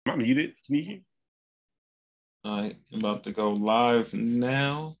Am I muted? Can you hear? All right, I'm about to go live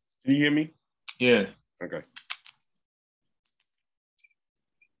now. Can you hear me? Yeah. Okay.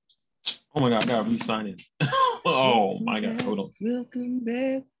 Oh my God, I gotta re-sign in. Oh my God, hold on. Welcome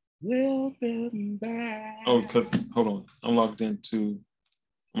back. Welcome back. Oh, because hold on, I'm logged into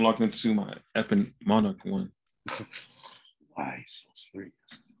my Epic Monarch one. Why so serious?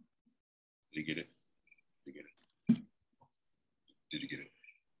 Did you get it? Did you get it? Did you get it?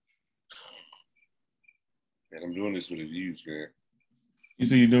 Man, I'm doing this for the views, man. You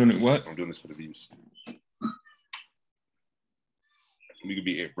say you're doing it what? I'm doing this for the views. We could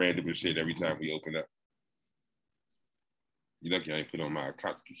be random and shit every time we open up. You lucky I ain't put on my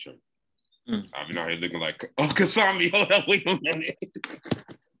Akatsuki shirt. I've been out here looking like, oh, Kasami, hold on, wait a minute.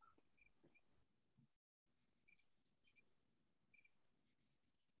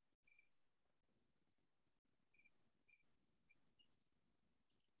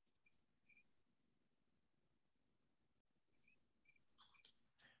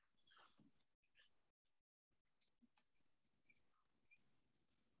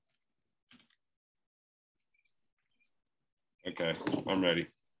 Okay, I'm ready.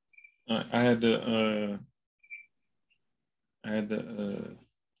 I had to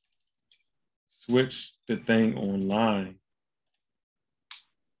switch the thing online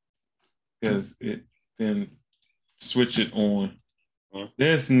because it then switch it on. Huh?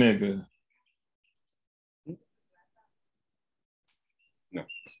 This nigga. No.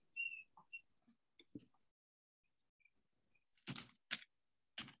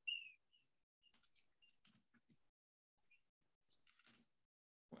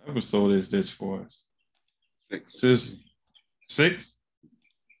 What episode is this for us? 6. 6?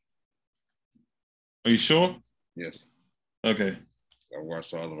 Are you sure? Yes. Okay. I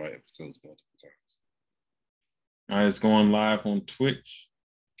watched all of our episodes multiple times. All right, it's going live on Twitch.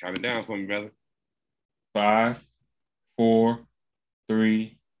 Count it down for me, brother. 5, 4,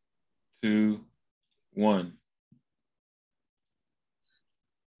 3, 2, 1.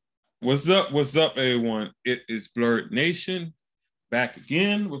 What's up, everyone? It is Blerd Nation back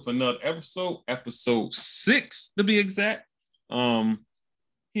again with another episode 6 to be exact.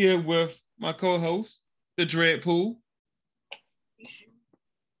 Here with my co-host, the Dreadpool.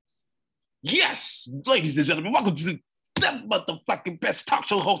 Yes, ladies and gentlemen, welcome to the motherfucking best talk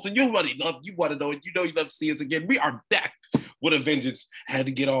show host that you already love. You want to know it. You know you love to see us again. We are back with a vengeance. I had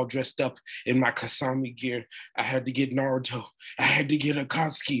to get all dressed up in my Kasami gear. I had to get Naruto. I had to get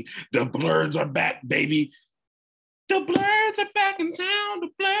Akatsuki. The Blerds are back, baby. The Blerds are back in town. The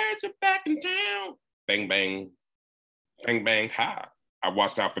Blerds are back in town. Bang, bang. Bang, bang. Ha. I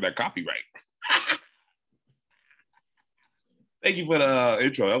watched out for that copyright. Thank you for the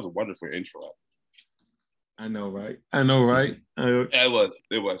intro. That was a wonderful intro. I know, right? It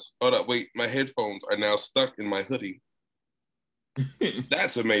was. Hold up, wait. My headphones are now stuck in my hoodie.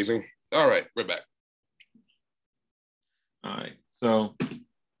 That's amazing. All right, we're back. All right, so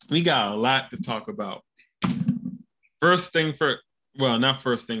we got a lot to talk about. First thing first. Well, not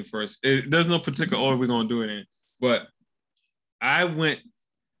first thing first. There's no particular order we're going to do it in, but I went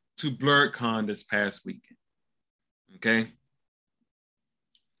to BlerdCon this past weekend. Okay?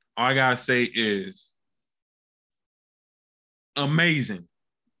 All I got to say is amazing.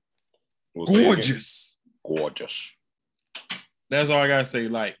 Gorgeous. Gorgeous. That's all I got to say.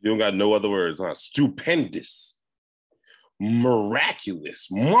 Like, you don't got no other words, huh? Stupendous. Miraculous.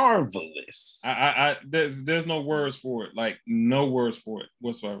 Marvelous. There's no words for it. Like, no words for it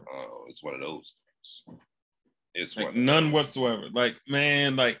whatsoever. Oh, it's one of those things. It's like, one of none those. whatsoever. Like,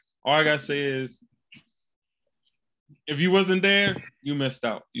 man, like, all I got to say is if you wasn't there, you missed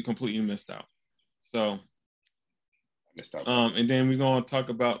out. You completely missed out. So, missed out. And then we're going to talk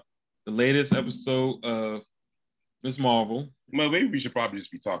about the latest episode of Ms. Marvel. Well, maybe we should probably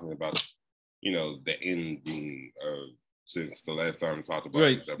just be talking about, you know, the ending of, since the last time we talked about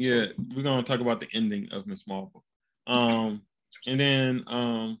this episode. Yeah, we're going to talk about the ending of Ms. Marvel. And then,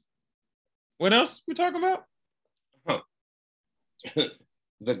 what else we talking about?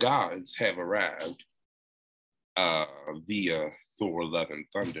 The gods have arrived via Thor: Love and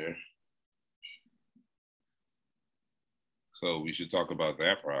Thunder. So we should talk about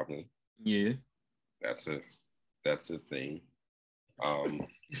that probably. Yeah. That's a thing. You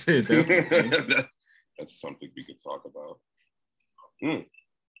said that's something we could talk about. And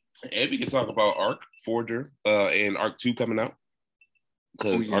we can talk about Arc Forger and Arc 2 coming out.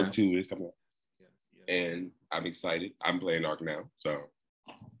 Because Arc 2 is coming out. Yes. And I'm excited. I'm playing Arc now. So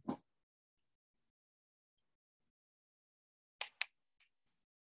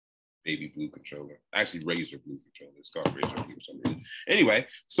baby blue controller. Actually, razor blue controller. It's called razor blue for some reason. Anyway,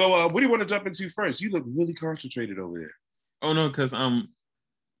 so what do you want to jump into first? You look really concentrated over there. Oh no, because I'm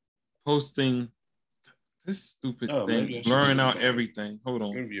posting this stupid thing, blurring out everything. Hold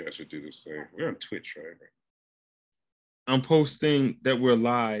on. Maybe I should do this thing. We're on Twitch, right? I'm posting that we're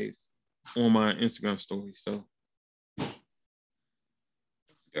live on my Instagram story. So that's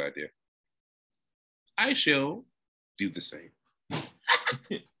a good idea. I shall do the same.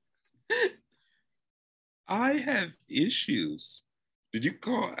 I have issues. Did you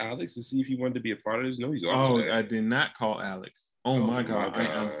call Alex to see if he wanted to be a part of this? No, he's off today. I did not call Alex. Oh my God. I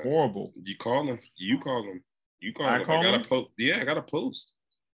am horrible. You call him. You call him. I got a post. Yeah, I got a post.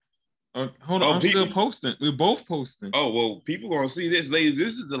 Hold on, I'm still posting. We're both posting. Oh, well, people gonna see this, ladies.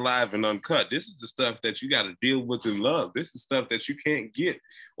 This is the live and uncut. This is the stuff that you got to deal with and love. This is stuff that you can't get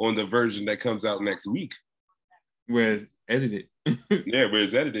on the version that comes out next week. Where it's edited. Yeah, where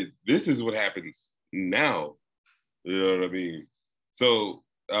it's edited. This is what happens now. You know what I mean? So,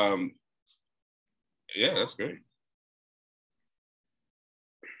 yeah, that's great.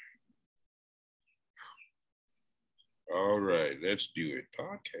 All right, let's do it.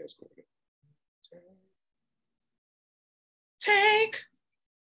 Podcast going. Take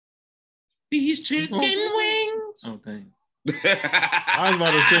these chicken wings. Oh, dang. I was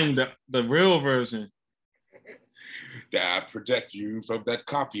about to sing the real version. I protect you from that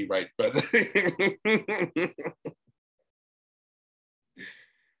copyright, brother.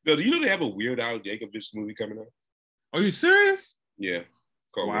 No, do you know they have a Weird Al Yankovic movie coming out? Are you serious? Yeah.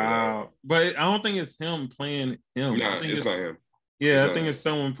 Wow. But I don't think it's him playing him. Nah, it's not him. Yeah, I think it's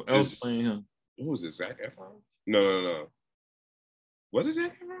someone else playing him. Who was it, Zac Efron? No. Was it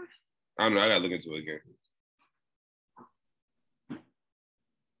Zac Efron? I don't know. I gotta look into it again.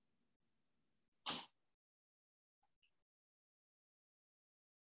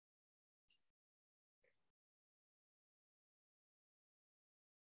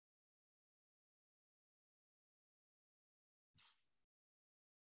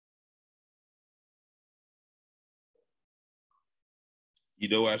 You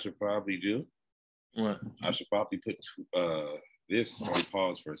know what I should probably do? What? I should probably put this on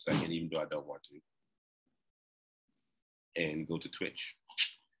pause for a second, even though I don't want to, and go to Twitch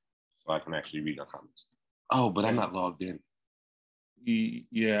so I can actually read our comments. Oh, but I'm not logged in.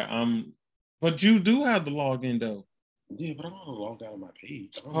 Yeah, but you do have the login though. Yeah, but I'm not logged out of my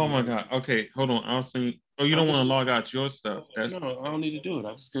page. Oh my God. Okay, hold on. I'll see. Oh, you don't want to log out your stuff? No, I don't need to do it.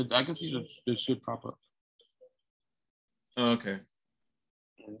 I can see the shit pop up. Okay.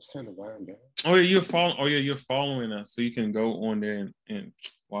 It's time to wind down. Oh yeah, you're following us, so you can go on there and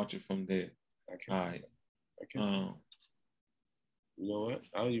watch it from there. Okay. All right. Okay. You know what?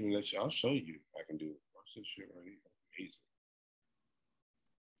 I'll even let you. I'll show you. I can do it. Watch this shit right here.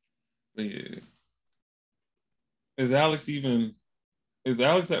 Amazing. But yeah. Is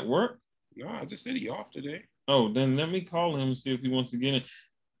Alex at work? No, I just said he off today. Oh, then let me call him and see if he wants to get in.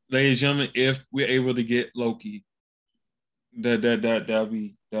 Ladies and gentlemen, if we're able to get Loki, that'll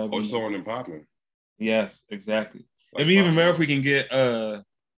be so on and popping. Yes, exactly. It'd be even better if we can get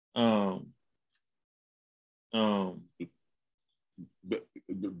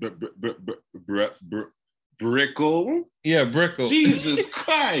Brickle. Yeah, Brickle. Jesus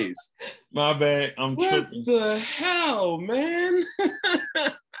Christ. My bad. I'm what tripping. The hell, man?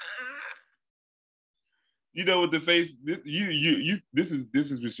 You know what the face you this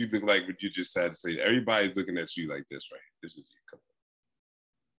is what you look like when you just had to say everybody's looking at you like this, right? This is you.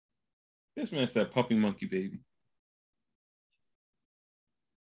 This man said puppy monkey baby.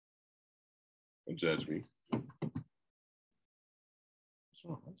 Don't judge me. What's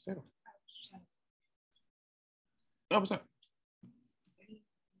wrong? Oh, what's up?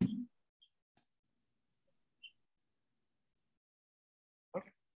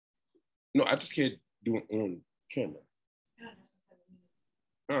 Okay. No, I just can't do it on camera.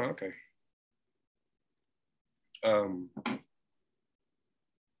 Oh, okay.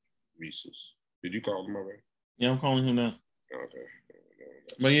 Reese's. Did you call him already? Yeah, I'm calling him now. Okay.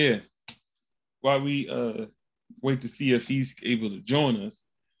 But yeah, while we wait to see if he's able to join us,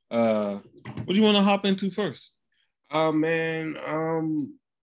 what do you want to hop into first? Man,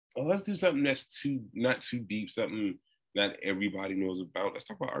 well, let's do something that's not too deep, something that everybody knows about. Let's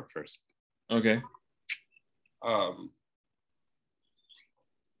talk about art first. Okay. Ark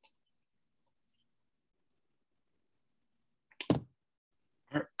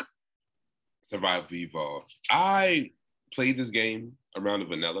Survive Evolve. I played this game around the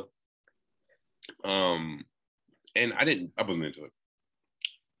vanilla. And I wasn't into it.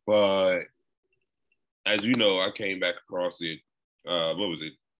 But as you know, I came back across it. What was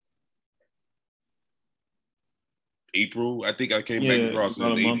it? April. I think I came back across it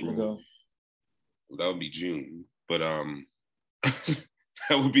about in a month April. ago. Well, that would be June, but that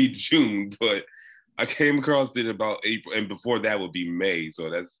would be June. But I came across it about April, and before that would be May.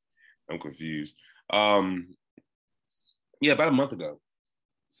 So I'm confused. Yeah, about a month ago.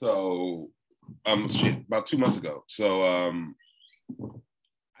 So about 2 months ago. So I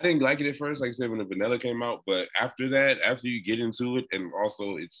didn't like it at first, like I said, when the vanilla came out. But after that, after you get into it, and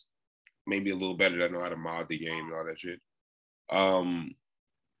also it's maybe a little better that I know how to mod the game and all that shit.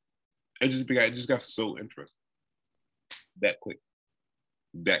 It just got so interesting that quick.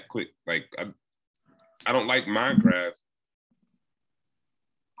 Like I don't like Minecraft,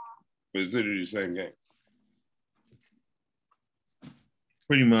 but it's literally the same game.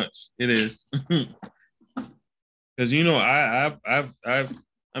 Pretty much, it is. Because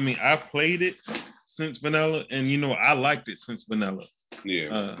I've played it since vanilla, and I liked it since vanilla.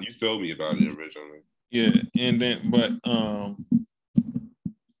 Yeah, you told me about it originally. Yeah, and then but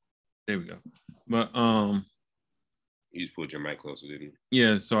there we go. But you just put your mic closer, didn't you?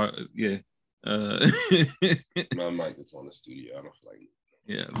 Yeah, so yeah. My mic is on the studio. I don't feel like it.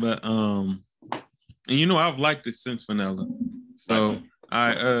 Yeah, but and I've liked it since vanilla. So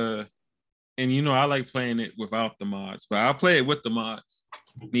I like playing it without the mods, but I'll play it with the mods.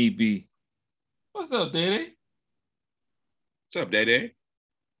 Need be. What's up, Daddy? What's up, Daddy?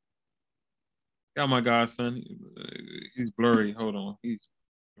 Got my godson. He's blurry. Hold on. He's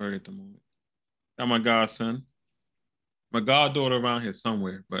blurry at the moment. Got my godson. My goddaughter around here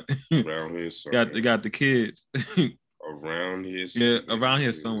somewhere, but around here somewhere. got the kids. Around here somewhere. Yeah, around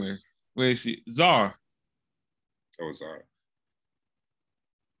here somewhere. Where is she? Zara. Oh, Zara.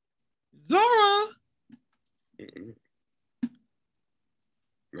 Zara. Mm-mm.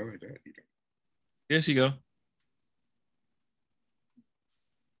 Not like that either. There she go.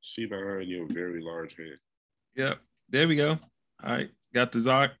 She behind your very large head. Yep. There we go. All right. Got the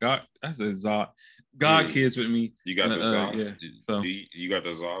Zara. I said Zara. God kids with me. You got the Zara? Yeah. So you got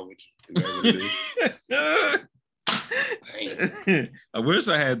the Zara with you? Is that what it is? I wish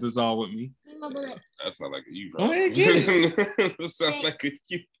I had the Zara with me. That sounds like a you, bro. Oh, yeah, get it. That sounds like a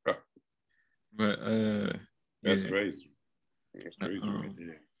you, bro. But that's crazy. That's crazy.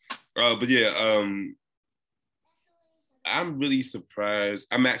 But yeah, I'm really surprised.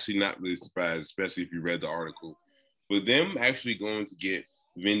 I'm actually not really surprised, especially if you read the article. But them actually going to get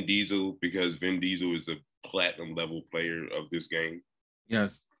Vin Diesel because Vin Diesel is a platinum level player of this game.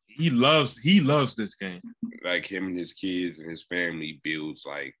 Yes, he loves this game. Like him and his kids and his family builds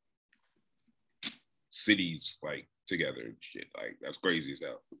like cities like together and shit. Like that's crazy as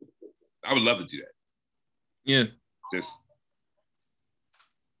hell. I would love to do that. Yeah. Just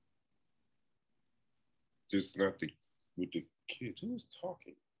not with the kids. Who is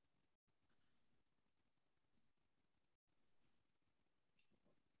talking?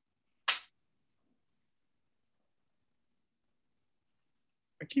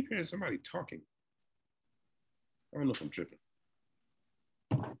 I keep hearing somebody talking. I don't know if I'm tripping.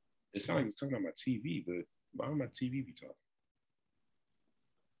 It sounds like it's talking on my TV, but why would my TV be talking?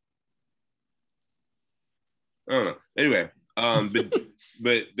 I don't know. Anyway,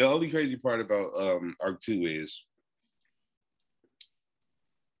 but the only crazy part about Arc 2 is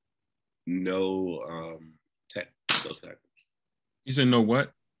no tech. No tech. You said no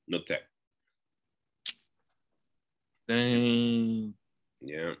what? No tech. Dang.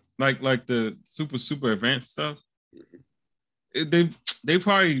 Yeah. Like the super advanced stuff. Mm-hmm. They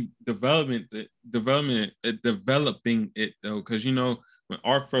probably developing it though, because when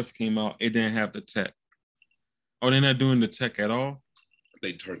Arc first came out, it didn't have the tech. Oh, they're not doing the tech at all?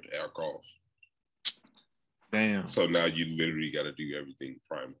 They turned the Arc off. Damn. So now you literally got to do everything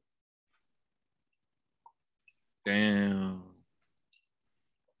primal. Damn.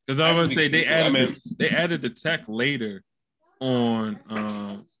 Because I was gonna say they added the tech later on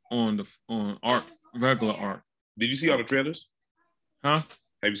Arc, regular Arc. Did you see all the trailers? Huh?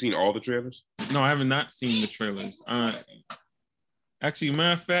 Have you seen all the trailers? No, I have not seen the trailers. Actually,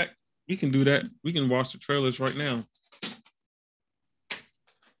 matter of fact, we can do that. We can watch the trailers right now.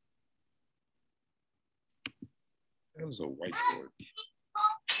 That was a whiteboard.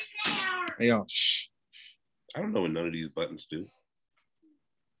 Hey, y'all. Shh. I don't know what none of these buttons do.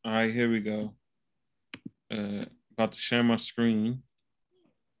 All right, here we go. About to share my screen.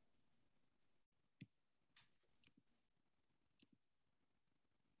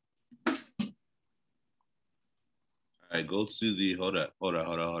 All right, go to the hold on.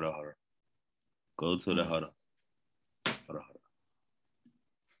 Go to the hold on.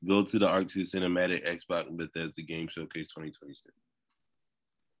 Go to the Arc 2 Cinematic Xbox Bethesda Game Showcase 2026.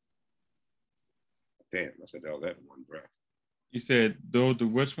 Damn, I said all that in one breath. You said the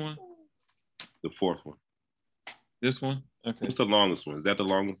which one? The fourth one. This one? Okay. What's the longest one? Is that the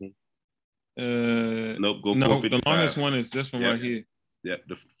longest one? Nope, go no, 455. the longest one is this one right here. Yep,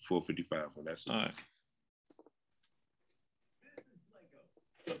 the 455 one. That's it. All right.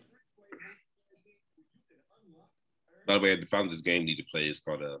 By the way, I found this game need to play. It's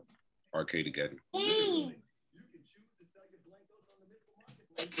called Arcade Again.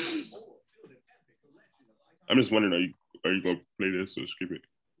 I'm just wondering, are you gonna play this or skip it?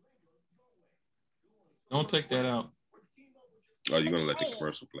 Don't take that out. Oh, you're gonna let the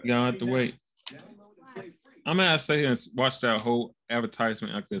commercial play? You don't have to wait. I'm gonna sit here and watch that whole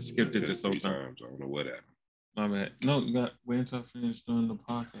advertisement. I could skip it this whole time. I don't know what happened. My bad. No, you got wait until I finish doing the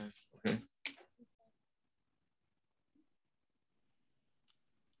podcast. Okay.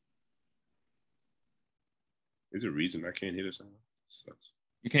 Is there a reason I can't hear this? Sucks.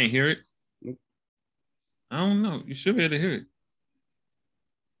 You can't hear it? Nope. I don't know. You should be able to hear it.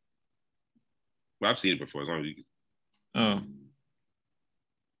 Well, I've seen it before. As long as you can. Oh.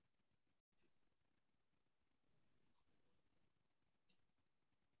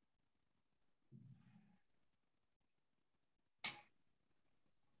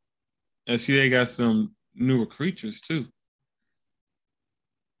 I see they got some newer creatures too.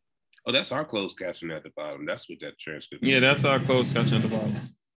 Oh, that's our closed caption at the bottom. That's what that transcript. Yeah, that's our closed caption at the bottom.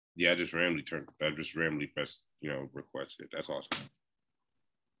 Yeah, I just randomly pressed, request it. That's awesome.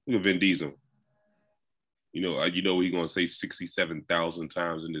 Look at Vin Diesel. You know what he's gonna say 67,000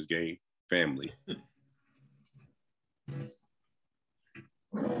 times in this game? Family.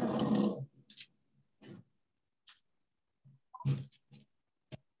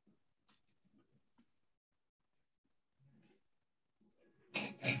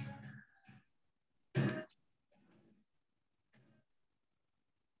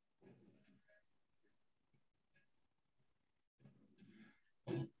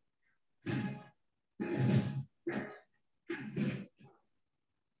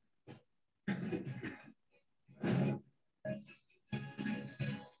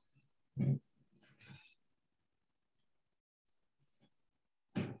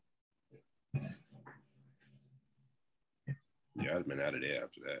 Yeah, I've been out of there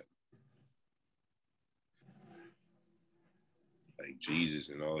after that. Like Jesus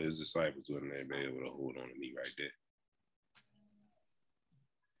and all his disciples wouldn't have been able to hold on to me right there.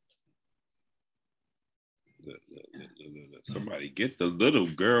 Look. Somebody get the little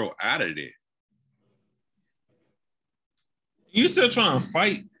girl out of there. You still trying to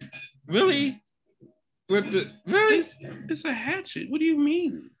fight? Really? Really? It's a hatchet. What do you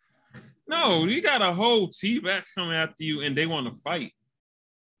mean? No, you got a whole T-Rex coming after you and they want to fight.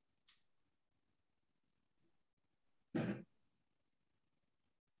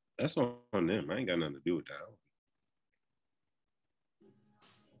 That's on them. I ain't got nothing to do with that.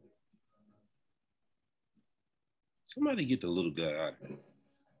 Somebody get the little guy out of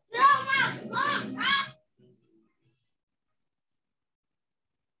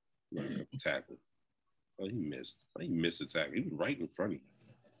here. Tackle. Oh, he missed. He missed a tackle. He was right in front of you.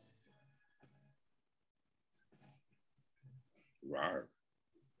 Rawr.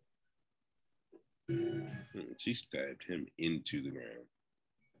 She stabbed him into the ground.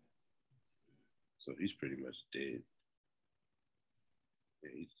 So he's pretty much dead. Yeah,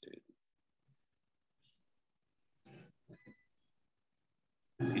 he's dead.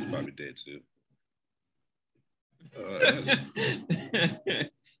 He's probably dead too. That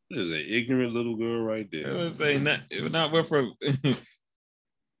is an ignorant little girl right there. I would say not worth for.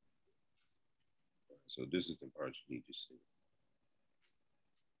 So this is the part you need to see.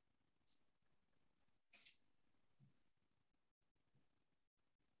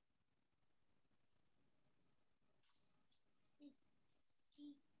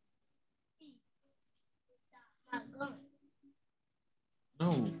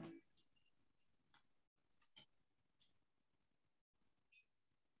 No.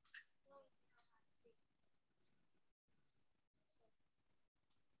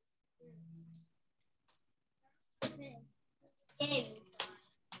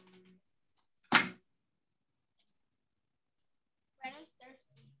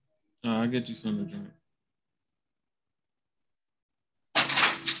 I'll get you something to drink.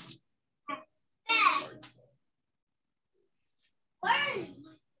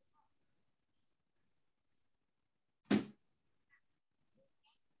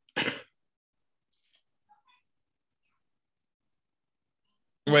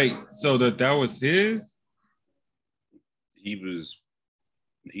 Wait, so that was his? He was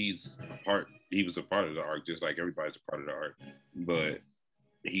a part of the arc, just like everybody's a part of the arc, but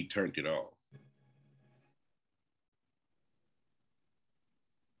he turned it off.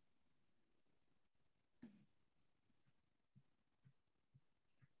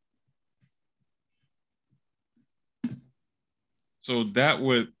 So that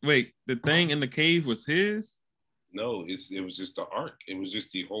was wait. The thing in the cave was his. No, it was just the arc. It was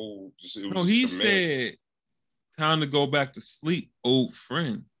just the whole. It was No, just he the man. said, "Time to go back to sleep, old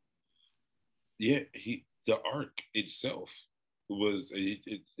friend." Yeah, the arc itself was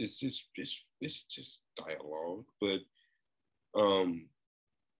it's just dialogue, but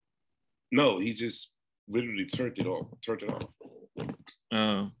no, he just literally turned it off.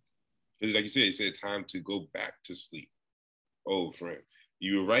 Oh, Like you said, he said time to go back to sleep. Oh, friend,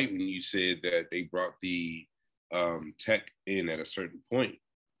 you were right when you said that they brought the tech in at a certain point,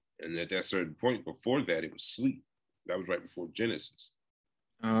 and at that certain point before that, it was sleep. That was right before Genesis.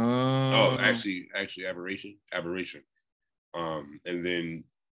 Oh, oh, actually, aberration. And then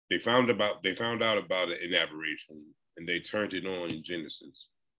they found out about it in aberration, and they turned it on in Genesis.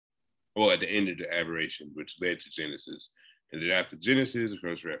 Well, at the end of the aberration, which led to Genesis. And then after Genesis, of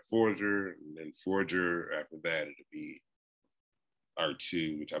course, we have Forger, and then Forger after that it'll be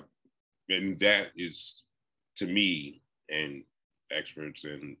R2, and that is to me and experts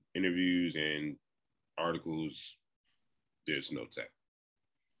and interviews and articles, there's no tech.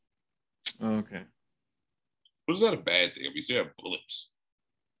 okay. But it's not a bad thing. I mean, you still have bullets.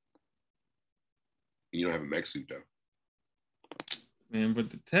 You don't have a mech suit though. Man, but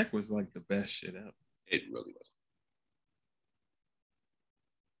the tech was like the best shit out. It really was.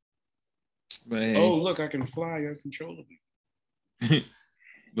 But hey. Oh, look, I can fly uncontrollably.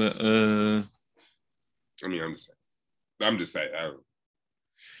 But I mean, I'm just saying.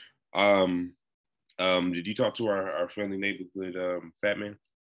 Did you talk to our friendly neighborhood fat man?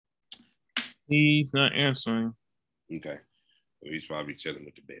 He's not answering. Okay. Well, he's probably chilling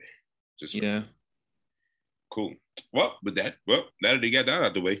with the baby. Just yeah. Cool. Well, now that they got that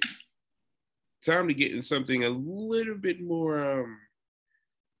out the way, time to get in something a little bit more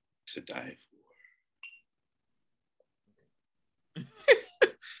to die for.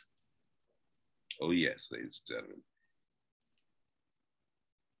 Oh yes, ladies and gentlemen.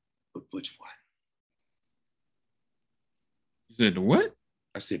 But which one? You said the what?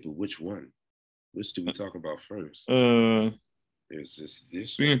 I said, but which one? Which do we talk about first? There's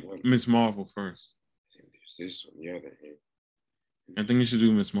this one. Miss Marvel first. There's this on the other hand. I think you should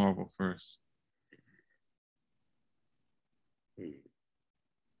do Miss Marvel first.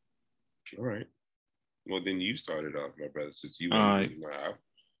 All right. Well, then you started off, my brother, since you were my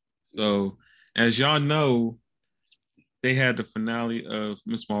So, as y'all know, they had the finale of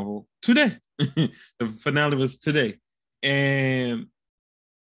Miss Marvel today. The finale was today. And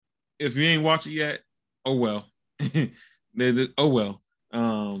if you ain't watched it yet, oh well. Oh well.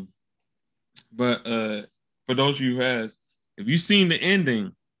 But for those of you who has, if you've seen the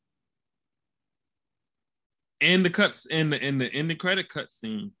ending and the cuts and the credit cut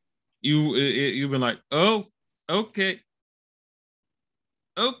scene, you've been like, oh, okay.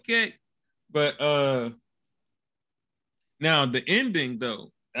 But now the ending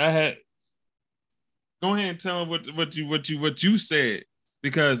though, I had go ahead and tell me what you said,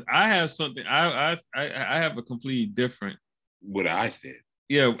 because I have something I have a completely different what I said.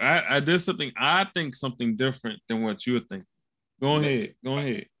 Yeah, I did something. I think something different than what you're thinking. Go ahead.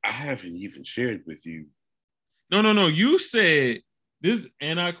 I haven't even shared with you. No. You said this,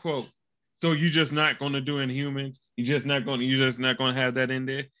 and I quote, "So you're just not going to do Inhumans? You're just not going to have that in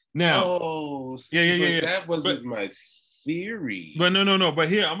there?" Now, yeah. That wasn't my theory. But no. But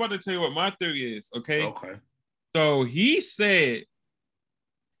here, I'm about to tell you what my theory is. Okay. So he said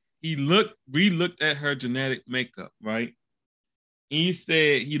we looked at her genetic makeup, right? He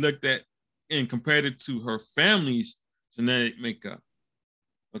said he looked at and compared it to her family's genetic makeup.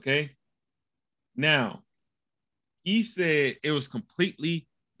 Okay. Now, he said it was completely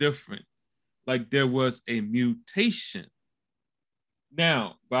different. Like there was a mutation.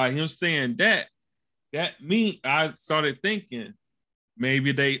 Now, by him saying that means I started thinking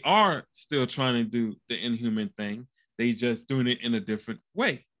maybe they are still trying to do the Inhuman thing. They just doing it in a different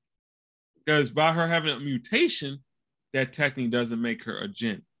way. Because by her having a mutation, that technically doesn't make her a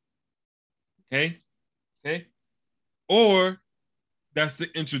djinn. Okay? Or that's the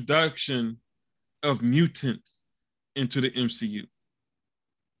introduction of mutants into the MCU.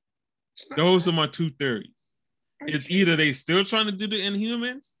 Those are my two theories. It's either they still trying to do the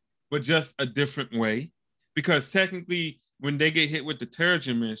Inhumans, but just a different way. Because technically, when they get hit with the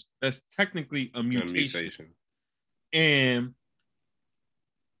Terrigen Mist, that's technically a mutation. And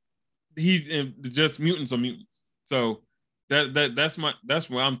just mutants are mutants. So that's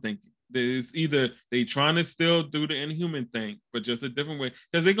what I'm thinking. It's either they trying to still do the Inhuman thing, but just a different way.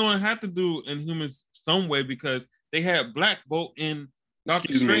 Because they're going to have to do Inhumans some way, because they had Black Bolt in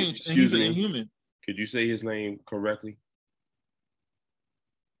Doctor Strange, and he's an Inhuman. Could you say his name correctly?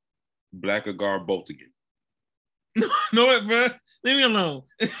 Blackagar Boltigan. No, bro. Leave me alone.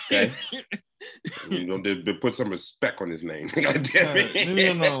 Okay. You know, they put some respect on his name. God damn it. Leave me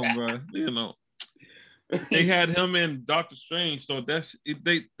alone, bro. You know. They had him in Doctor Strange, so that's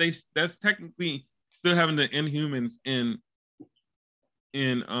that's technically still having the Inhumans in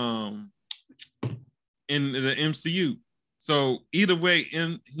the MCU. So either way,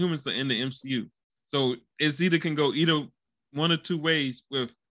 Inhumans are in the MCU. So it's either can go either one or two ways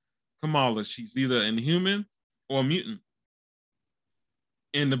with Kamala. She's either an Inhuman or a mutant.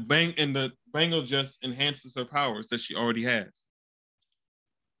 And the bangle just enhances her powers that she already has.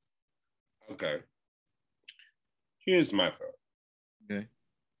 Okay. Here's my thought. Okay.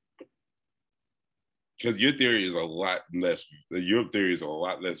 Because your theory is a lot less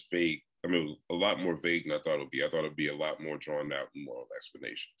vague. I mean, a lot more vague than I thought it would be. I thought it'd be a lot more drawn out and more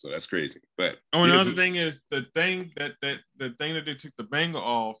explanation. So that's crazy. But another thing is the thing that they took the bangle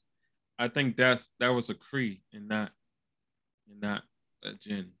off. I think that was a Kree and not a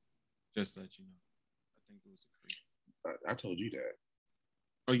Jinn. Just to let you know, I think it was a Kree. I told you that.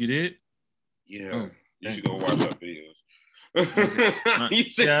 Oh, you did? Yeah. Oh, you should go watch our videos.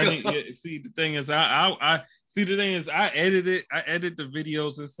 See, the thing is, I edit it. I edit the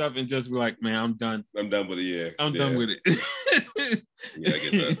videos and stuff, and just be like, man, I'm done. I'm done with it. Yeah, I'm done with it. Yeah, I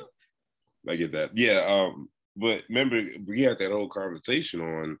get that. I get that. Yeah. But remember, we had that whole conversation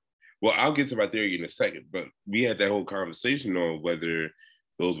on. Well, I'll get to my theory in a second, but we had that whole conversation on whether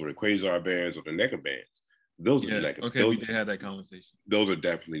those were the Quasar bands or the Nega bands. Those are the Nega. Okay, we did have that conversation. Those are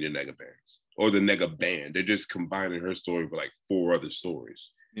definitely the Nega bands. Or the Nega band. They're just combining her story with like 4 other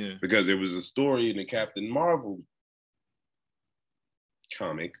stories. Yeah. Because there was a story in the Captain Marvel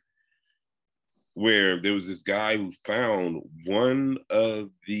comic where there was this guy who found one of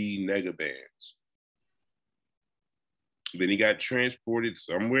the Nega bands. Then he got transported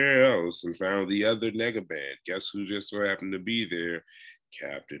somewhere else and found the other Nega band. Guess who just so happened to be there?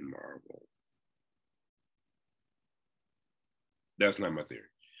 Captain Marvel. That's not my theory.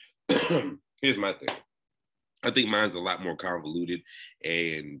 Here's my theory. I think mine's a lot more convoluted,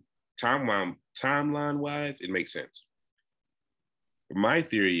 and timeline-wise, it makes sense. My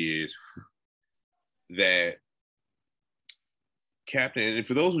theory is that Captain, and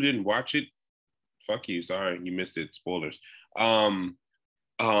for those who didn't watch it, fuck you, sorry, you missed it, spoilers. I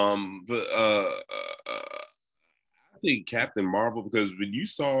think Captain Marvel, because when you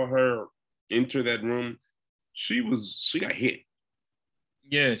saw her enter that room, she got hit.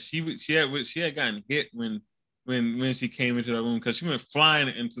 Yeah, she had gotten hit when she came into the room because she went flying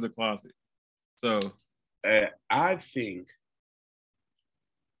into the closet. So I think,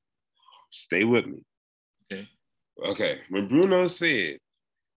 stay with me. Okay. When Bruno said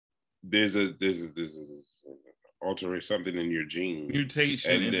there's a alter something in your gene,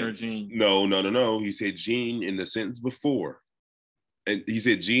 mutation in her gene. No. He said gene in the sentence before. And he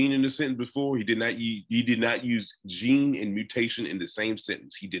said gene in the sentence before. He did not use gene and mutation in the same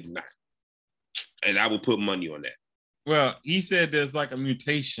sentence. He did not. And I will put money on that. Well, he said there's like a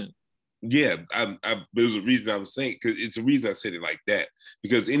mutation. Yeah, there's a reason I was saying, because it's a reason I said it like that.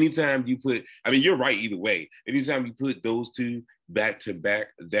 Because anytime you put, I mean, you're right either way. Anytime you put those two back to back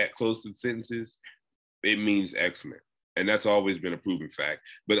that close to sentences, it means X-Men. And that's always been a proven fact.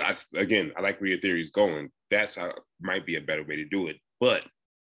 But I like where your theory is going. That's how might be a better way to do it. But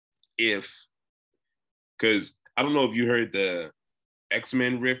because I don't know if you heard the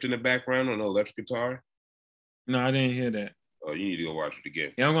X-Men riff in the background on the electric guitar. No, I didn't hear that. Oh, you need to go watch it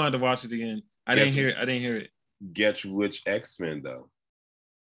again. Yeah, I'm going to have to watch it again. I didn't hear it. Guess which X-Men, though?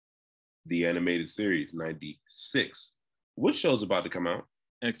 The animated series, 96. Which show's about to come out?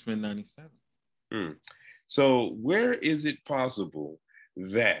 X-Men 97. So where is it possible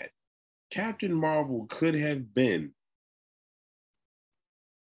that Captain Marvel could have been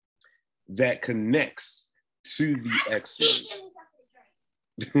that connects to the X-Men?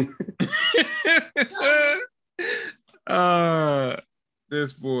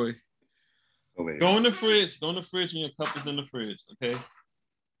 This boy. Go in the fridge. Go in the fridge, and your cup is in the fridge. Okay.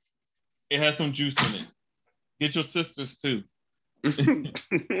 It has some juice in it. Get your sisters too.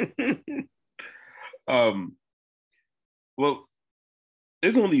 Well,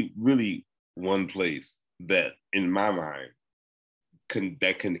 there's only really one place that, in my mind, can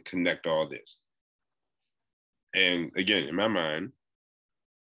connect all this. And again, in my mind,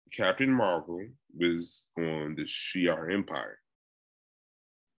 Captain Marvel was on the Shi'ar Empire.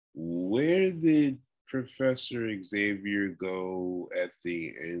 Where did Professor Xavier go at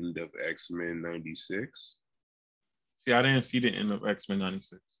the end of X-Men 96? See, I didn't see the end of X-Men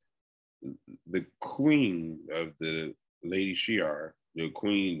 96. The queen of the Lady Shi'ar the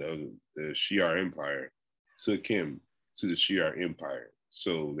queen of the Shi'ar Empire, took him to the Shi'ar Empire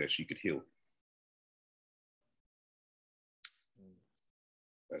so that she could heal him.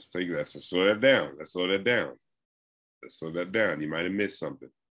 Let's slow that down. Let's slow that down. Let's slow that down. You might have missed something.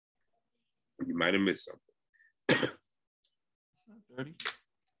 Dirty.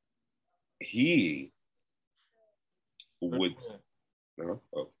 He would.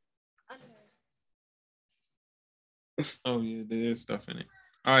 Oh yeah, there is stuff in it.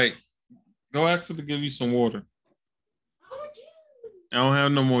 All right, go ask her to give you some water. I don't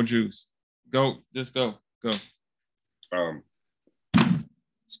have no more juice. Go, just go.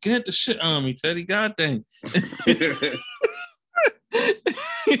 Scared the shit out of me, Teddy. God dang.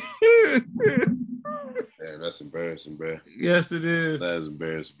 Yeah, that's embarrassing, bro. Yes, it is. That is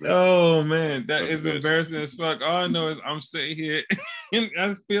embarrassing, bro. Oh man, that's embarrassing as fuck. All I know is I'm sitting here and I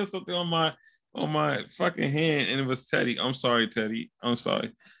just feel something on my fucking hand, and it was Teddy. I'm sorry, Teddy. I'm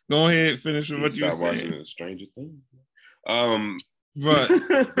sorry. Go ahead, finish with what you were saying. Watching Stranger Things. But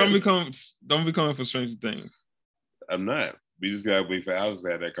don't be coming for Stranger Things. I'm not. We just gotta wait for Alex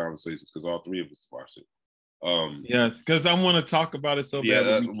to have that conversation because all three of us watched it. Yes, because I want to talk about it so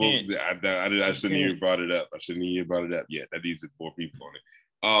bad, but we can't. I shouldn't even brought it up. yet. That needs more people on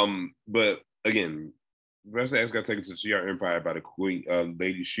it. But again, Professor X got taken to the Shi'ar Empire by the queen,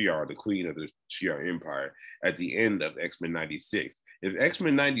 Lady Shi'ar, the queen of the Shi'ar Empire, at the end of X-Men 96. If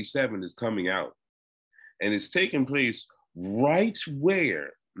X-Men 97 is coming out and it's taking place right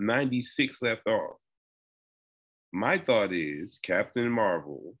where 96 left off, my thought is Captain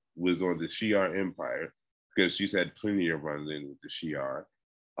Marvel was on the Shi'ar Empire because she's had plenty of runs in with the Shi'ar.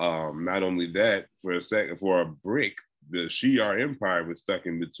 Not only that, for a brick, the Shi'ar Empire was stuck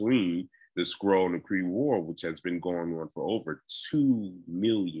in between the Skrull and the Kree War, which has been going on for over 2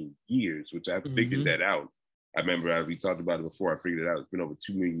 million years, which I figured that out. I remember as we talked about it before, I figured it out. It's been over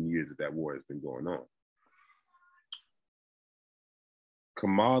 2 million years that war has been going on.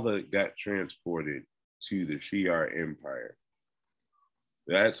 Kamala got transported to the Shi'ar Empire.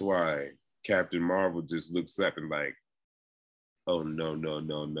 That's why Captain Marvel just looks up and like, oh,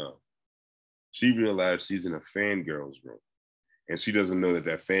 no. She realized she's in a fangirl's room. And she doesn't know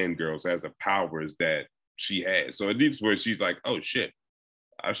that fangirls has the powers that she has. So it leaves where she's like, oh, shit,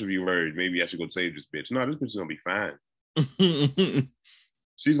 I should be worried. Maybe I should go save this bitch. No, this bitch is going to be fine.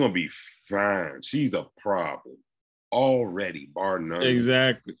 She's going to be fine. She's a problem already, bar none.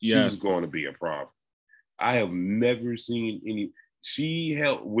 Exactly. She's going to be a problem. I have never seen any. She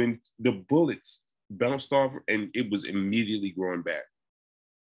held when the bullets bounced off and it was immediately growing back.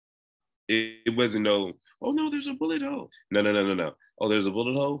 It wasn't oh no, there's a bullet hole. No. Oh, there's a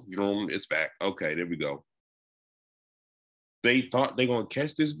bullet hole. It's back. Okay, there we go. They thought they gonna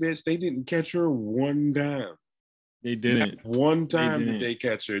catch this bitch. They didn't catch her one time. They didn't. Not one time did they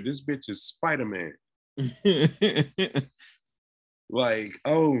catch her. This bitch is Spider-Man. Like,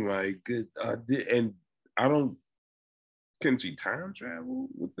 oh my good. And I don't. Can she time travel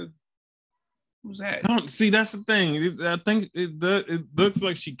with the? Who's that? I don't see. That's the thing. I think it looks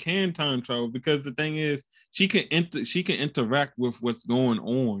like she can time travel because the thing is she can interact with what's going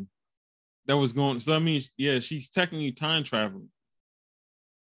on. That was going. So I mean, yeah, she's technically time traveling.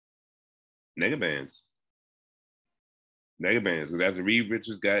 Negabands. Because after Reed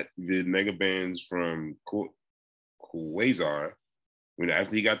Richards got the negabands from Quasar,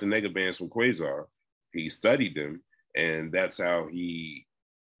 after he got the negabands from Quasar, he studied them, and that's how he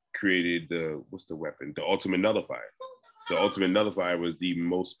created the weapon? The Ultimate Nullifier. The Ultimate Nullifier was the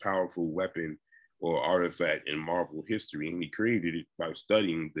most powerful weapon or artifact in Marvel history, and he created it by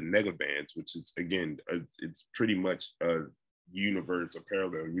studying the negabands, which is again, it's pretty much a universe, a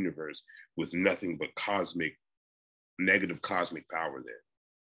parallel universe with nothing but negative cosmic power there.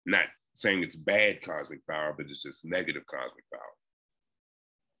 Not saying it's bad cosmic power, but it's just negative cosmic power.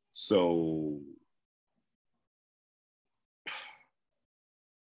 So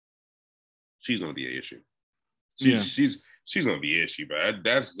she's gonna be an issue. She's gonna be an issue, but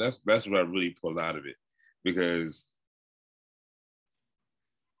that's what I really pulled out of it, because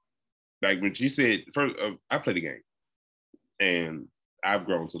like when she said first, I played the game, and I've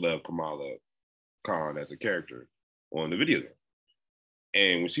grown to love Kamala Khan as a character on the video game.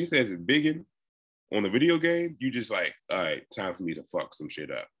 And when she says it's biggin on the video game, you just like, all right, time for me to fuck some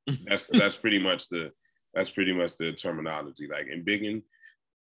shit up. That's pretty much the terminology. Like in biggin,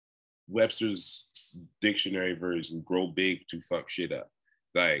 Webster's dictionary version, grow big to fuck shit up.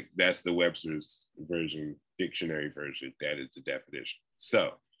 Like that's the Webster's version, dictionary version. That is the definition.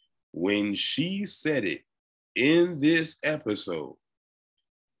 So when she said it in this episode,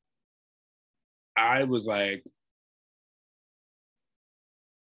 I was like,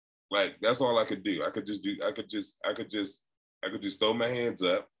 Like that's all I could do. I could just throw my hands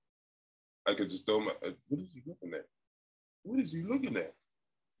up. I could just throw my. What is he looking at? What is he looking at?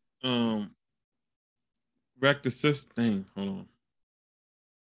 Wreck the system thing. Hold on.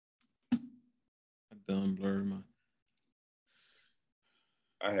 I done blurred my.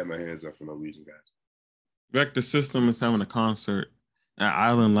 I had my hands up for no reason, guys. Wreck the System is having a concert at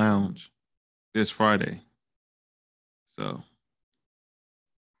Island Lounge this Friday. So.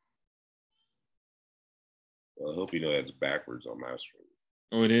 Well, I hope you know that's backwards on my screen.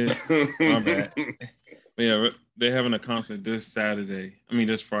 Oh, it is? My bad. But yeah, they're having a concert this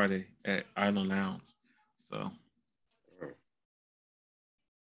Friday at Island Lounge. So.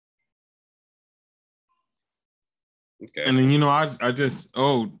 Okay. And then I just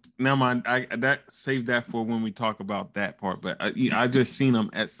never mind. I save that for when we talk about that part. But I just seen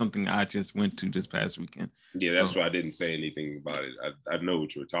them at something I just went to this past weekend. Yeah, that's why I didn't say anything about it. I know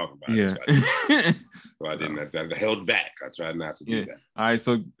what you were talking about. Yeah. So I didn't. I held back. I tried not to do that. All right.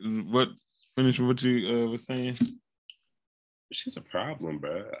 So finish what you were saying. She's a problem,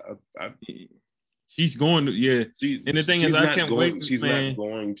 bro. She's going to and the thing is, I can't wait. She's not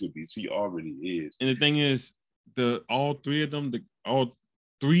going to be. She already is. And the thing is, all three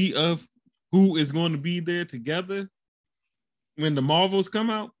of who is going to be there together when the Marvels come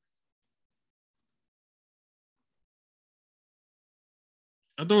out.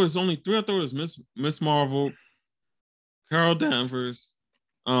 I thought it was only three. I thought it was Miss Marvel, Carol Danvers,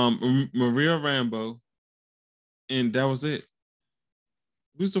 Maria Rambeau, and that was it.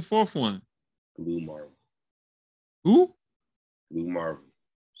 Who's the fourth one? Blue Marvel. Who? Blue Marvel,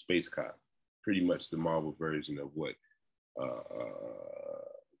 Space Cop. Pretty much the Marvel version of what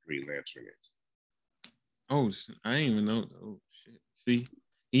Green Lantern is. Oh, I didn't even know. Oh shit! See,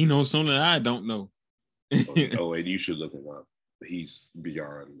 he knows something that I don't know. And you should look him up. He's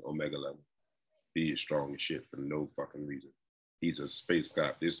beyond Omega level. He is strong as shit for no fucking reason. He's a space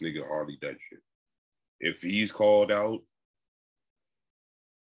cop. This nigga hardly does shit. If he's called out,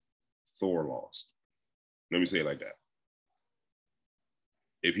 Thor lost. Let me say it like that.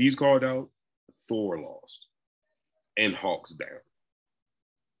 If he's called out, Thor lost. And Hawk's down.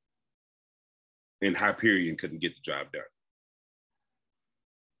 And Hyperion couldn't get the job done.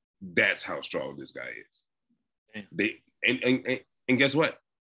 That's how strong this guy is. Damn. And guess what?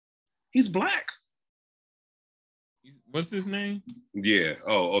 He's black. What's his name? Yeah.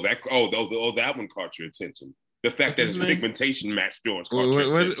 That one caught your attention. The fact that his pigmentation matched yours caught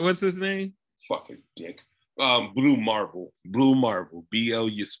your attention. What's his name? Fucking dick. Blue Marvel. Blue Marvel. BL,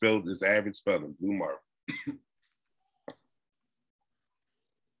 you spelled this average spelling. Blue Marvel. I'm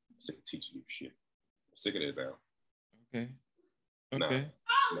sick of teaching you shit. I'm sick of it now. Okay.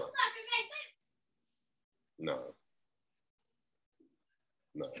 No.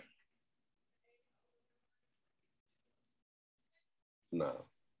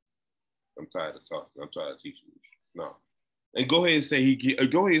 I'm tired of talking. I'm tired of teaching you. No. And go ahead and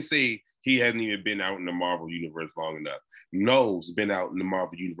say he hasn't even been out in the Marvel universe long enough. No's been out in the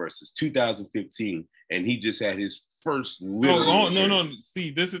Marvel universe since 2015, and he just had his first. No.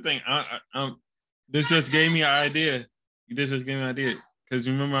 See, this is the thing. This just gave me an idea. This just gave me an idea because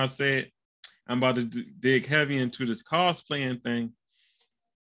remember I said I'm about to dig heavy into this cosplaying thing.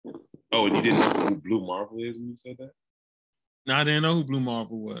 Oh, and you didn't know who Blue Marvel is when you said that? No, I didn't know who Blue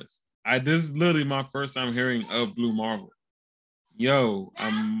Marvel was. This is literally my first time hearing of Blue Marvel. This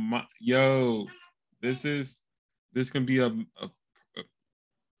can be a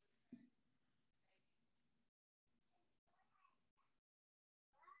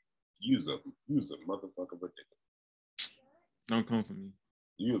You's a motherfucker ridiculous. Don't come for me.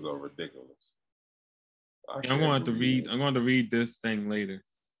 You was a ridiculous. I'm going to read this thing later.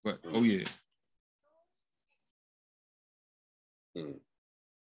 But oh yeah. The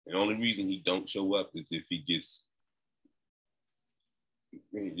only reason he don't show up is if he gets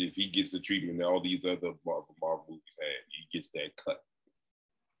the treatment that all these other Marvel movies had. He gets that cut.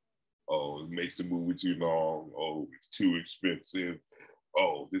 Oh, it makes the movie too long. Oh, it's too expensive.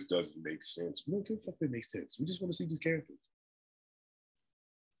 Oh, this doesn't make sense. We don't give a fuck if it makes sense. We just want to see these characters.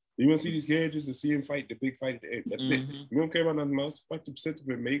 You want to see these characters and see them fight the big fight at the end. That's it. We don't care about nothing else. Fuck the sense of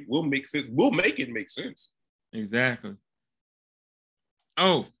it. We'll make sense. We'll make it make sense. Exactly.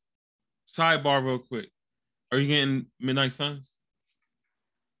 Oh, sidebar real quick. Are you getting Midnight Suns?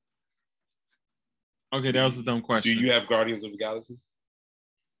 Okay, that was a dumb question. Do you have Guardians of the Galaxy?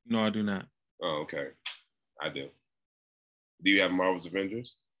 No, I do not. Oh, okay. I do. Do you have Marvel's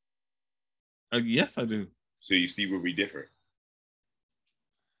Avengers? Yes, I do. So you see where we differ.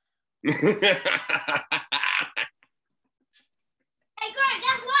 Hey, Greg,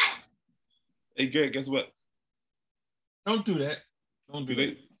 guess what? Hey, Greg, guess what? Don't do that. Don't do Too that.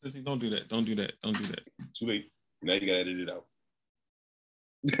 late. Sissy, don't do that. Don't do that. Don't do that. Too late. Now you gotta edit it out.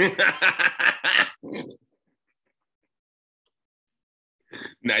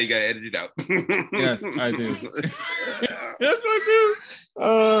 Now you gotta edit it out. Yes, I do. Yes, I do.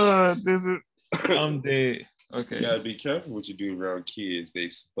 This is. I'm dead. Okay. You gotta be careful what you do around kids. They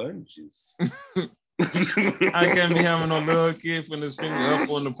sponges. I can't be having no little kid putting his finger up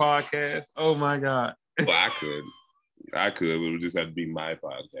on the podcast. Oh my God. Well, I could, but it would just have to be my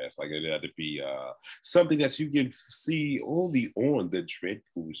podcast. Like it had to be something that you can see only on the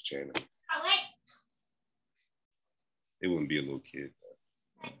Dreadfuls channel. It wouldn't be a little kid.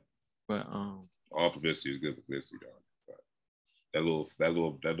 But all publicity is good publicity, dog. That little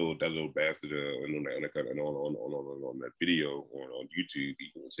bastard on that video on YouTube,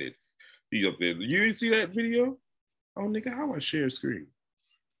 he said, "He up there. You didn't see that video? Oh, nigga, how I share a screen?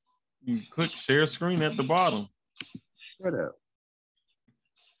 You click share screen at the bottom. Shut up."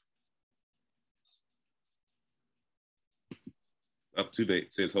 Up to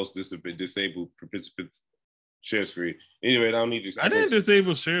date says host disabled participants share screen. Anyway, I don't need to. I didn't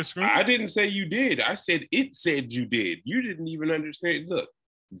disable share screen. I didn't say you did. I said it said you did. You didn't even understand. Look,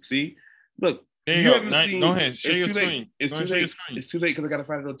 see, look. You haven't seen. Go ahead, share your screen. It's too late. It's too late because I gotta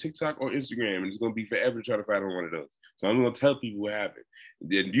find it on TikTok or Instagram, and it's gonna be forever to try to find it on one of those. So I'm gonna tell people what happened.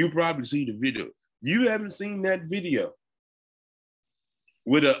 Then you probably see the video. You haven't seen that video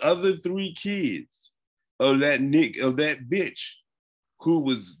with the other 3 kids of that bitch who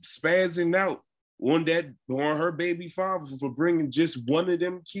was spazzing out on her baby father for bringing just one of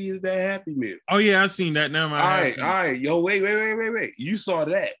them kids that Happy Meal. Oh yeah, I seen that now. All right, yo, wait. You saw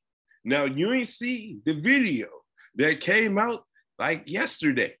that. Now you ain't see the video that came out like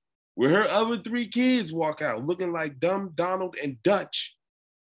yesterday, where her other 3 kids walk out looking like dumb Donald and Dutch,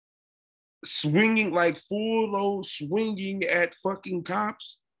 swinging like full swinging at fucking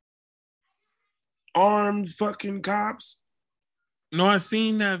cops, armed fucking cops. No, I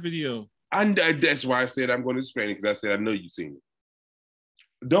seen that video. And that's why I said I'm going to explain it, because I said I know you've seen it.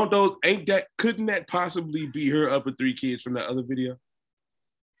 Couldn't that possibly be her other 3 kids from that other video?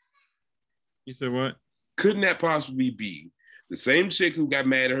 You said what? Couldn't that possibly be the same chick who got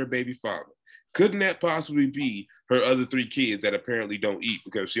mad at her baby father? Couldn't that possibly be her other 3 kids that apparently don't eat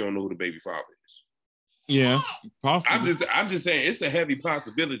because she don't know who the baby father is? Yeah, possibly. I'm just saying it's a heavy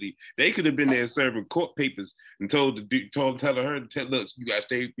possibility. They could have been there serving court papers and telling her, look, you got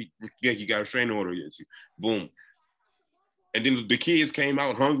a restraining order against you. Boom. And then the kids came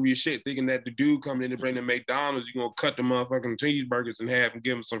out hungry as shit, thinking that the dude coming in to bring them McDonald's, you're going to cut the motherfucking cheeseburgers in half and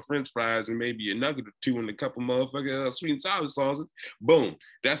give them some french fries and maybe a nugget or 2 and a couple motherfucking sweet and sour sauces. Boom.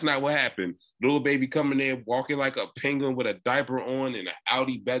 That's not what happened. Little baby coming in, walking like a penguin with a diaper on and an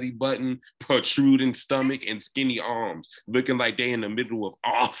outie belly button, protruding stomach and skinny arms, looking like they in the middle of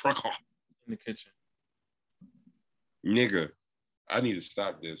Africa. In the kitchen. Nigga, I need to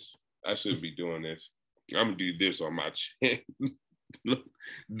stop this. I shouldn't be doing this. I'm gonna do this on my channel.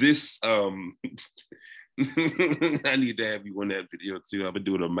 This I need to have you on that video too. I'm gonna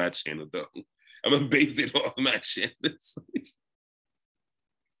do it on my channel though. I'm gonna base it off my channel.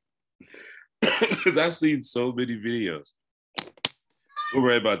 Because I've seen so many videos. We'll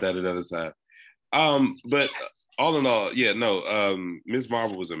worry about that another time. But all in all, yeah, no, Ms.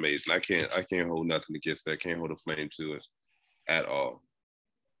 Marvel was amazing. I can't hold nothing against that. I can't hold a flame to it at all.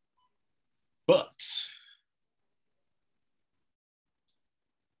 But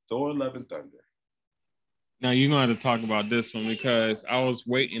Thor: Love and Thunder. Now you're gonna have to talk about this one because I was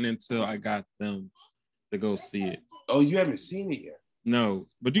waiting until I got them to go see it. Oh, you haven't seen it yet? No,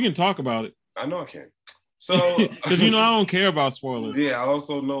 but you can talk about it. I know I can. So, because I don't care about spoilers. Yeah, I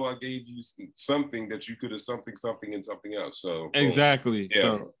also know I gave you something that you could have something and something else. So exactly. Yeah.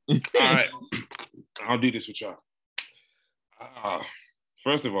 So. All right, I'll do this with y'all.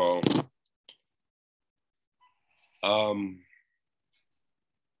 First of all,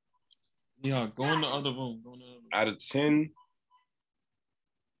 yeah, go in the other room. Out of 10,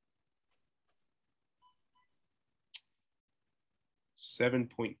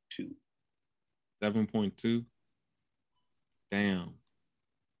 7.2. 7.2. Damn.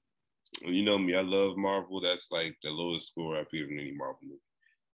 You know me, I love Marvel. That's like the lowest score I've given any Marvel movie.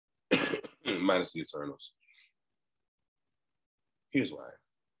 Minus the Eternals. Here's why.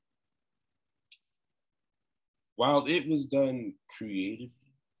 While it was done creatively,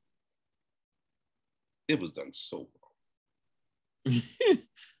 it was done so wrong.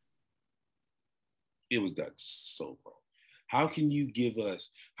 It was done so wrong. How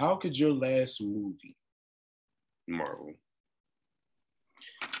could your last movie, Marvel,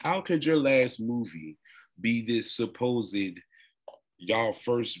 How could your last movie be this supposed y'all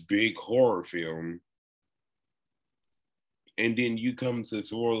first big horror film, and then you come to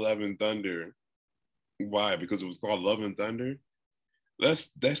Thor: Love and Thunder? Why? Because it was called Love and Thunder?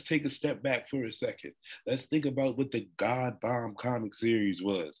 Let's take a step back for a second. Let's think about what the God Bomb comic series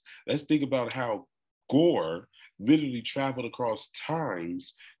was. Let's think about how Gore literally traveled across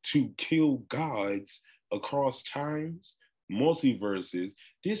times to kill gods across times, multiverses.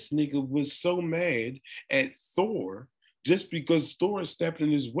 This nigga was so mad at Thor just because Thor stepped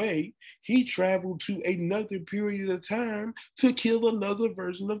in his way. He traveled to another period of time to kill another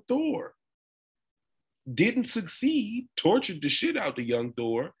version of Thor. Didn't succeed, tortured the shit out the young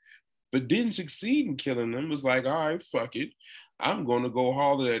Thor, but didn't succeed in killing him. Was like, all right, fuck it. I'm going to go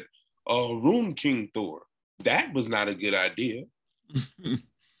holler at Rune King Thor. That was not a good idea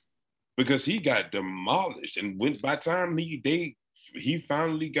because he got demolished. And when by the time he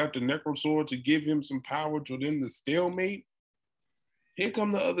finally got the Necro Sword to give him some power to them to stalemate, here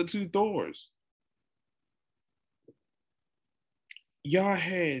come the other two Thors. Y'all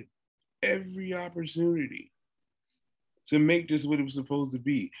had every opportunity to make this what it was supposed to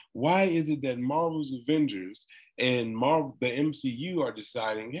be. Why is it that Marvel's Avengers and the MCU are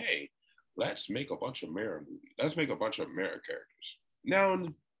deciding, hey, let's make a bunch of Mera movies. Let's make a bunch of Mera characters. Now,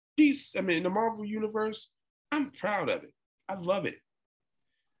 in the Marvel universe, I'm proud of it. I love it.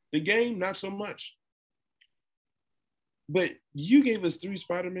 The game, not so much. But you gave us 3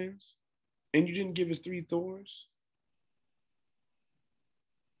 Spider-Mans and you didn't give us 3 Thors.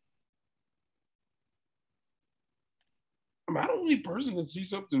 Am I the only person that sees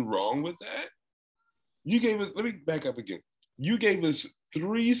something wrong with that? You gave us, let me back up again. You gave us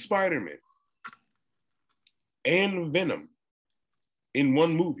 3 Spider-Men and Venom in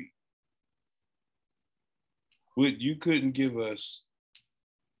one movie. But you couldn't give us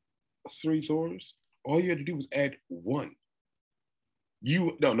 3 Thors. All you had to do was add 1.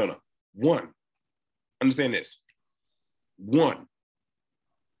 No. 1. Understand this. 1.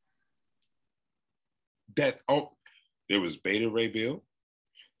 There was Beta Ray Bill.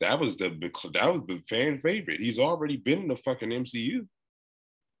 That was the fan favorite. He's already been in the fucking MCU.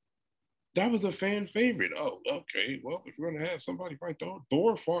 That was a fan favorite. Oh, okay. Well, if we're gonna have somebody fight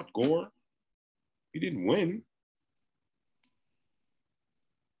Thor fought Gore. He didn't win.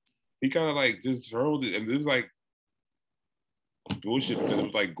 He kind of like just hurled it, and it was like bullshit because it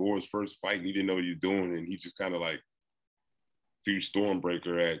was like Gore's first fight, and he didn't know what he was doing, and he just kind of like threw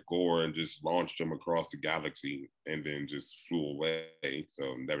Stormbreaker at Gore and just launched him across the galaxy, and then just flew away.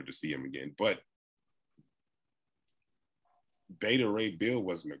 So never to see him again. But Beta Ray Bill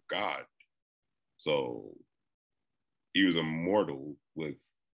wasn't a god, so he was immortal with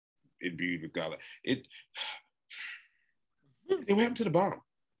it being the god. What happened to the bomb?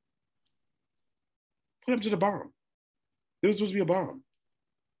 What happened to the bomb? There was supposed to be a bomb.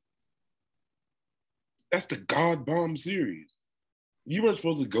 That's the God Bomb series. You weren't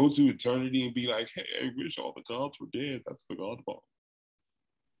supposed to go to eternity and be like, hey, I wish all the gods were dead. That's the God Bomb.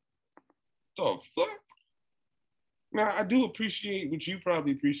 The fuck? Now, I do appreciate what you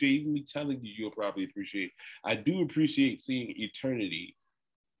probably appreciate, even me telling you you'll probably appreciate. I do appreciate seeing Eternity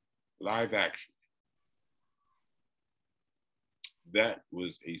live action. That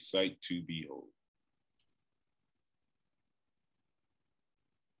was a sight to behold.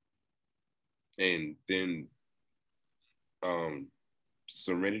 And then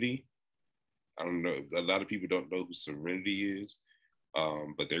Serenity. I don't know. A lot of people don't know who Serenity is,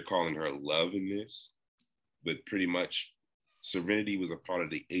 but they're calling her Love in this. But pretty much, Serenity was a part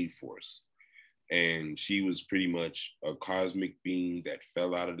of the A-Force. And she was pretty much a cosmic being that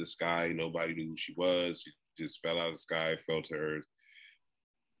fell out of the sky. Nobody knew who she was. She just fell out of the sky, fell to Earth.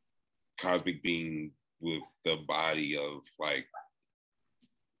 Cosmic being with the body of like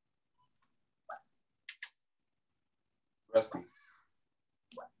Rusty.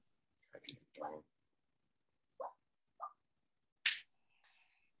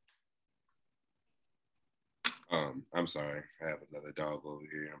 I'm sorry. I have another dog over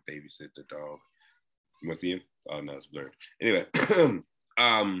here. I'm babysitting the dog. You want to see him? Oh no, it's blurred. Anyway,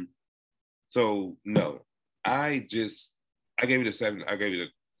 so no, I gave it a 7. I gave it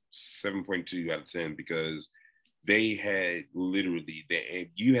a 7.2 out of 10 because they had literally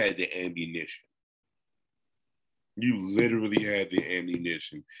you had the ammunition. You literally had the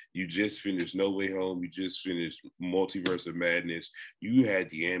ammunition. You just finished No Way Home. You just finished Multiverse of Madness. You had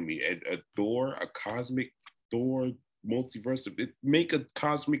the ammunition. A cosmic Thor multiverse. Make a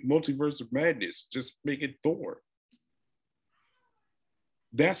cosmic multiverse of madness. Just make it Thor.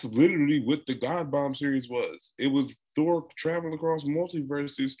 That's literally what the God Bomb series was. It was Thor traveling across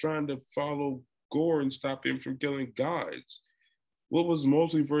multiverses trying to follow Gore and stop him from killing gods. What was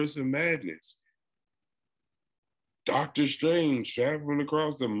Multiverse of Madness? Doctor Strange traveling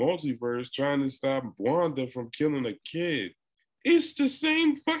across the multiverse trying to stop Wanda from killing a kid. It's the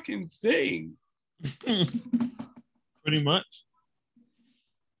same fucking thing. Pretty much.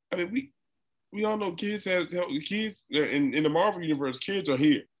 I mean, we all know kids in the Marvel universe. Kids are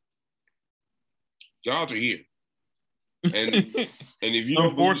here. Jobs are here. And if you don't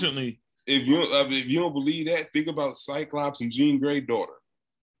unfortunately, if you don't believe that, think about Cyclops and Jean Grey's daughter.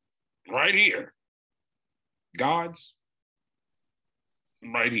 Right here. Gods.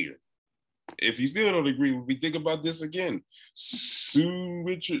 Right here. If you still don't agree with me, think about this again. Sue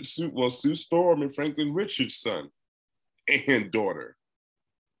Storm and Franklin Richards' son and daughter.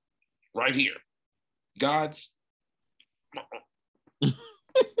 Right here. Gods.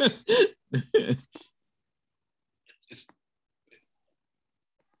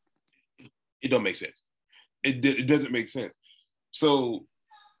 It don't make sense. It doesn't make sense. So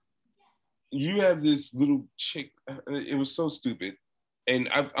you have this little chick. It was so stupid. And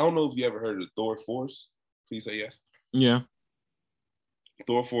I don't know if you ever heard of Thor Force. Please say yes. Yeah.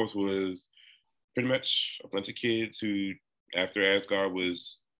 Thor Force was pretty much a bunch of kids who, after Asgard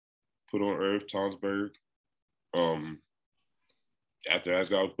was put on Earth, Tonsberg, after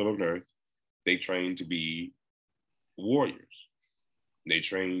Asgard was put on Earth, they trained to be warriors. They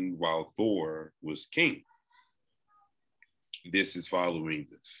trained while Thor was king. This is following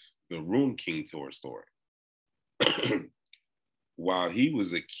the Rune King Thor story. While he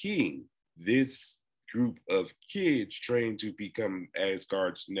was a king, this group of kids trained to become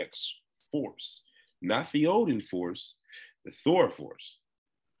Asgard's next force. Not the Odin force, the Thor force.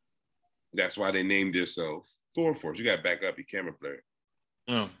 That's why they named themselves Thor Force. You got to back up your camera player.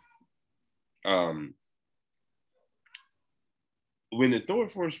 Oh. When the Thor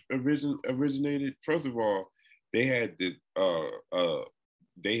Force originated, first of all, they had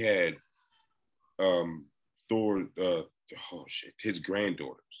Thor, his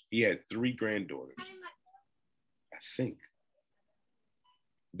granddaughters. He had 3 granddaughters, I think.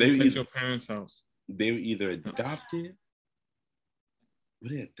 They were at your parents' house. They were either adopted. Were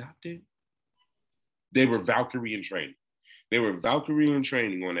they adopted? They were Valkyrie in training. They were Valkyrie in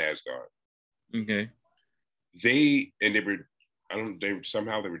training on Asgard. Okay. They were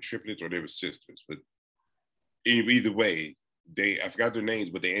somehow they were triplets or they were sisters, but either way, I forgot their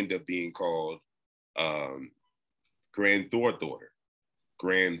names, but they end up being called Grand Thor daughter.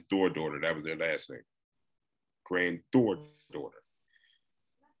 Grand Thor daughter. That was their last name. Grand Thor daughter.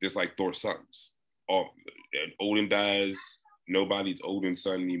 Just like Thor's sons. Odin dies. Nobody's Odin's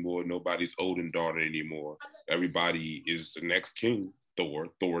son anymore. Nobody's Odin's daughter anymore. Everybody is the next king.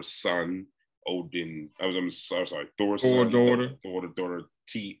 Thor's son. Odin. I'm sorry. Thor's Thor son. Daughter. Thor daughter.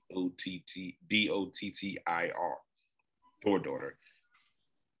 Dotttir. Thor daughter.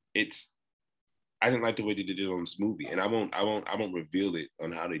 I didn't like the way they did it on this movie, and I won't reveal it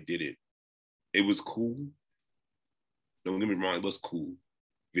on how they did it. It was cool. Don't get me wrong, it was cool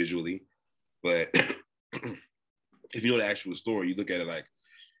visually, but if you know the actual story, you look at it like,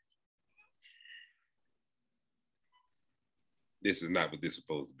 this is not what this is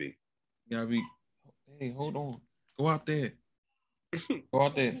supposed to be. Yeah, hey, hold on. Go out there. Go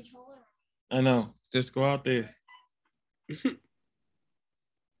out there. I know. Just go out there.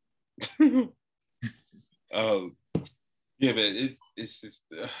 Yeah, but it's just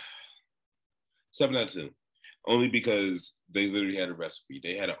 7 out of 10. Only because they literally had a recipe.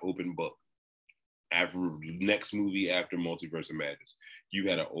 They had an open book. After next movie after Multiverse of Madness, you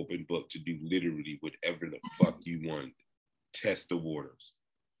had an open book to do literally whatever the fuck you wanted. Test the waters.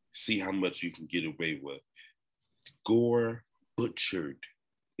 See how much you can get away with. Gore butchered.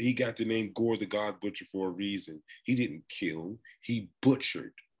 He got the name Gore the God Butcher for a reason. He didn't kill. He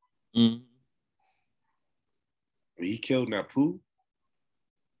butchered. Mm-hmm. He killed Napu,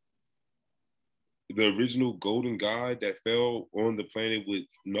 the original golden god that fell on the planet with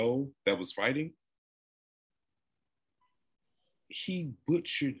that was fighting. He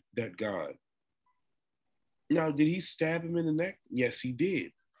butchered that god. Now, did he stab him in the neck? Yes, he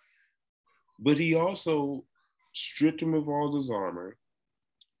did. But he also stripped him of all his armor,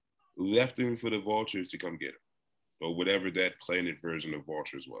 left him for the vultures to come get him, or whatever that planet version of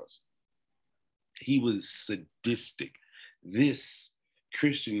vultures was. He was sadistic. This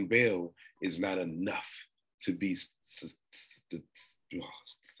Christian Bale is not enough to be. They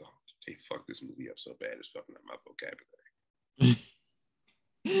fucked this movie up so bad, it's fucking up my vocabulary.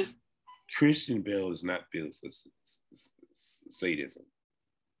 Christian Bale is not built for sadism.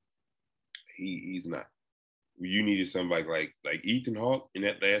 He's not. You needed somebody like Ethan Hawke in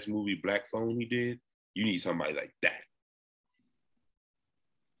that last movie, Black Phone, he did. You need somebody like that.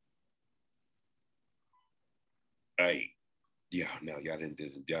 Like, yeah, no, y'all didn't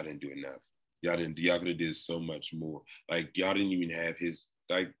do enough. Y'all could have did so much more. Like, y'all didn't even have his,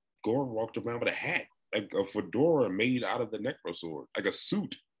 like, Gore walked around with a hat, like a fedora made out of the Necro sword, like a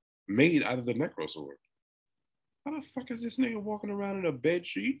suit made out of the Necro sword. How the fuck is this nigga walking around in a bed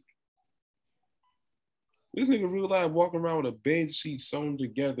sheet? This nigga real life walking around with a bed sheet sewn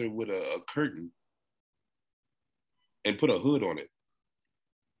together with a curtain and put a hood on it.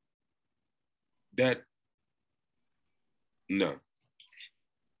 That, no.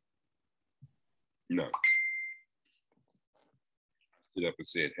 No. I stood up and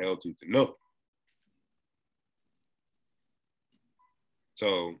said, hell to the no.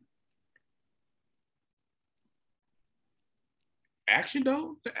 So, action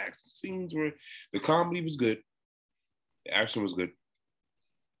though, the action scenes were, the comedy was good. The action was good.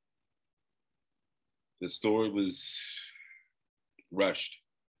 The story was rushed.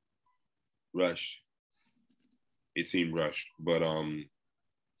 It seemed rushed, but I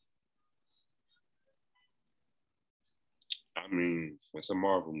mean, it's a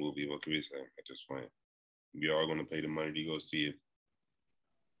Marvel movie. What can we say at this point? We are going to pay the money to go see it.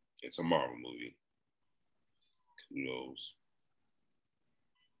 It's a Marvel movie. Who knows?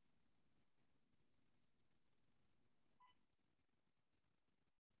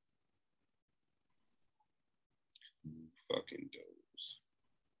 Who fucking knows?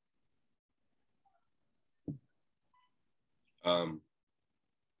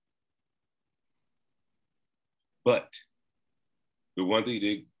 But the one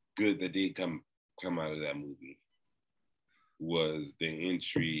thing that did come out of that movie was the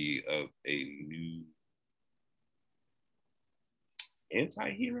entry of a new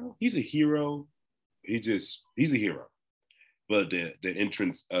anti-hero. He's a hero. He's a hero. But the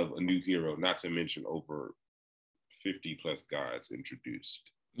entrance of a new hero, not to mention over 50 plus gods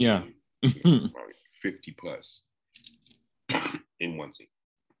introduced. Yeah. 50 plus in one scene.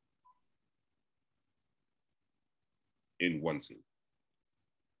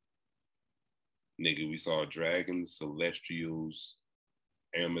 Nigga, we saw dragons, celestials,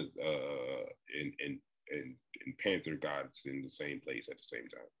 and panther gods in the same place at the same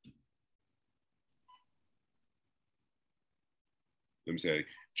time. Let me say,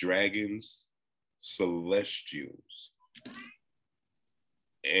 dragons, celestials,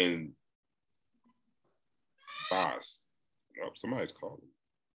 and boss. Oh, somebody's calling.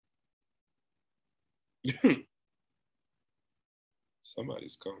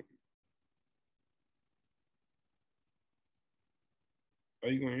 Somebody's calling. Are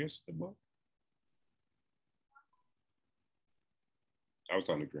you going to answer the ball? I was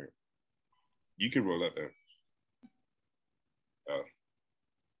on the ground. You can roll up there.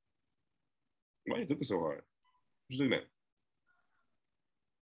 Why are you looking so hard? What you looking at?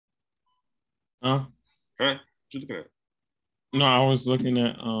 Huh? What you looking at? No, I was looking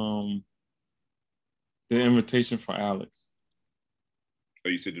at the invitation for Alex. Oh,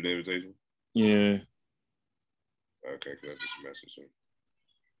 you said the invitation? Yeah. Okay, because I just messaged him.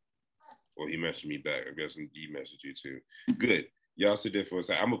 Well, he messaged me back. I guess he messaged you too. Good. Y'all sit there for a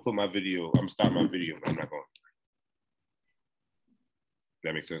second. I'm gonna put my video. I'm gonna stop my video, but I'm not going.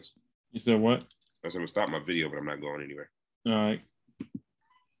 That makes sense. You said what? I said I'm gonna stop my video, but I'm not going anywhere. All right.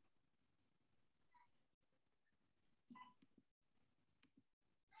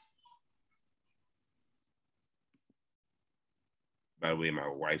 By the way, my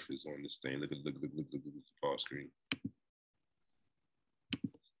wife is on this thing. Look at the pause screen.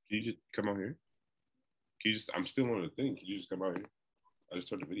 Can you just come out here? Can you just? I'm still on the thing. Can you just come out here? I just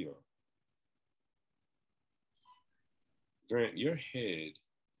turned the video off. Grant, your head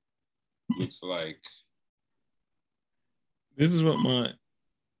looks like. This is what my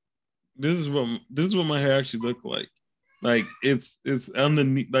hair actually look like. Like it's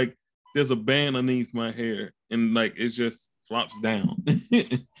underneath, like there's a band underneath my hair, and like it just flops down.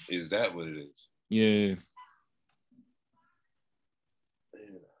 Is that what it is? Yeah.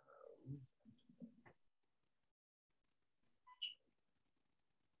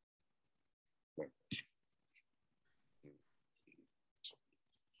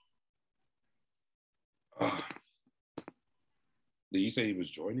 Did you say he was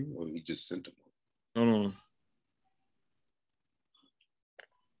joining, or he just sent him? Hold on.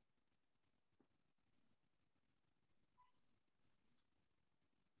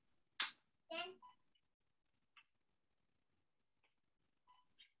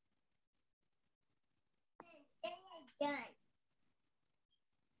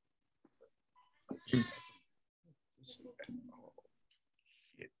 You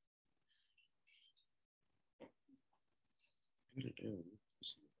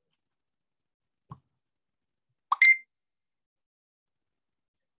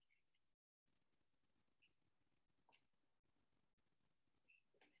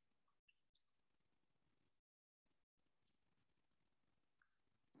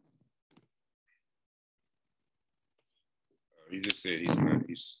just said he's not.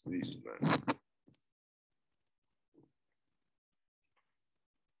 He's not.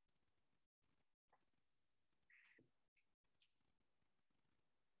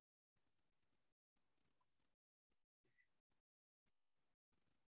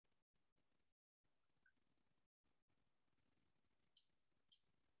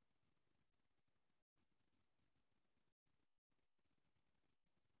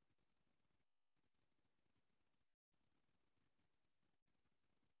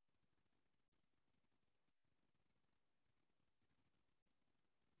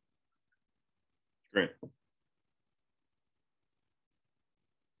 Great.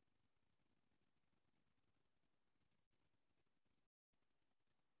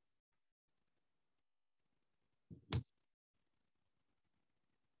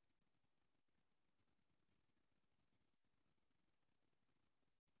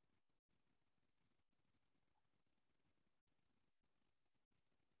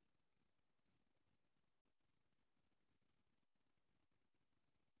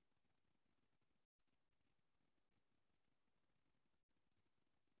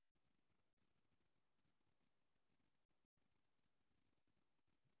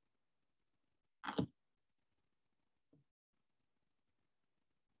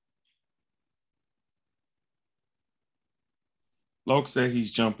 Loke said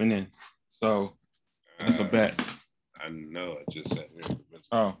he's jumping in, so that's a bet. I know. I just said here.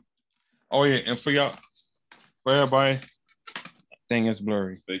 Oh yeah, and for y'all, for everybody, thing is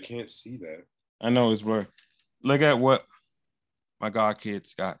blurry. They can't see that. I know it's blurry. Look at what my god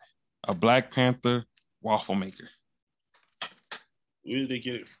kids got: a Black Panther waffle maker. Where did they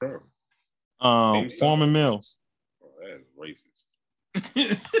get it from? Foreman Mills. Oh, that is racist.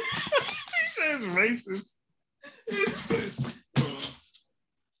 That's racist.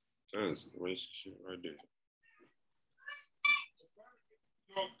 That is racist shit right there.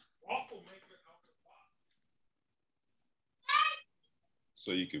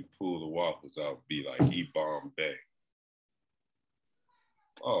 So you can pull the waffles out, be like E-bomb bang.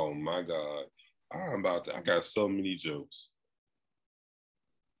 Oh my God. I got so many jokes.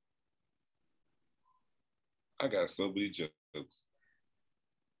 I got so many jokes.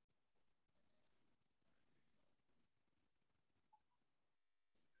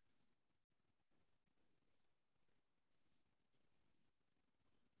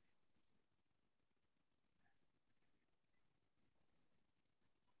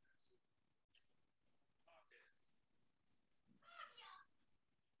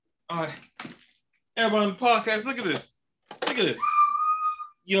 All right. Everyone on the podcast, look at this. Look at this.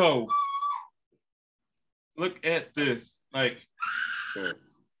 Yo. Look at this. Like, So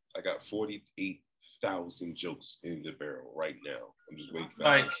I got 48,000 jokes in the barrel right now. I'm just waiting for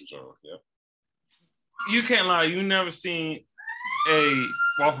like, John. Yep. You can't lie. You never seen a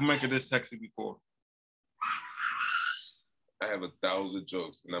waffle maker this sexy before. I have 1,000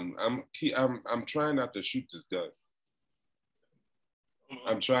 jokes, and I'm trying not to shoot this gun.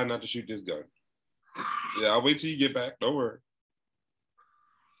 I'm trying not to shoot this gun. Yeah, I'll wait till you get back. Don't worry.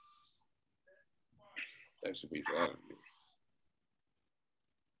 That should be out of here.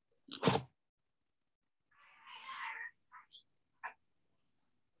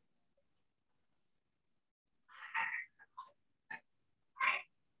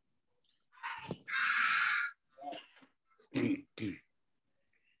 Some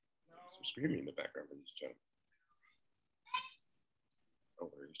screaming in the background, ladies and gentlemen.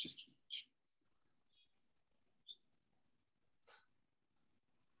 Don't worry, it's just Keith.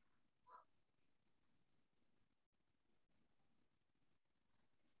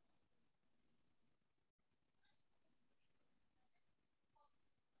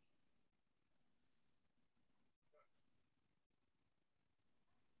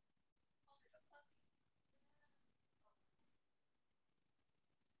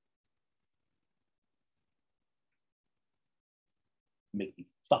 Make me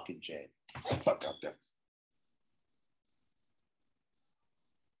fucking jam. Fuck out there.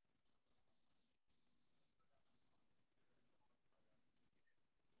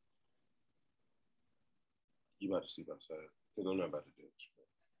 You about to see outside. Because I'm not about to do it.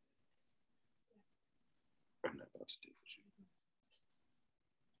 I'm not about to do it.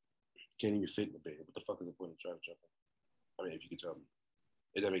 Can't even fit in the bed. What the fuck is the point of trying to jump in? I mean, if you could tell me.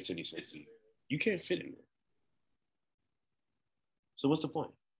 If that makes any sense to you. You can't fit in there. So what's the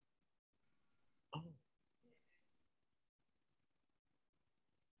point? Oh.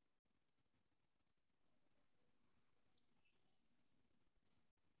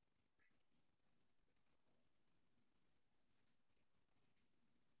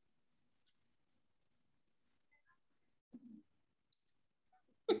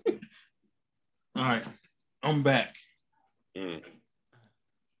 All right, I'm back.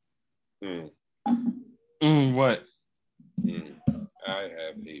 What? I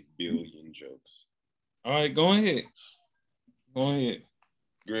have a billion jokes. All right, go ahead. Go ahead.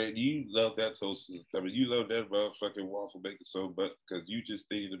 Greg, you love that toast. I mean, you love that motherfucking waffle maker so much because you just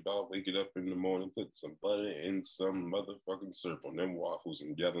thinking about waking up in the morning, putting some butter and some motherfucking syrup on them waffles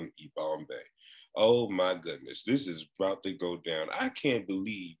and yelling "Eat Bombay." Oh my goodness, this is about to go down. I can't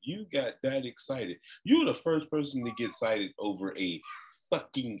believe you got that excited. You're the first person to get excited over a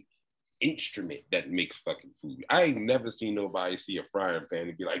fucking instrument that makes fucking food. I ain't never seen nobody see a frying pan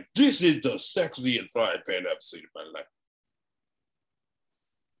and be like, "This is the sexiest frying pan I've seen in my life."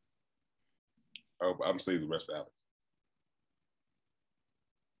 Oh, I'm saying the rest of Alex.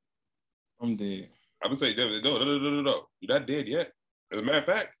 I'm dead. I'm gonna say no. You're not dead yet. As a matter of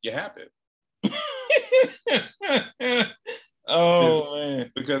fact, you happen. Oh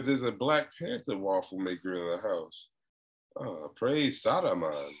man! Because there's a Black Panther waffle maker in the house. Oh, praise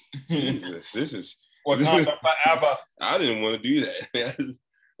Sadaman. Jesus, this is Wakanda forever. I didn't want to do that. I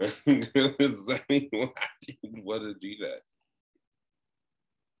didn't want to do that.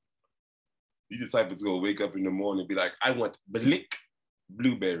 You the type of go wake up in the morning and be like, I want blick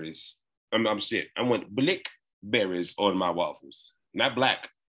blueberries. I'm shit. I want blick berries on my waffles. Not black,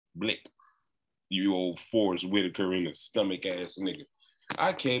 blick. You old Forrest Whitaker in the stomach ass nigga.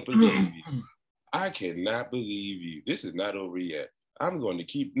 I can't believe you. I cannot believe you. This is not over yet. I'm going to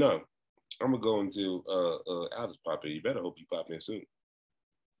keep, no. I'm going to go until Alex pop in. You better hope you pop in soon.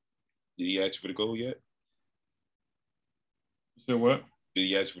 Did he ask you for the code yet? You said what? Did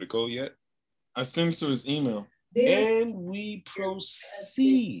he ask you for the code yet? I sent it to his email. And we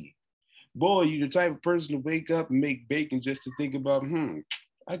proceed. Boy, you the type of person to wake up and make bacon just to think about,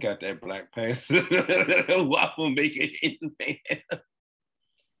 I got that Black Panther waffle maker in there.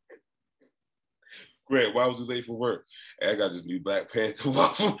 Greg, why was you late for work? Hey, I got this new Black Panther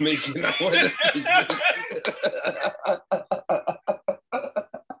waffle making.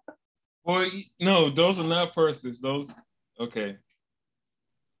 Boy, no, those are not purses. Those, okay.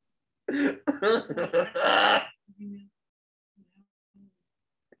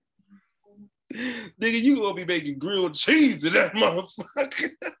 Nigga, you gonna be making grilled cheese in that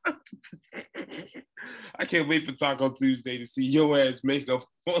motherfucker. I can't wait for Taco Tuesday to see your ass make a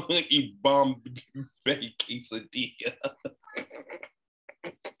funky Bombay quesadilla.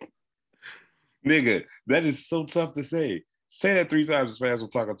 Nigga, that is so tough to say. Say that 3 times as fast on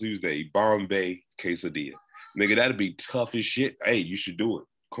Taco Tuesday. Bombay quesadilla. Nigga, that'd be tough as shit. Hey, you should do it.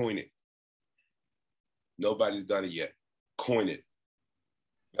 Coin it. Nobody's done it yet. Coin it.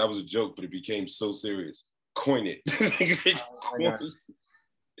 That was a joke, but it became so serious. Coin it. Coin it.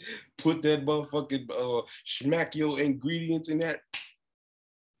 Put that motherfucking smack your ingredients in that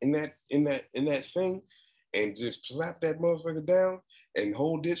thing, and just slap that motherfucker down and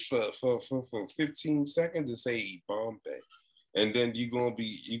hold this for 15 seconds and say Bombay, and then you're gonna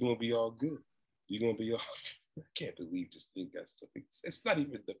be all good. You're gonna be all. I can't believe this thing got so. It's not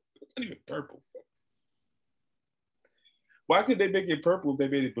even purple. Why could they make it purple if they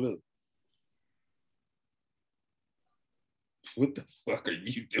made it blue? What the fuck are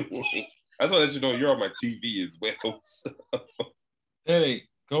you doing? I just want to let you know you're on my TV as well. So. Hey,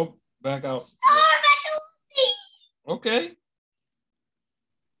 go back out. Okay.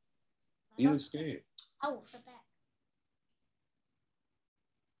 You look scared. I will flip back.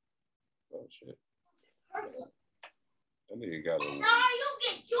 Oh shit. That nigga got a. No, you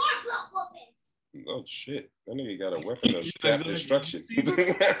get your blood whooping. Oh shit! That nigga got a weapon of strap destruction.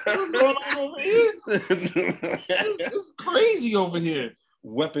 It's crazy over here.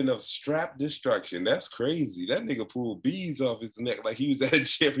 Weapon of strap destruction. That's crazy. That nigga pulled beads off his neck like he was at a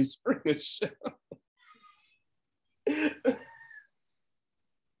Jerry Springer show.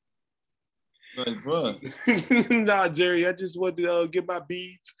 Like, bro. Nah, Jerry, I just want to get my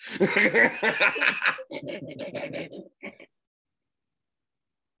beads.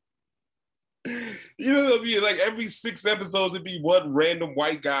 You know what I mean? Like every 6 episodes, it'd be one random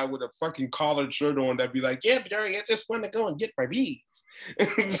white guy with a fucking collared shirt on that'd be like, yeah, Jerry, I just want to go and get my beads.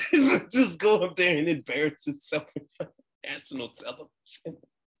 Just go up there and embarrass himself in front of national television.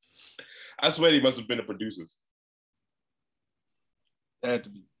 I swear they must have been the producers. It had to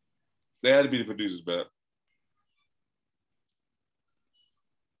be. They had to be the producers, but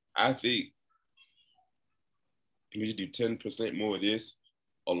I think we should do 10% more of this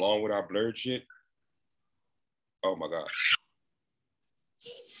along with our blurred shit. Oh my God.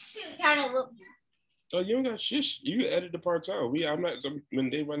 Oh, you don't got shish. You edit the parts out. I'm not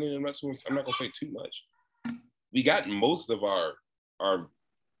when they run in, I'm not gonna say too much. We got most of our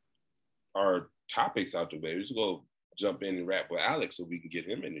topics out the way. We just go jump in and rap with Alex so we can get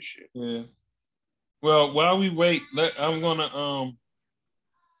him in the shit. Yeah. Well, while we wait, I'm gonna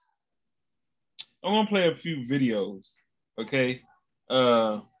play a few videos, okay?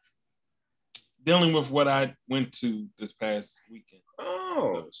 Dealing with what I went to this past weekend.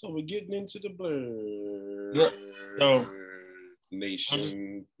 Oh, so we're getting into the Blur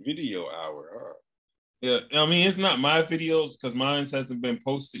Nation video hour, huh? Yeah, I mean, it's not my videos because mine hasn't been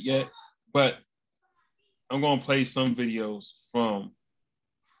posted yet, but I'm gonna play some videos from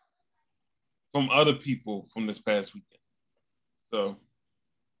other people from this past weekend. So,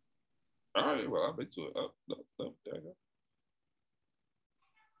 all right, well, I'll bet to it. Up, there you go.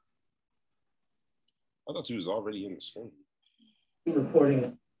 I thought you was already in the screen.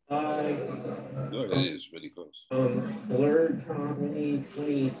 Recording live. No, that is really close. Blurred Comedy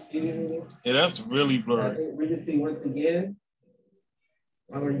 22. Yeah, that's really blurry. Regency once again.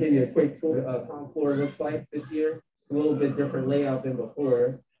 I'm going to give you a quick tour of how floor looks like this year. It's a little bit different layout than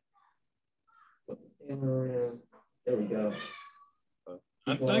before. There we go.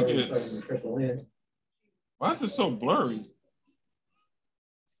 I think it's. Trickle in. Why is it so blurry?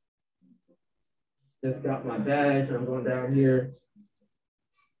 Just got my badge. I'm going down here.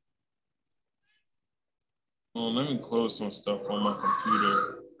 Oh, let me close some stuff on my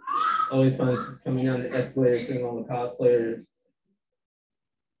computer. Always fun coming down the escalator, seeing all the cosplayers.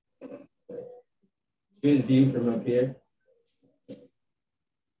 Good view from up here.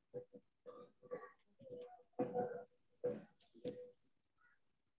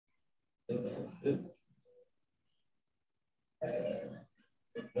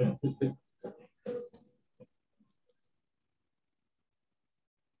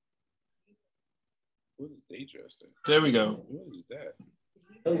 What is they dressed in? There we go. What is that?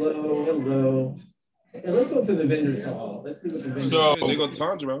 Hello. Yeah, let's go to the vendors hall. Let's see what the vendors. So they go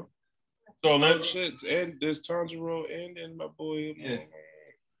Tanjiro. So shit, and there's Tanjiro and my boy. Yeah.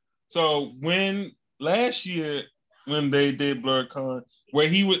 So when last year when they did BlurCon, where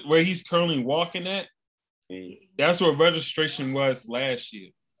he's currently walking at, that's where registration was last year.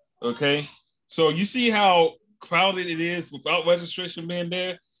 Okay, so you see how crowded it is without registration being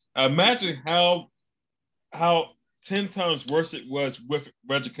there. Imagine how 10 times worse it was with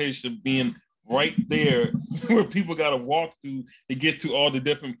registration being right there where people got to walk through to get to all the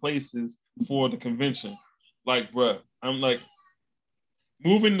different places for the convention. Like, bruh, I'm like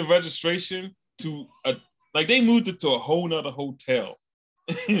moving the registration to they moved it to a whole nother hotel.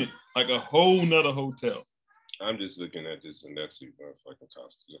 Like a whole nother hotel. I'm just looking at this and that's fucking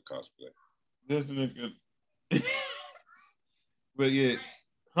cosplay. This is good. But yeah.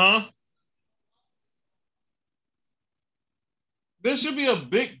 Huh? There should be a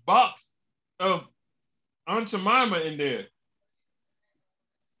big box of Aunt Jemima in there.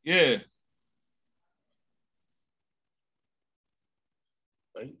 Yeah.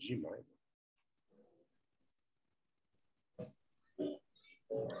 Aunt Jemima.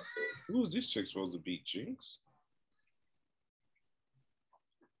 Who is this chick supposed to be? Jinx?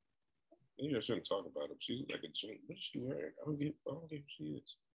 Maybe I shouldn't talk about her. She looks like a Jinx. What is she wearing? I don't get who she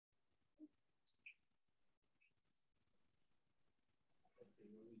is.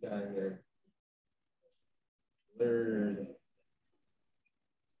 Got here. Blurred.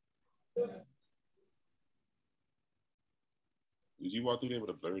 Did you walk through there with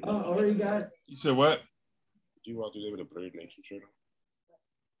a Blurred? Oh, already got. You said what? Did you walk through there with a Blurred Nation shirt on?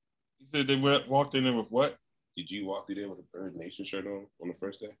 You said they walked in there with what? Did you walk through there with a Blurred Nation shirt on the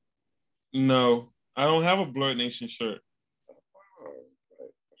first day? No, I don't have a Blurred Nation shirt. Oh,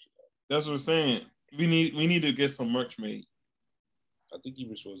 right. That's what I'm saying. We need to get some merch made. I think you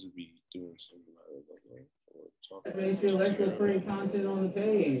were supposed to be doing something like Make sure let's go putting content on the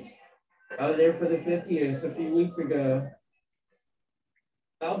page. I was there for the 50th a few weeks ago.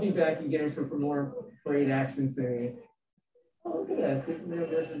 I'll be back again for more parade action soon. Oh, look at that. Superman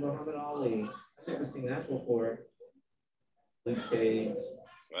versus Muhammad Ali. I've never seen that before. Luke Cage.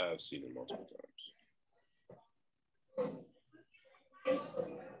 I've seen it multiple times.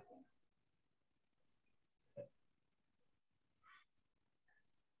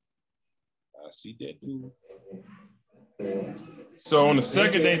 I see that dude. So on the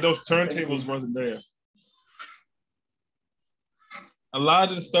second day, those turntables wasn't there. A lot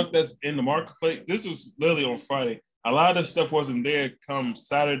of the stuff that's in the marketplace, this was literally on Friday. A lot of the stuff wasn't there come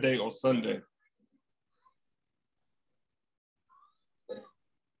Saturday or Sunday. Is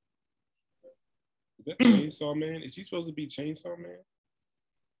that Chainsaw Man? Is he supposed to be Chainsaw Man?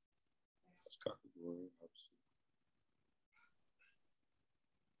 That's Cockaboo.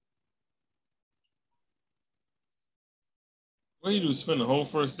 What do you do? Spend the whole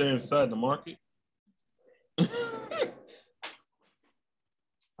first day inside the market?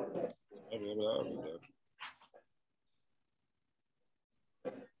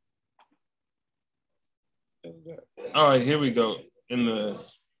 All right, here we go.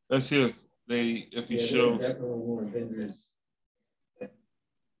 Let's see if he shows.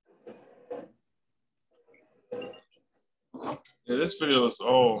 Yeah, this video is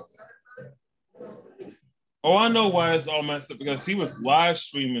all. Oh, I know why it's all messed up, because he was live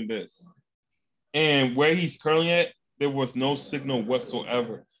streaming this. And where he's currently at, there was no signal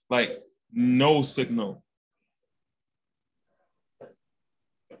whatsoever. Like, no signal.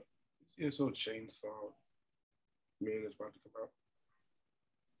 See, it's so Chainsaw Man is about to come out.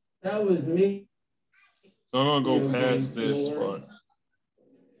 That was me. So I'm gonna go past this part.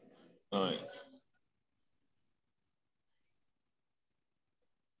 All right.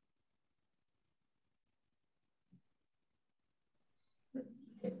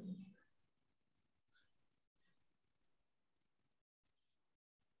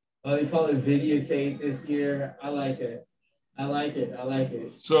 Oh, they call it videotape this year. I like it. I like it. I like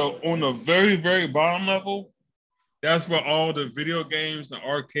it. So on the very, very bottom level, that's where all the video games and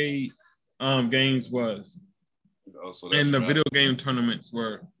arcade games was. Oh, so and the right. video game tournaments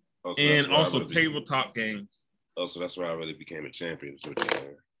were. Oh, so and also tabletop games. Oh, so that's where I really became a champion.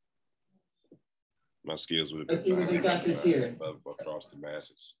 My skills would have Let's see what they got this year. Across the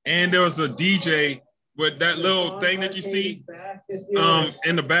masses. And there was a DJ with that little thing that you see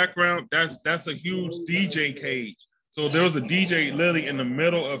in the background. That's a huge DJ cage. So there was a DJ literally in the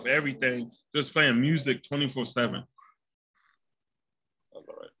middle of everything, just playing music 24/7. All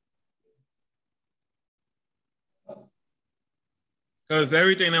right. Because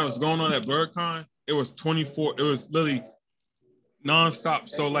everything that was going on at BlurCon, it was 24. It was literally nonstop.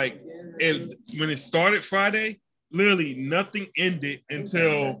 So like, when it started Friday, literally nothing ended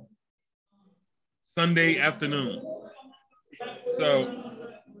until Sunday afternoon. So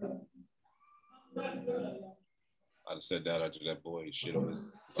I'd have said that after that boy shit on it.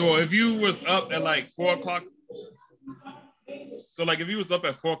 So if you was up at like 4 o'clock, so like if you was up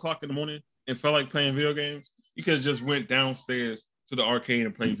at 4 o'clock in the morning and felt like playing video games, you could have just went downstairs to the arcade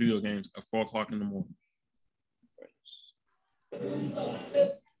and played video games at 4 o'clock in the morning.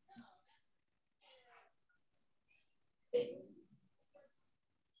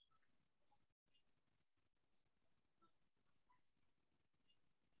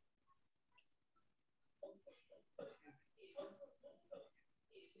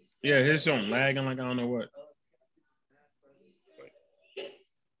 Yeah, his show lagging like I don't know what.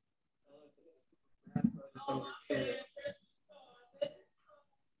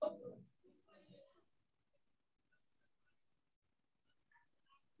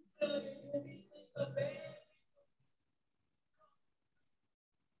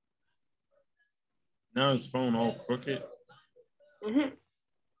 Now his phone all crooked. Mm-hmm.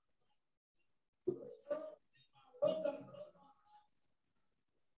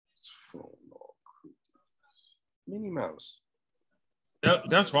 Minnie Mouse.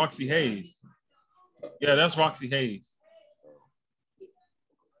 That's Roxy Hayes. Yeah, that's Roxy Hayes.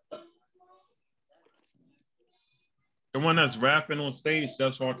 The one that's rapping on stage,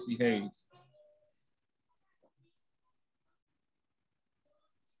 that's Roxy Hayes.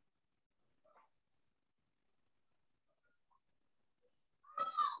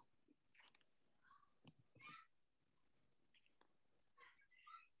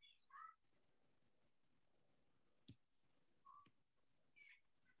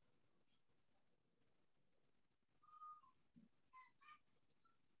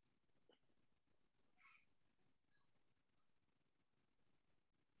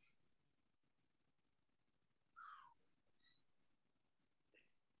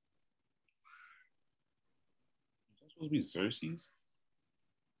 Supposed to be Xerxes.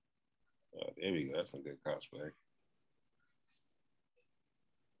 Oh, there we go. That's some good cosplay.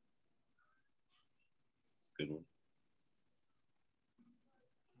 It's a good one.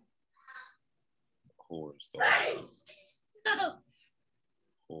 Horse.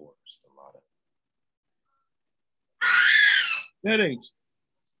 Horse. A lot of. That ain't.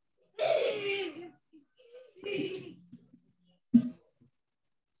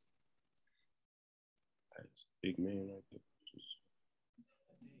 Big man right there.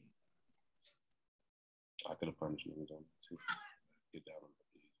 I could have punished niggas on it too. Get down on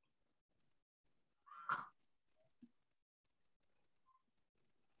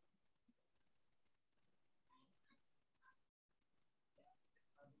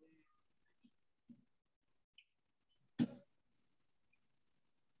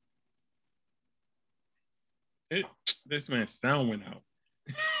the feet. This man's sound went out.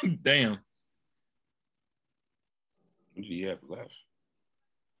 Damn. What do you have left?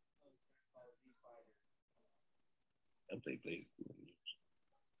 I played.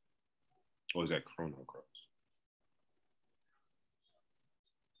 Or is that Chrono Cross?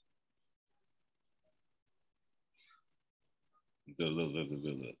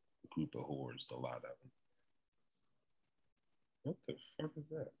 The group of whores, a lot of them. What the fuck is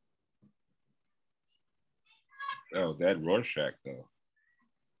that? Oh, that Rorschach though.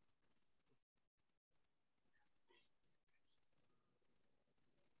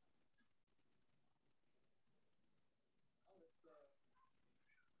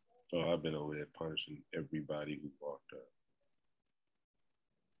 Oh, I've been over there punishing everybody who walked up.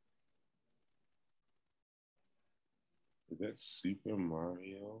 Is that Super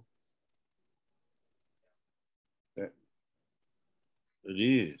Mario? That it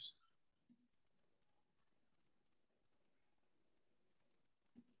is.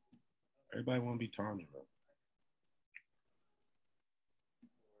 Everybody want to be Tommy, bro.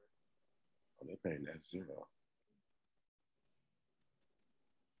 Oh, they're paying F-Zero.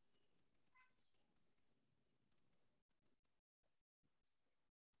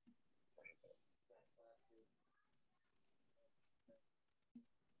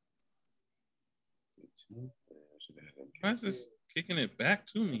 Why is this kicking it back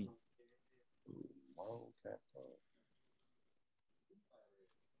to me?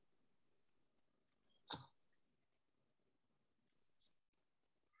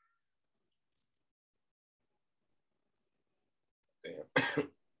 Damn.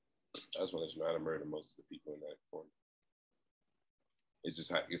 I just want to let you know how to murder most of the people in that corner. It's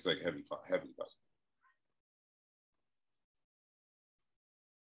just it's like heavy puzzle.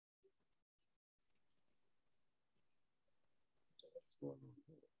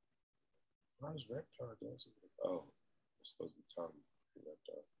 Why is Reptar dancing? Oh, it's supposed to be Tommy.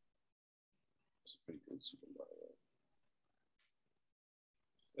 Reptar. It's a pretty good Super Mario.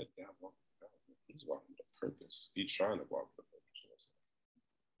 That guy walking. He's walking with purpose. He's trying to walk with purpose.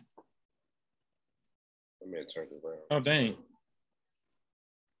 That man turned around. Oh, dang.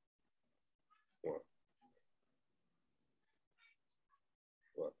 What?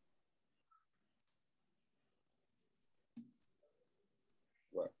 What?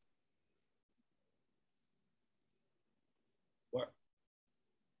 What? What?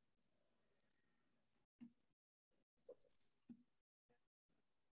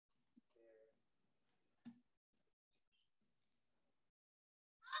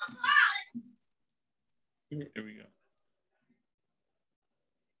 Here we go.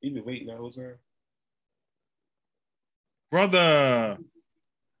 You been waiting that whole time? Brother.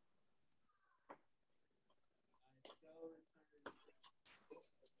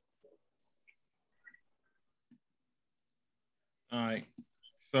 All right.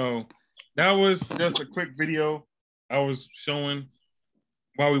 So that was just a quick video I was showing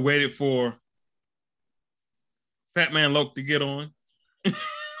while we waited for Fat Man Loke to get on.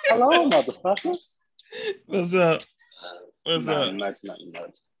 Hello, motherfuckers. What's up? What's up? Nothing.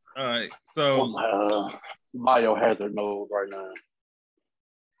 All right. So biohazard mode right now.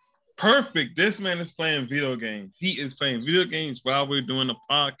 Perfect. This man is playing video games. He is playing video games while we're doing a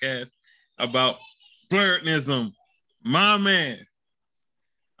podcast about blurrednism. My man.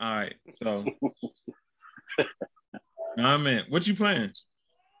 All right. So, my man, what you playing?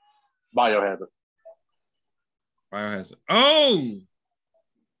 Biohazard.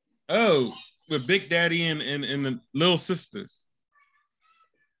 Oh, with Big Daddy and the little sisters.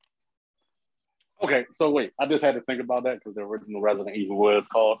 Okay, so wait, I just had to think about that because the original Resident Evil was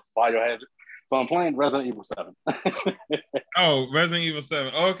called Biohazard. So I'm playing Resident Evil 7. Oh, Resident Evil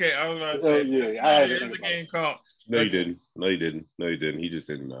 7. Okay, I was about to say. Yeah, I had to there's a game called. No, you didn't. He just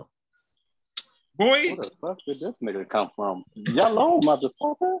didn't know. Boy. Where the fuck did this nigga come from? Yellow,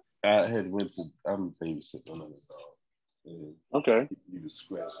 motherfucker. I'm babysitting another dog. And Okay. He was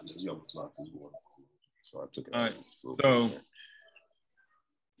scratching the yellow slot his water. So I took it. All right. So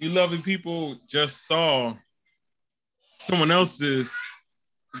you lovely people just saw someone else's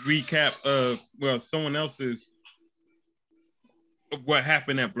recap of someone else's of what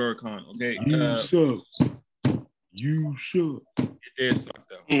happened at BlurCon. Okay. You suck. It did suck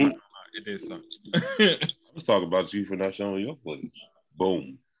though. Mm-hmm. It did suck. was talking about you for not showing your footage.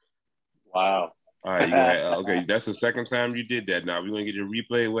 Boom. Wow. All right, you gonna okay. That's the second time you did that. Now we're gonna get your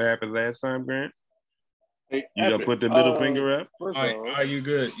replay. What happened last time, Grant? Hey, You done put the middle finger up. All right, you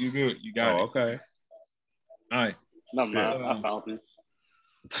good. You good. You got it. Okay. All right. No, man, I found you.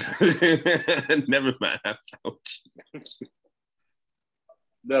 Never mind. I found you.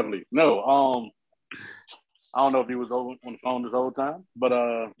 Definitely. No, I don't know if he was on the phone this whole time, but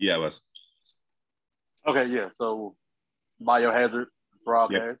Yeah, I was. okay, yeah. So Biohazard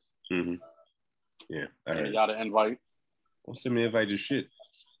broadcast. Yep. Mm-hmm. Yeah. And y'all the invite. Don't send me invite to shit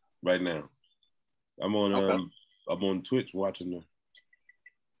right now. I'm on Okay. I'm on Twitch watching the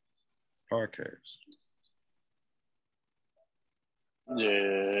podcast.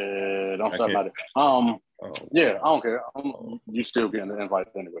 Yeah, don't stop can't- about it. Oh, Yeah, I don't care. You still getting the invite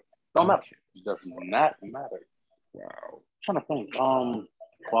anyway. Don't matter. okay. It does not matter. Wow. I'm trying to think.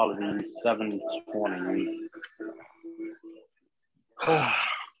 Quality 720.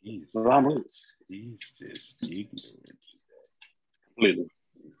 He's just ignorant. Completely.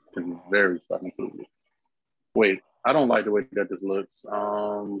 Very fucking completely. Wait, I don't like the way that this looks.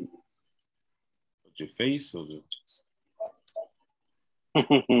 With your face or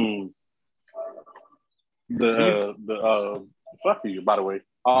the fuck you, by the way.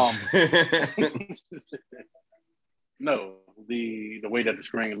 No, the way that the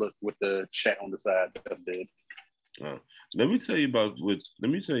screen looked with the chat on the side, that's dead. Let me tell you about your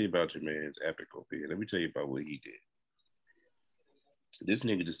man's epic over here. Let me tell you about what he did. This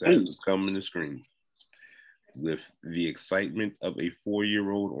nigga decided to come in the screen with the excitement of a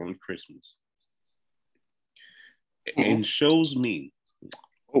 4-year-old on Christmas and shows me.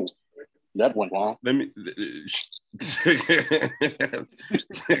 Oh, that went wrong. Let me.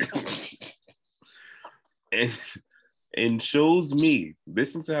 and shows me.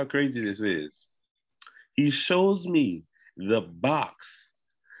 Listen to how crazy this is. He shows me the box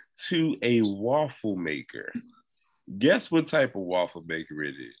to a waffle maker. Guess what type of waffle maker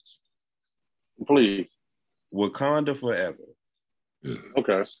it is? Please. Wakanda Forever.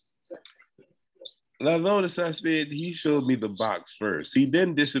 Okay. Now notice I said he showed me the box first. He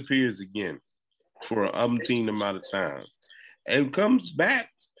then disappears again for an umpteen amount of time and comes back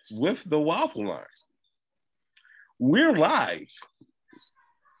with the waffle line. We're live.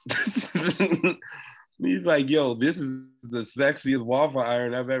 He's like, yo, this is the sexiest waffle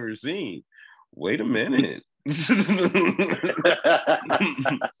iron I've ever seen. Wait a minute.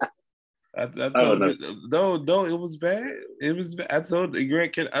 I told no, it was bad. It was bad. I told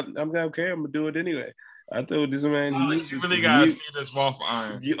Grant, I'm okay. I'm gonna do it anyway. I told this man, you really gotta see this waffle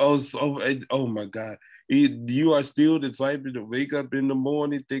iron. Oh my God, you are still the type to wake up in the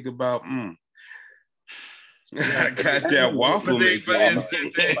morning, think about, I got that waffle maker.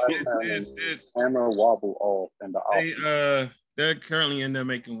 It's hammer waffle off in the office. They're currently in there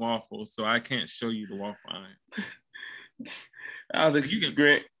making waffles, so I can't show you the waffle iron. Alex,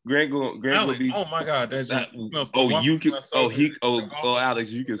 Grant will be. Oh my God, that's Alex, you can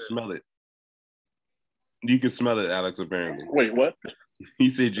smell it. You can smell it, Alex. Apparently. Wait, what? He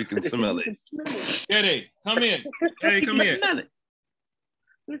said you can smell it. Eddie, come in. Eddie, come in.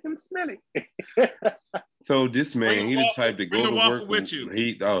 You can smell it. So this man, he the type to go to work with you.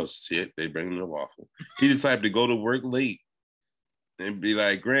 They bring him the waffle. He the type to go to work late and be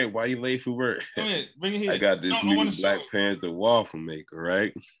like, Grant, why you late for work? Come in, bring it here. I got this new Black Panther waffle maker,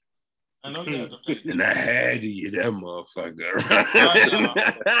 right? I know you have to pay. And I had to get that motherfucker.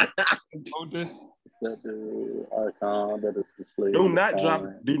 Hold this. Set the icon that is displayed. Do not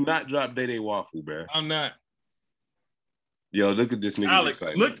drop Day waffle, bro. I'm not. Yo, look at this nigga. Alex,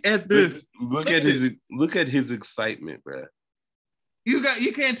 look at this. Look at his excitement, bro. You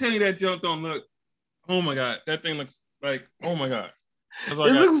can't tell me that joke don't look. Oh my God, that thing looks like. Oh my God. That's all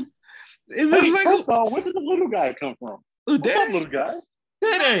it looks like. First of all, where did the little guy come from? What's up, little guy?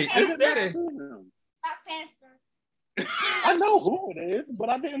 Daddy, it's Daddy. I know who it is, but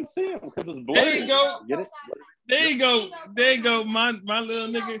I didn't see him because it's blurry. There you go. Get it? There you go. There you go. My little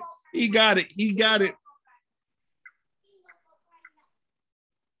nigga. He got it.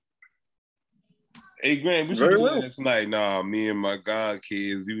 Hey Grant, what you did last night? Nah, me and my god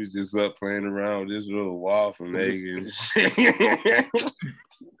kids, we was just up playing around with this little waffle maker.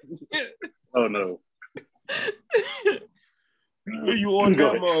 Oh no. Where you order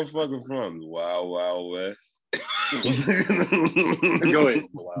that motherfucker from? Wild Wild West. Go ahead.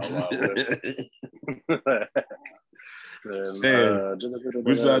 Wild West.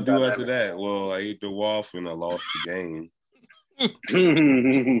 What should I do after that? Well, I ate the waffle and I lost the game.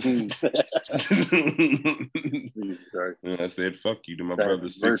 I said, fuck you to my That brother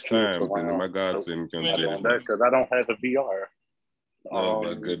 6 virtual times, and then my surround. godson comes Man, in. That because I don't have a VR. Oh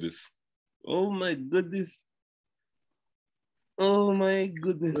my goodness. Oh my goodness. Oh my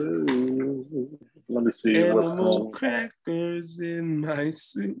goodness. Let me see. Animal crackers in my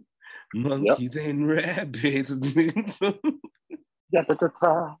soup. Monkeys and rabbits. Yeah, but the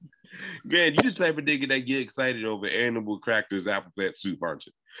time. Man, you the type of nigga that get excited over animal crackers, alphabet soup, aren't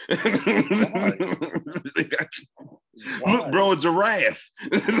you? Look, bro, a giraffe.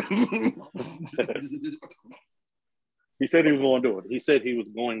 He said he was going to do it. He said he was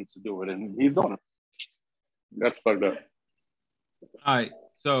going to do it, and he's doing it. That's fucked up. All right,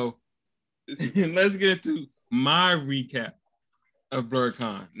 so let's get to my recap of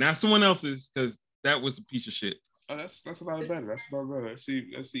BlurredCon. Now someone else's, because that was a piece of shit. Oh, that's a lot better. That's a lot better. Let's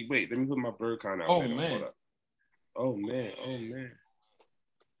see. Wait, let me put my BlurredCon out. Oh man. Oh man.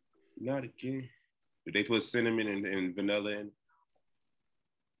 Not again. Did they put cinnamon and vanilla in?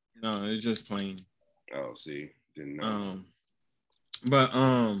 No, it's just plain. Oh, see, didn't know. But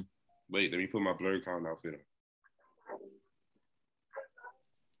Wait, let me put my BlurredCon outfit on.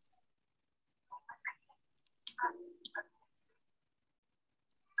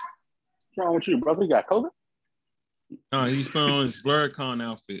 What's wrong with you, brother? You got COVID? no, he's put on his BlurredCon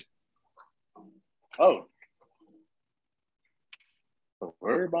outfit. Oh. So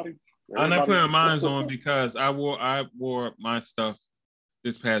everybody. I'm not putting mine on because I wore my stuff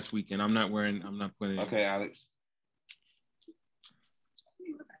this past weekend. I'm not putting it. Okay, Alex.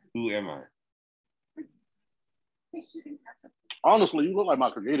 Who am I? Honestly, you look like my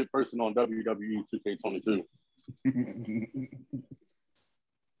creative person on WWE 2K22.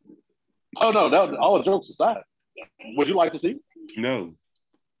 Oh no, that all jokes aside. Would you like to see? No.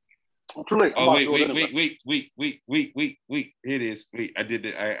 Too late. Oh wait. Here it is. Wait, I did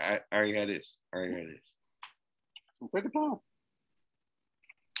it. I already had this. Take your time.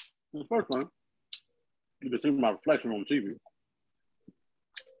 The first one, you can see my reflection on TV.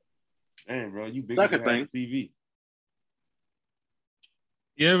 Man, bro, you big Second thing. TV.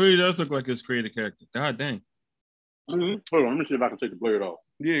 Yeah, it really does look like his creative character. God dang. Mm-hmm. Hold on, let me see if I can take the blurred off.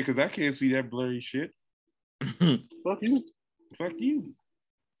 Yeah, because I can't see that blurry shit. Fuck you. Fuck you.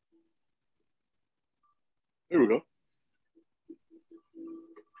 Here we go.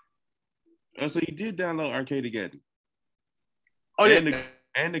 Oh, so you did download Arcade again? Oh yeah,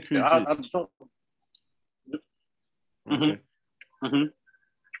 and the crew yeah, too. Mm-hmm. Okay. Mm-hmm.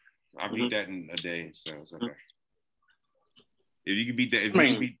 I beat that in a day, so it's okay. If you can beat that,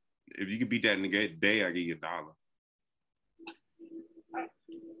 if you can beat that in a day, I give you $1.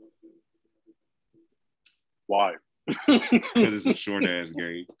 Why? Because it's a short ass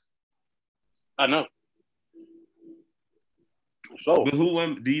game. I know. So, But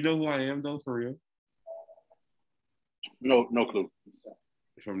do you know who I am though, for real? no clue.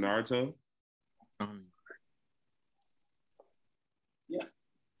 From Naruto?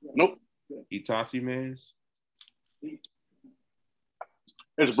 Nope. Itachi Mans?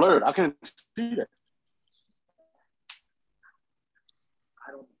 It's blurred. I can't see that.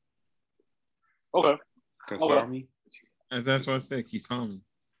 Okay. Kasami? That's what I said, Kisami.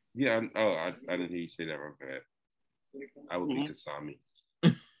 Yeah. I didn't hear you say that. My bad. I would be Kasami.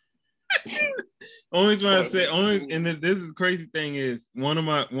 Only reason I say and this is the crazy thing is one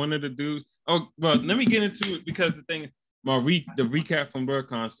of the dudes. Oh well, let me get into it because the thing the recap from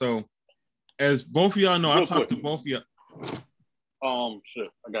BlurredCon. So as both of y'all know, I talked to both of y'all. Shit,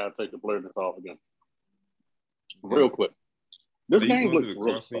 I gotta take the blurredness off again. Real quick. This game looks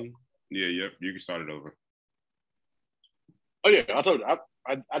real fun. Yeah, yep. You can start it over. Oh yeah, I told you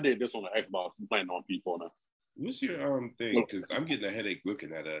I did this on the Xbox. I'm playing on P4 now. What's your thing? Because I'm getting a headache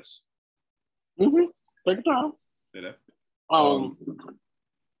looking at us. Mm-hmm. Take your time. Yeah.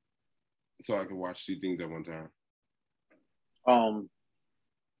 So I can watch 2 things at one time. Oh,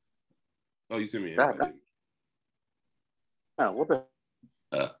 you sent me. Yeah, what the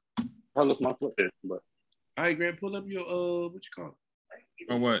hell is my foot there? But all right, Grant, pull up your what you call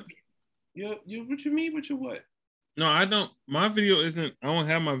it? Or what? Your what you mean with your what? No, I don't. My video isn't. I don't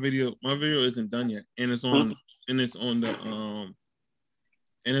have my video. My video isn't done yet, and it's on. And it's on the on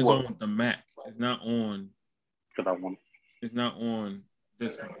the Mac. It's not on. It's not on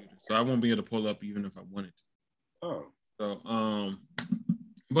this computer, so I won't be able to pull up even if I wanted to. Oh. So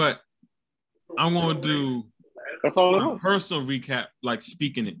but I'm gonna do that's all a personal recap, like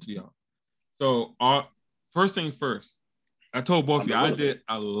speaking it to y'all. So first thing first, I told both of you I did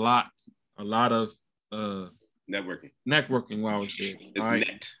a lot of Networking while I was there. It's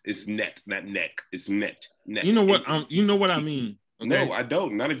net. It's net, not neck. It's net. You know what? You know what I mean. Okay? No, I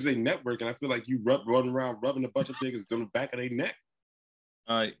don't. Not if you say networking. I feel like you running around rubbing a bunch of niggas on the back of their neck.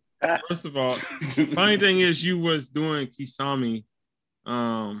 All right. First of all, funny thing is you was doing Kisami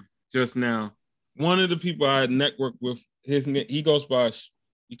just now. One of the people I networked with, he goes by,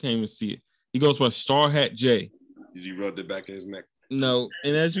 you can't even see it. He goes by Star Hat J. Did you rub the back of his neck? No,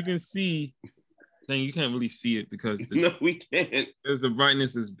 and as you can see, then you can't really see it because no, we can't. Because the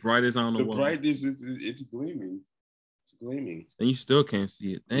brightness is bright as I don't know what. The brightness is it's gleaming. It's gleaming. And you still can't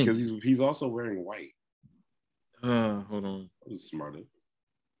see it. Because he's also wearing white. Hold on. I was smarter.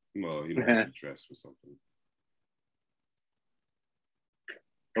 Well, you know, dressed for something.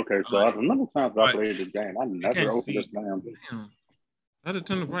 Okay, so the number of times I played the game, I never opened this damn thing. I had to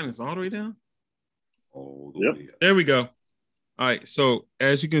turn the brightness all the way down. Oh, there we go. All right, so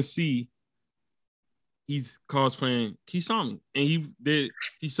as you can see, he's cosplaying Kisami, and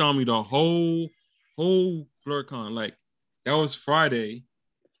he saw me the whole BlurCon. Like that was Friday.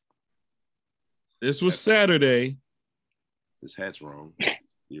 This was Saturday. This hat's wrong.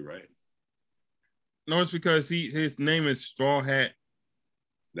 You're right. No, it's because his name is Straw Hat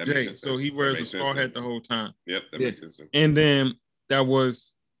J, so he wears a straw hat the whole time. Yep, that makes sense. And then that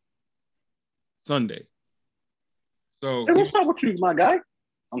was Sunday. So hey, what's up with you, my guy?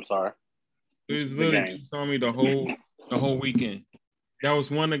 I'm sorry. It was literally he saw me the whole weekend. That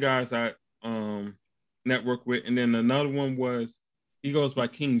was one of the guys I networked with, and then another one was he goes by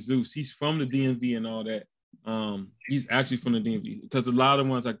King Zeus. He's from the DMV and all that. He's actually from the DMV because a lot of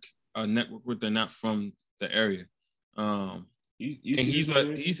the ones I network with, they're not from the area.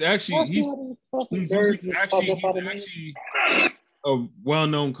 He's actually a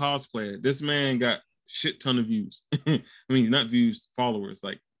well-known cosplayer. This man got shit ton of views. I mean, not views, followers.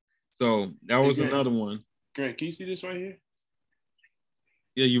 Like, so that was another one. Grant, can you see this right here?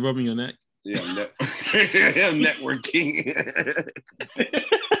 Yeah, you rubbing your neck? Yeah, I'm networking.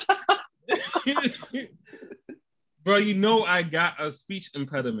 Bro, you know I got a speech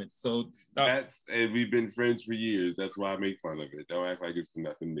impediment, so stop. And we've been friends for years. That's why I make fun of it. Don't act like it's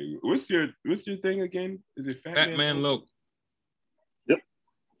nothing new. What's your thing again? Is it Fat Man Loke? Yep.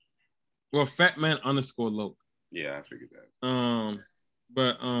 Well, Fat Man _ Loke. Yeah, I figured that. And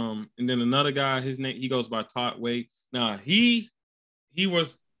then another guy, his name, he goes by Todd Wade. Now he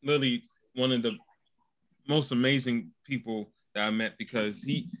was literally one of the most amazing people that I met because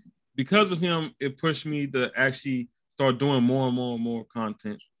of him, it pushed me to actually start doing more and more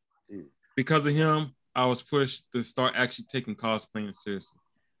content. Because of him, I was pushed to start actually taking cosplaying seriously.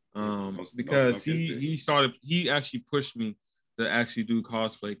 Because he actually pushed me to actually do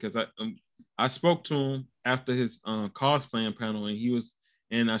cosplay. Because I spoke to him after his cosplaying panel,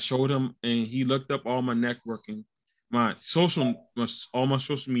 and I showed him, and he looked up all my networking, all my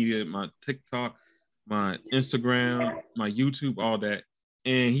social media, my TikTok, my Instagram, my YouTube, all that.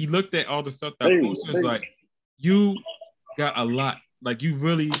 And he looked at all the stuff that I posted. Was like, you got a lot. Like, you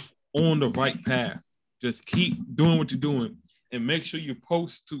really on the right path. Just keep doing what you're doing, and make sure you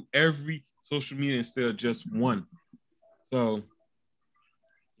post to every social media instead of just one. So,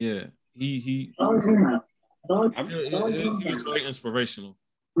 yeah, he was very inspirational.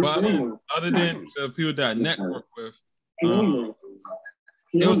 But I mean, other than the people that I network with, it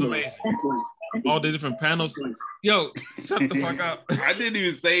was amazing. All the different panels. Yo, shut the fuck up. I didn't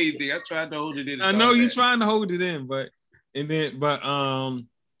even say anything. I tried to hold it in. I know you're trying to hold it in, but all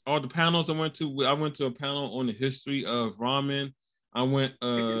the panels I went to a panel on the history of ramen. I went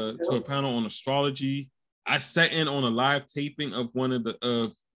to a panel on astrology. I sat in on a live taping of one of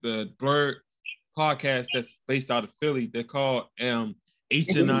the Blurred podcasts that's based out of Philly. They're called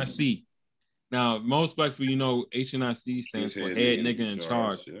HNIC. Now, most black people, you know, HNIC stands for Head Nigga in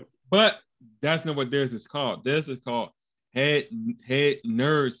Charge. Yeah. But that's not what theirs is called. Theirs is called Head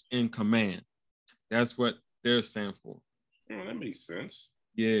Nerds in Command. That's what theirs stand for. Oh, that makes sense.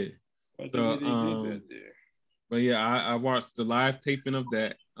 Yeah. But yeah, I watched the live taping of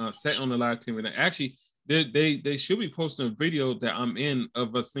that. Sat on the live taping. Actually, they should be posting a video that I'm in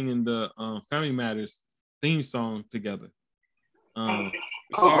of us singing the Family Matters theme song together. Are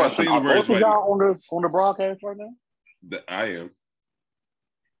both of y'all on the broadcast right now? I am.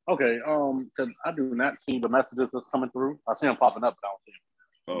 Okay, because I do not see the messages that's coming through. I see them popping up, but I don't see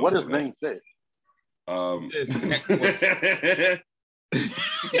them. What does name say? I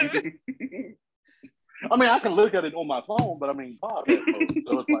mean, I can look at it on my phone, but I mean, podcast mode,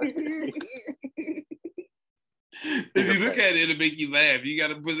 so it's like. If you look at it, it'll make you laugh. You got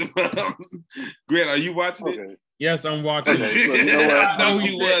to put it on. Grant, are you watching it? Yes, I'm watching it. I know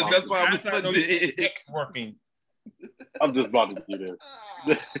you was. That's why I was putting it. Working. I'm just about to do this.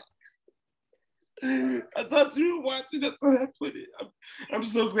 I thought you were watching. That's why I put it. I'm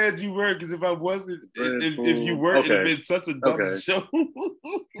so glad you were, because if I wasn't, if you weren't, it'd have been such a dumb show.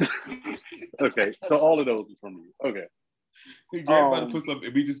 Okay, so all of those are from you. Okay. Hey, Grant about to put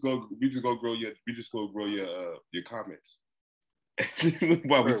something. We just go grow your comments.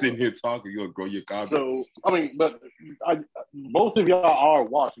 While we're sitting here talking, you'll grow your comments. So I mean, but both of y'all are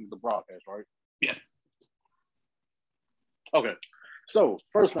watching the broadcast, right? Yeah. Okay. So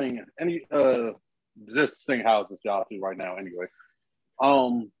first thing, just seeing how it's y'all two right now. Anyway,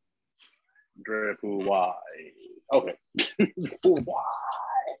 Dreadpool, why? Okay. Why?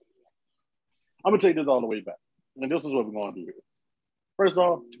 I'm gonna take this all the way back, and this is what we're gonna do here. First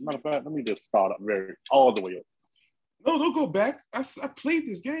off, matter of fact, let me just start up all the way up. No, don't go back. I played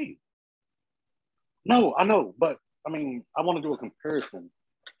this game. No, I know, but I mean, I want to do a comparison.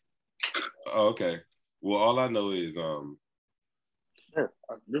 Oh, okay. Well, all I know is Sure.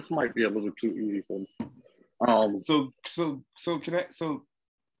 This might be a little too easy for me. So can I? So,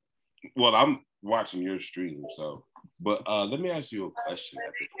 well, I'm watching your stream. So, but let me ask you a question.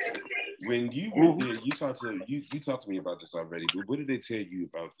 When you went there, you talked to me about this already. But what did they tell you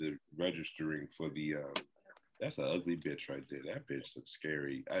about the registering for the? That's an ugly bitch right there. That bitch looks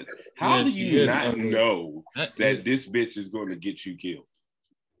scary. How do you not know that this bitch is going to get you killed?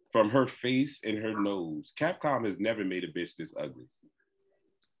 From her face and her nose, Capcom has never made a bitch this ugly.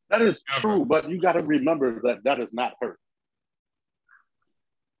 That is true, but you got to remember that is not her.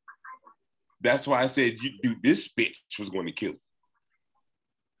 That's why I said, this bitch was going to kill.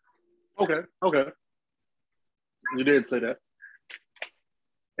 Okay. You did say that.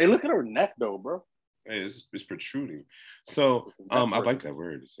 Hey, look at her neck, though, bro. Hey, it's protruding. So, I like that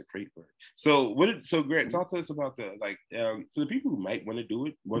word. It's a great word. So, Grant, talk to us about for the people who might want to do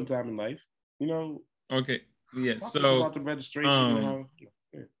it one time in life, Okay. Yeah. Talk so about the registration.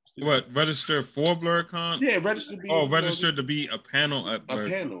 What, register for BlerdCon? Yeah, register to be. Register to be a panel at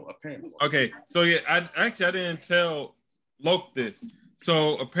BlerdCon. A panel. Okay, so yeah, I didn't tell Loke this.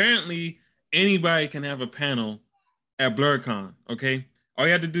 So apparently anybody can have a panel at BlerdCon. Okay, all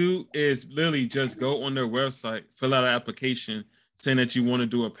you have to do is literally just go on their website, fill out an application saying that you want to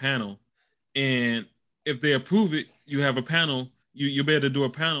do a panel, and if they approve it, you have a panel. You'll be able to do a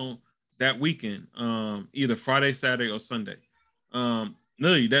panel that weekend, either Friday, Saturday, or Sunday.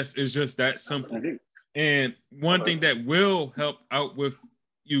 Literally, it's just that simple. And one thing that will help out with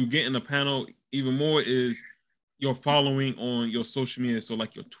you getting a panel even more is your following on your social media. So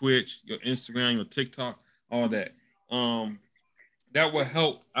like your Twitch, your Instagram, your TikTok, all that. That will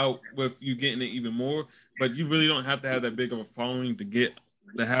help out with you getting it even more. But you really don't have to have that big of a following to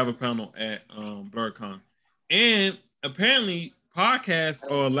have a panel at BlerdCon. And apparently podcasts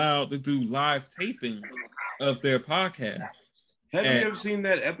are allowed to do live tapings of their podcasts. Have you ever seen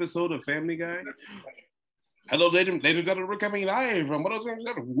that episode of Family Guy? Hello, ladies and gentlemen, we're coming live from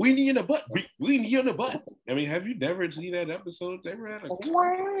Weenie in the Butt. Weenie in the Butt. I mean, have you never seen that episode? They ever had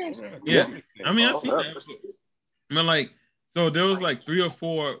yeah. I mean, I've seen that episode. I mean, so there was 3 or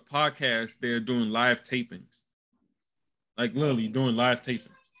 4 podcasts there doing live tapings. Literally doing live tapings.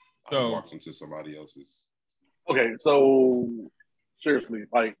 So I walked into somebody else's. Okay, so seriously,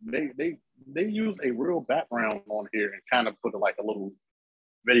 they use a real background on here and kind of put a little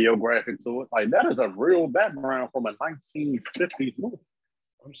video graphic to it. That is a real background from a 1950s movie.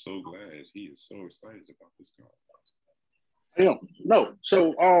 I'm so glad he is so excited about this car. Yeah, no.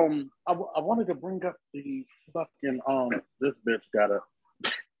 So I wanted to bring up the fucking this bitch got a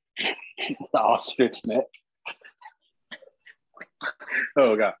ostrich neck.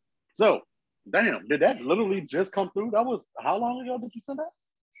 Oh god. So damn, did that literally just come through? That was how long ago did you send that?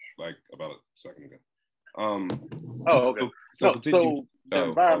 About a second ago. Oh, okay. So the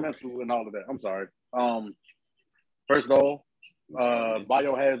environmental and all of that. I'm sorry. First of all,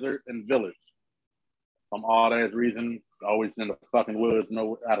 Biohazard and Village. Some odd ass reason, always in the fucking woods,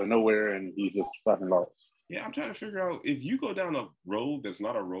 out of nowhere, and he's just fucking lost. Yeah, I'm trying to figure out, if you go down a road that's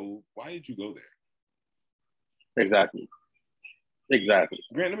not a road, why did you go there? Exactly. Grant,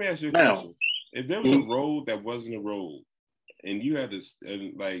 let me ask you a question. If there was a road that wasn't a road, and you had this,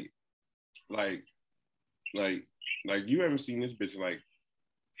 and you haven't seen this bitch,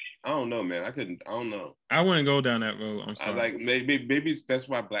 I don't know, man. I don't know. I wouldn't go down that road. I'm sorry. Maybe that's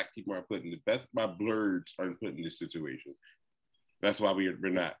why black people are that's why Blerds are put in this situation. That's why we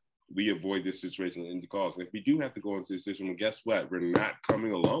avoid this situation in the cause. And if we do have to go into this situation, well, guess what? We're not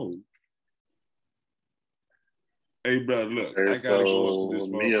coming alone. Hey, bro, look, I gotta go up to this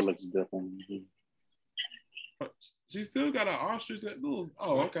Mia looks different. She still got an ostrich.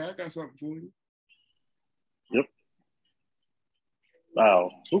 Oh, okay, I got something for you. Yep. Wow.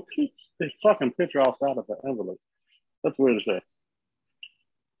 Who keeps this fucking picture outside of the envelope? That's weird to say.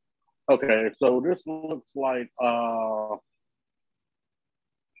 Okay, so this looks like a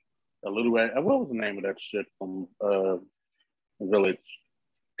little. What was the name of that shit from Village?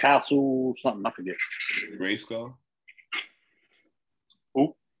 Castle something. I forget. Grayskull.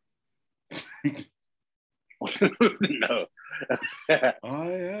 Who? No. I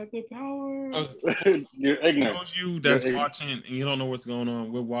have the power. You're ignorant. For those of you that's watching and you don't know what's going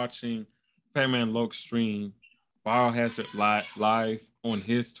on, we're watching Fat Man Loke stream Biohazard live on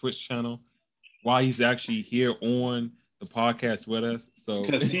his Twitch channel while he's actually here on the podcast with us. So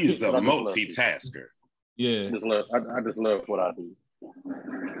because he's a multitasker. Yeah. I just love what I do.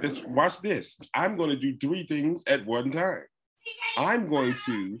 Just watch this. I'm going to do 3 things at one time. I'm going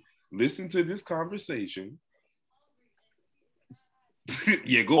to listen to this conversation.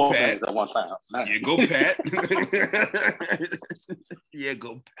 Yeah, go Pat. At one time. Nice. Yeah, go Pat. Yeah,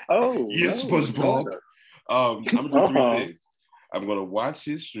 go Pat. Oh, yes, no, SpongeBob. I'm gonna do 3 things. I'm gonna watch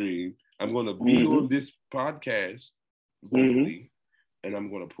his stream. I'm gonna be on this podcast, and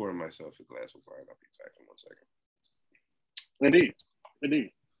I'm gonna pour myself a glass of wine. I'll be back in 1 second.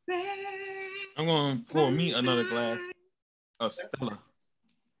 Indeed. I'm gonna pour me another glass of Stella.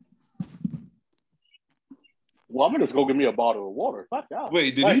 Well, I'm gonna just go get me a bottle of water. Fuck out.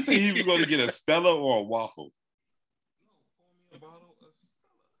 Wait, did he say he was going to get a Stella or a waffle?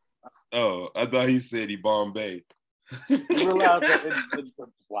 Oh, I thought he said he Bombay. Realize that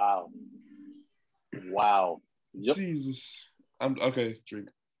wow. Yep. Jesus. I'm okay. Drink.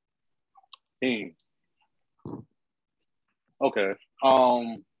 Okay.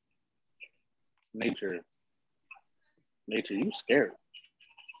 Nature, you scared.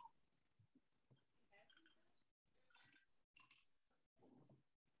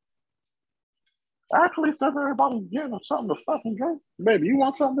 Actually, instead of everybody getting something to fucking drink, baby, you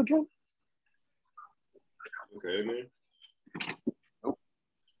want something to drink? Okay, man. Nope.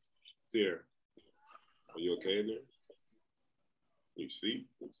 Dear, are you okay in there? You see?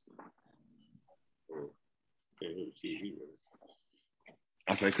 Can't hear the TV, man.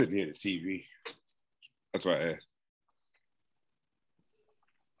 I said I couldn't hear the TV. That's why I asked.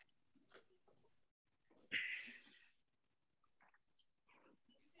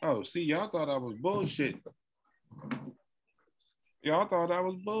 Oh, see, y'all thought I was bullshit. Y'all thought I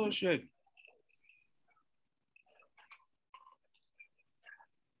was bullshit.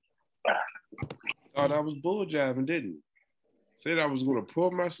 Thought I was bull jabbing, didn't you? Said I was going to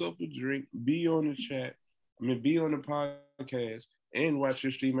pour myself a drink, be on the chat, be on the podcast, and watch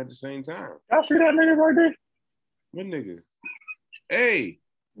your stream at the same time. Y'all see that nigga right there? What nigga? Hey,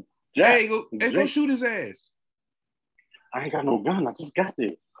 Jack, go shoot his ass. I ain't got no gun. I just got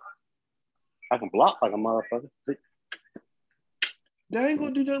this. I can block like a motherfucker. They ain't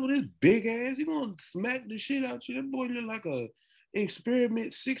gonna do that with his big ass. He gonna smack the shit out you. That boy look like a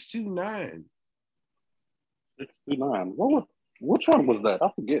Experiment 629. 629. Which one was that?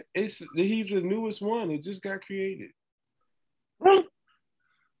 I forget. He's the newest one. It just got created. Really?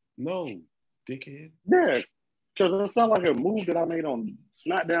 No, dickhead. Yeah, because it sounds like a move that I made on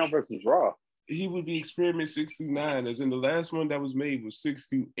SmackDown versus Raw. He would be Experiment 629, as in the last one that was made was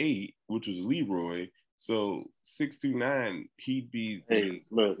 628, which was Leroy. So 629, he'd be. Hey,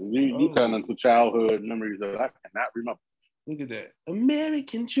 look, you turn into childhood memories that I cannot remember. Look at that.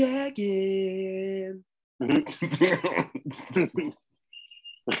 American Dragon.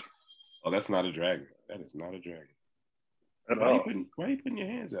 Oh, that's not a dragon. That is not a dragon. Why are you putting your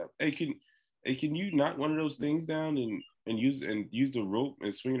hands up? Hey, can you knock one of those things down and use the rope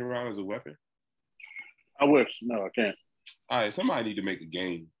and swing it around as a weapon? I wish. No, I can't. All right, somebody need to make a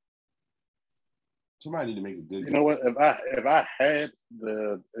game. Somebody need to make a good game. You know what? If I had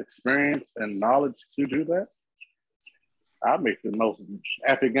the experience and knowledge to do that, I'd make the most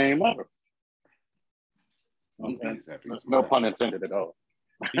epic game ever. No pun intended at all.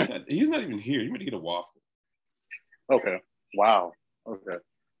 He's not even here. You want to get a waffle. Okay. Wow. Okay.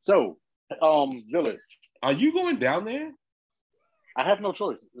 So, Village. Are you going down there? I have no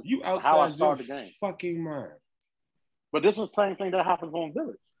choice. You outside how I start the game. Fucking mind. But this is the same thing that happens on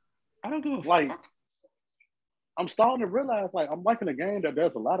Village. I don't give a fuck. I'm starting to realize, I'm liking a game that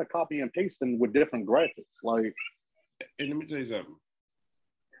does a lot of copy and pasting with different graphics. And let me tell you something.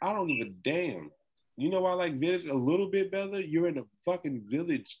 I don't give a damn. You know why I like Village a little bit better? You're in a fucking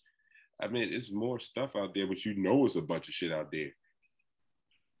village. I mean, it's more stuff out there, but you know it's a bunch of shit out there.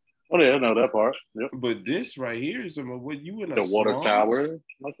 Oh yeah, I know that part. Yep. But this right here is what you in a the water tower.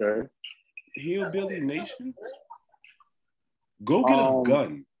 Okay. Hillbilly Nation. Go get a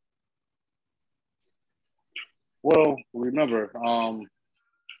gun. Well, remember,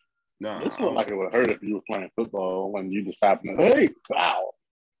 Nah, this looked like it would hurt if you were playing football when you just happened to, hey, wow.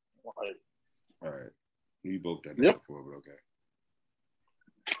 Like, all right. We both done Yep. that before, but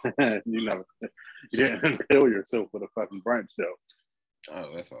okay. you didn't kill yourself with a fucking branch though.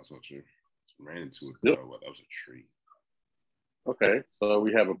 Oh, that's also true. Ran into it. Yep. Oh, well, that was a tree. Okay, so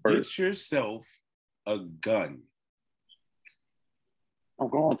we have a person. Get yourself a gun. I'm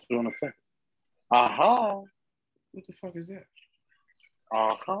going to in a second. Aha. What the fuck is that?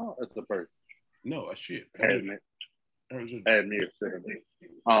 Aha. It's a person. No, a shit. Add me a second.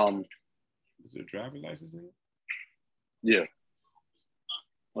 Is there a driver's license in it? Yeah.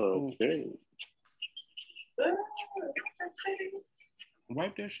 Okay.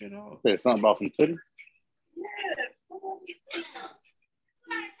 Wipe that shit off. Okay, something about some titty.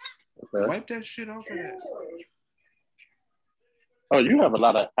 Okay. Wipe that shit off of that. Oh, you have a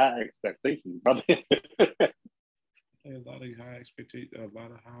lot of high expectations, brother. A lot of high expectations. A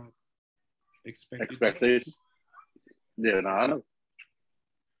lot of high expectations. Yeah, no, I know.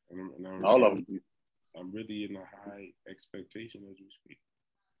 And all of them. I'm really in a high expectation as we speak.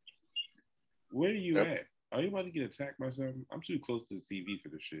 Where are you at? Are you about to get attacked by something? I'm too close to the TV for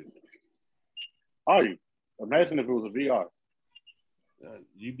this shit. Are you? Imagine if it was a VR.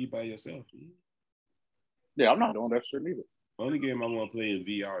 You'd be by yourself. Yeah, I'm not doing that shit either. Only game I want to play in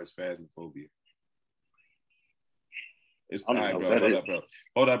VR is Phasmophobia. It's all right, bro.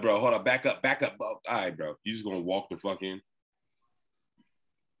 Hold up, bro. Back up. All right, bro. You just gonna walk the fuck in?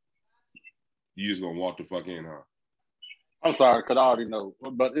 You just gonna walk the fuck in, huh? I'm sorry, because I already know,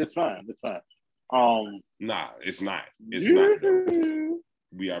 but it's fine. It's fine. Nah, it's not. It's not. Bro.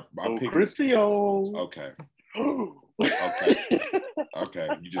 We are. I'm picking. Crisio. Okay. Okay.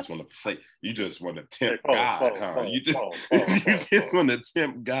 You just want to play. You just want to tempt God, huh? You just want to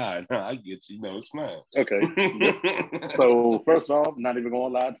tempt God, huh? I get you. No, it's fine. Okay. So first off, not even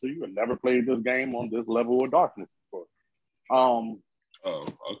gonna lie to you, I never played this game on this level of darkness before. Oh,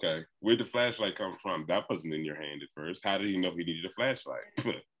 okay. Where'd the flashlight come from? That wasn't in your hand at first. How did he know he needed a flashlight?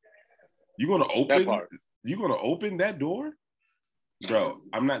 You gonna open? You gonna open that door, bro?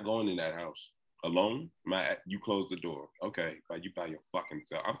 I'm not going in that house alone. You close the door. Okay, but you by your fucking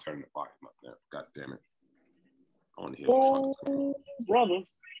self. I'm turning the volume up now. God damn it! I want to hear the fucking brother.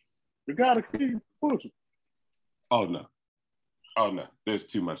 You gotta keep pushing. Oh no! There's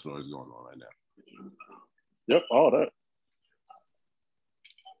too much noise going on right now. Yep, all that.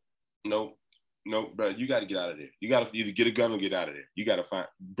 Nope, bro. You got to get out of there. You got to either get a gun or get out of there. You got to find,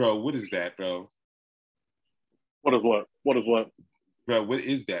 bro. What is that, bro? What is what? What is what? Bro, what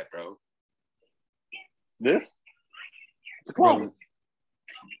is that, bro? This? It's a closet.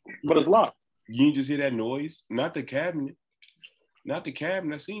 But it's locked. You didn't just hear that noise? Not the cabinet. I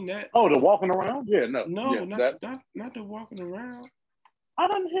seen that. Oh, the walking around? Yeah, no. No, yeah, not the walking around. I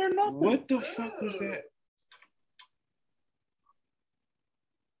didn't hear nothing. What the fuck was that?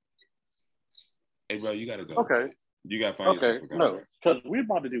 Hey, bro, you gotta go. Okay. You gotta find yourself a gun. No, because we're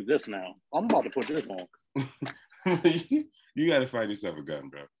about to do this now. I'm about to put this on. You gotta find yourself a gun,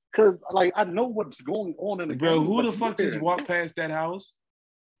 bro. Because, like, I know what's going on in the bro, game. who the fuck just walked past that house?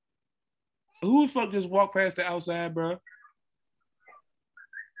 Who the fuck just walked past the outside, bro?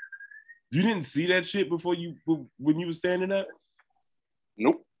 You didn't see that shit before when you were standing up?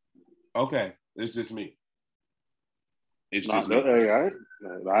 Nope. Okay, it's just me. It's just me. I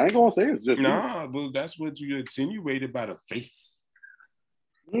ain't gonna say it's just me. But that's what you insinuated by the face.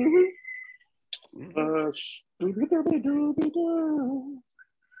 What?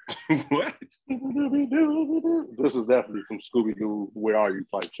 This is definitely from Scooby-Doo. Where are you?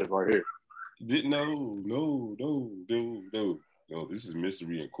 Type shit right here. No. This is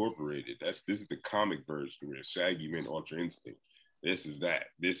Mystery Incorporated. This is the comic version where Shaggy meant Ultra Instinct. This is that.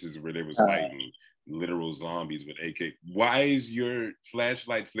 This is where they was fighting literal zombies with AK. Why is your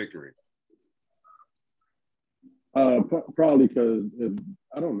flashlight flickering? Probably because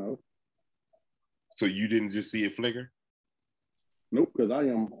I don't know. So you didn't just see it flicker? Nope, because I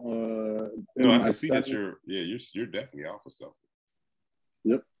am. No, I can see that you're definitely off of something.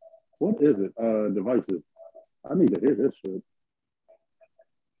 Yep. What is it? Devices. I need to hear this shit.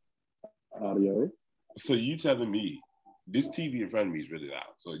 Audio. So you telling me this TV in front of me is really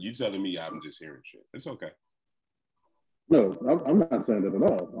loud? So you telling me I'm just hearing shit? It's okay. No, I'm not saying that at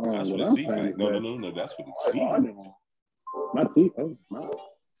all. That's what it seems like. No. That's what it seems.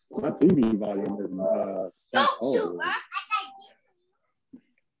 My TV volume is.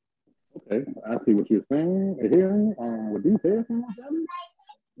 Okay, I see what you're saying. Hearing with these headphones,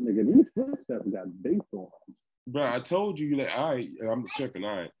 nigga, these footsteps got bass on. Bro, I told you, like, all right, I'm tripping,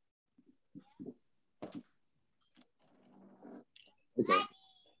 all right. Okay.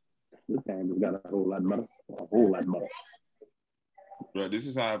 This game has got a whole lot better. A whole lot better. Bro, this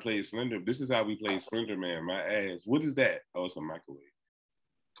is how I play Slender. This is how we play Slender Man. My ass. What is that? Oh, it's a microwave.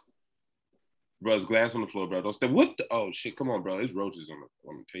 Bro, it's glass on the floor, bro. Don't step. What the? Oh, shit. Come on, bro. There's roaches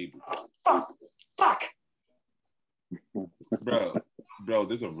on the table. Fuck. Bro,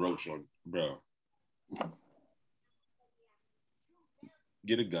 there's a roach on. Bro.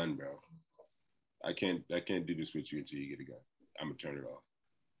 Get a gun, bro. I can't do this with you until you get a gun. I'm going to turn it off.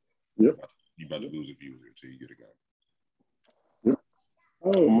 Yep. You about to lose a viewer until you get a gun. Yep.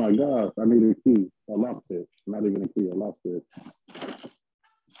 Oh, my gosh. I need a key. A lock pick. Not even a key. A lock pick.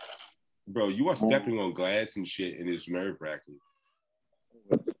 Bro, you are stepping on glass and shit, and it's nerve-wracking.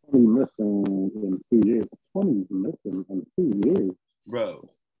 20 missing in 2 years. 20 missing in 2 years. Bro,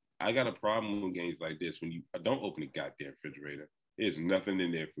 I got a problem with games like this. When you don't open the goddamn refrigerator, there's nothing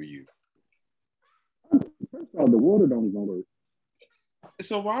in there for you. First of all, the water don't even work.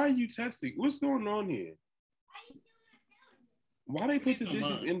 So why are you testing? What's going on here? Why they put the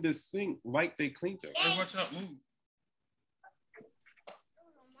dishes in the sink like they cleaned them? Hey, watch out, move.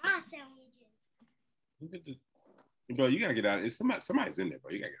 My sandwiches. Look at the, bro. You gotta get out. It's somebody's in there,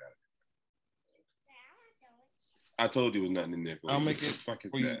 bro. You gotta get out. I told you there was nothing in there for you. I'll make it. What the fuck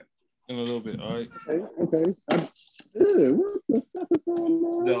is for you that? in a little bit. All right. Okay. What the fuck is going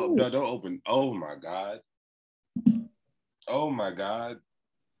on? No, don't open. Oh my god. Oh my god.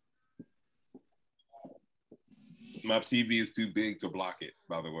 My TV is too big to block it,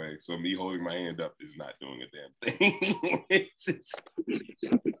 by the way. So me holding my hand up is not doing a damn thing.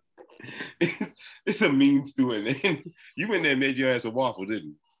 It's a means to it. And you went there and made your ass a waffle, didn't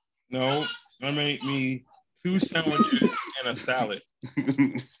you? No, I made me 2 sandwiches and a salad.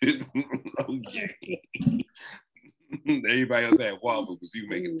 Okay. Everybody else had waffles, but you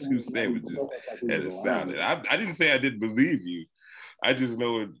making 2 sandwiches and a salad. I didn't say I didn't believe you. I just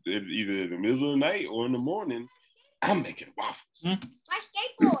know either in the middle of the night or in the morning, I'm making waffles. My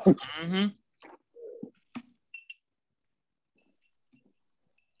skateboard. Mm-hmm.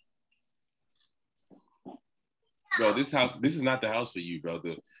 Bro, this is not the house for you, bro.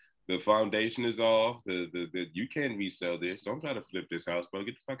 The foundation is off. The you can't resell this. Don't try to flip this house, bro.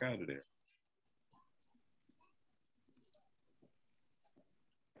 Get the fuck out of there.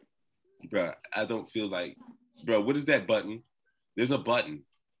 Bro, I don't feel like, bro, what is that button? There's a button.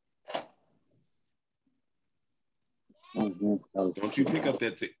 Don't you pick up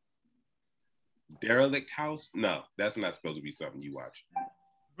that derelict house? No, that's not supposed to be something you watch.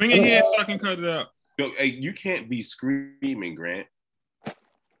 Bring it here so I can cut it out. So, hey, you can't be screaming, Grant.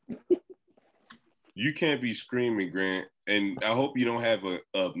 You can't be screaming, Grant. And I hope you don't have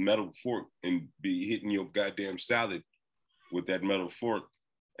a metal fork and be hitting your goddamn salad with that metal fork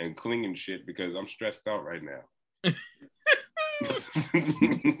and clinging shit because I'm stressed out right now.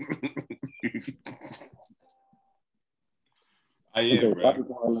 I am, bro. I just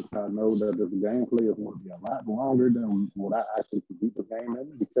want to let y'all know that this gameplay is going to be a lot longer than what I actually beat the game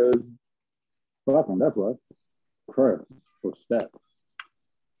in because fucking that's what crap for steps.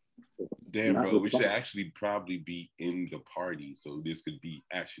 Damn, bro, we should actually probably be in the party so this could be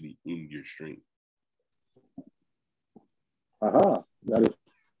actually in your stream. That is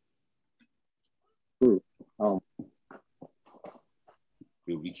true. But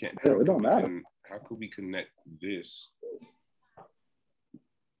we can't. It don't matter. How could we connect this?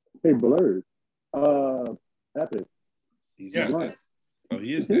 Hey, Blurred. Epic. He's Yeah. not there. Oh,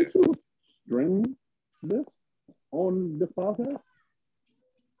 he is Can there. you stream this on this podcast?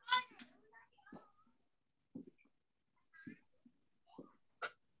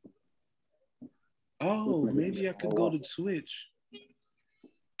 Oh, maybe I could go to Twitch.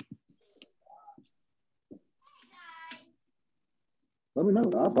 Let me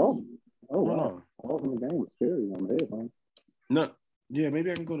know. I'll talk. Oh, wow. All in the game is scary on the head, No, yeah,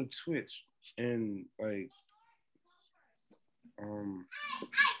 maybe I can go to Twitch and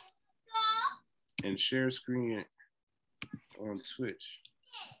and share screen on Twitch.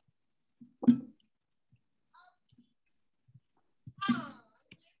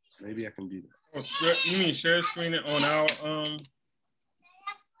 Maybe I can do that. Oh, you mean share screen it on our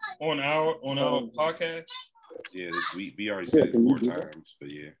podcast? Yeah, we already said it 4 times,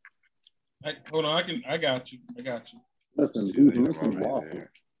 but yeah. Hold on, I got you. Listen, Yeah, he's I'm making already waffles.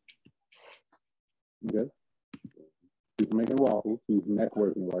 there. Okay. He's making waffles. He's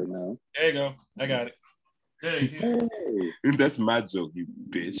networking right now. There you go. I got it. Hey, Hey. That's my joke, you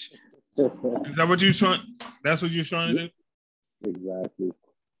bitch. is that what you're trying? That's what you're trying to do? Exactly.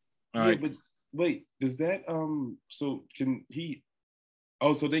 All Yeah, right. but wait, does that so can he?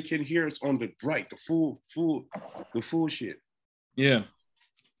 Oh, so they can hear us on the right, the full shit. Yeah.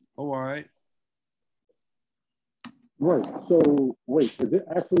 Oh, all right. Right. So wait, is it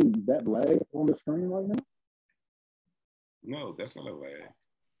actually that lag on the screen right now? No, that's not a lag.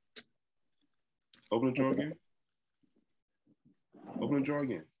 Open the drawer again. Open the drawer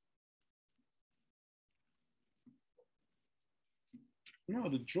again. No,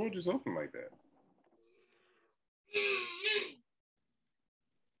 the drawer just open like that.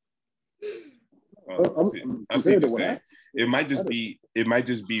 I see what you're saying. It might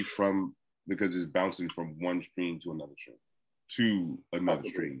just be from because it's bouncing from one stream to another stream, to another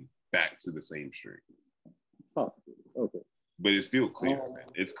stream, back to the same stream. Oh, okay. But it's still clear, man.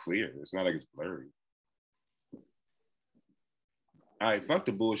 It's clear. It's not like it's blurry. All right, fuck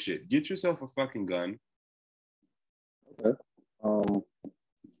the bullshit. Get yourself a fucking gun. Okay.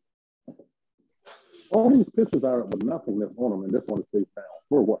 All these pictures are with nothing that's on them, and this one is face down.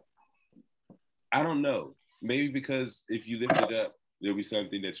 For what? I don't know. Maybe because if you lift it up, there'll be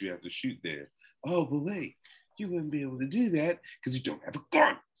something that you have to shoot there. Oh, but wait, you wouldn't be able to do that because you don't have a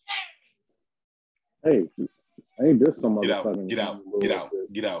gun. Hey, ain't this some Get out.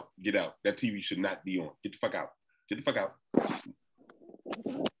 That TV should not be on. Get the fuck out.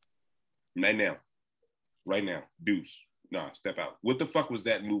 Right now. Deuce. Nah, step out. What the fuck was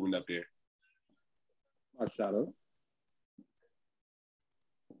that moving up there? My shadow.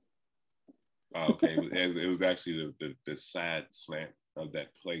 Okay, it was actually the side slant of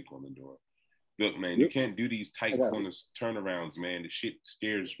that plate on the door. Look, man, you can't do these tight corner turnarounds, man. The shit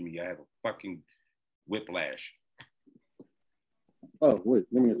scares me. I have a fucking whiplash. Oh,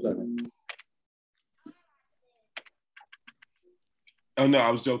 wait, give me a second. Oh, no, I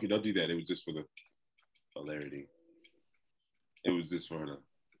was joking. Don't do that. It was just for the hilarity. It was just for the...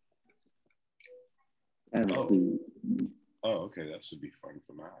 Oh, okay. That should be fun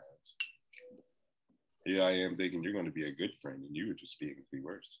for my eyes. Yeah, I am thinking you're going to be a good friend, and you were just being the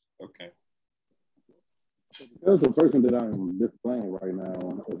worst. Okay. Because the person that I'm displaying right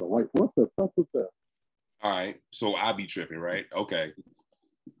now is a white. What the fuck was that? All right, so I be tripping, right? Okay.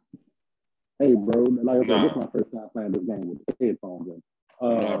 Hey, bro, like I said, this is my first time playing this game with headphones in.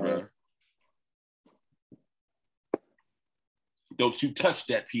 Bro. Don't you touch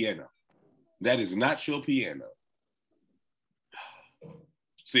that piano. That is not your piano.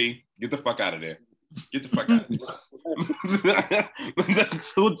 See, get the fuck out of there. Get the fuck out of there.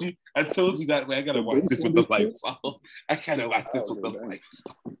 I told you that way. I gotta watch this with the lights on. I gotta watch this with the lights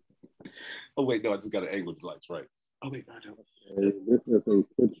on. Oh wait, no, I just gotta angle the lights right. Oh wait, no, I don't. This is a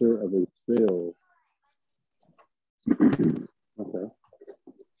picture of a still. Okay.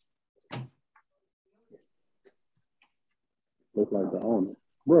 Looks like the owner.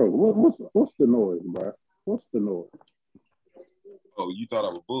 Bro, what's the noise, bro? What's the noise? Oh, you thought I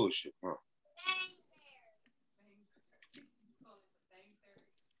was bullshit, huh?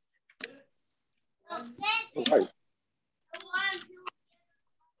 Right.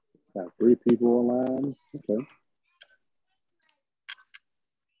 Got 3 people online. Okay.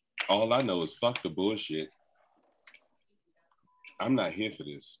 All I know is fuck the bullshit. I'm not here for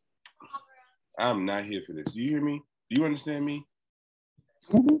this. I'm not here for this. Do you hear me? Do you understand me?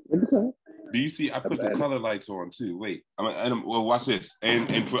 Okay. Do you see? I put the color lights on too. Wait, well, watch this. And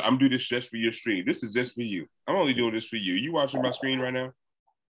I'm doing this just for your stream. This is just for you. I'm only doing this for you. You watching my screen right now?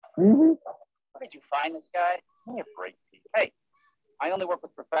 Mm-hmm. Where did you find this guy? Give me a break. Hey, I only work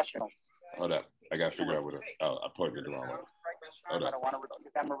with professionals. Hold up. I gotta figure out what I pointed it the wrong way. Hold up.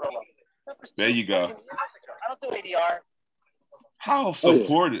 There you go. I don't do ADR. How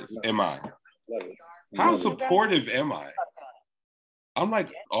supportive am I? How supportive am I? I'm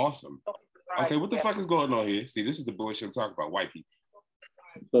like awesome. Okay, what the fuck is going on here? See, this is the bullshit I'm talking about. White people.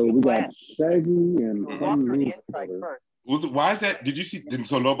 So we got Shaggy and why is that? Did you see?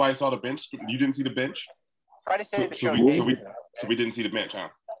 So nobody saw the bench. You didn't see the bench. So we didn't see the bench, huh?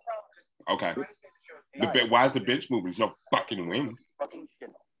 Okay. Why is the bench moving? There's no fucking wind.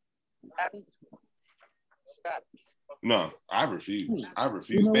 No, I refuse.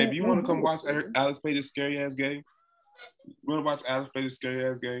 Baby, you want to come watch Alex play this scary ass game? You want to watch Alex play this scary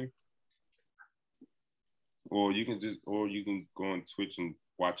ass game? Or you can go on Twitch and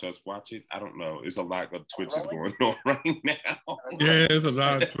watch us watch it. I don't know. It's a lot of Twitches going on right now. Yeah, there's a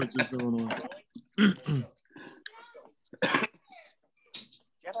lot of Twitches going on.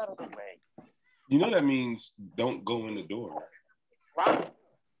 Get out of the way. You know that means don't go in the door. Right?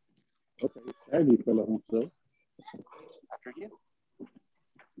 Okay, Shaggy fell off himself. After you.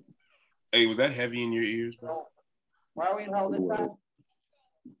 Hey, was that heavy in your ears, bro? Why are we in hell this time?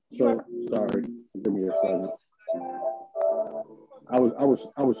 So sorry. Give me a second. I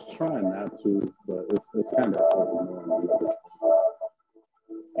was trying not to, but it's kind of annoying.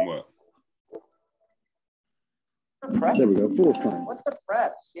 What? The prep? There we go. Full screen. What's the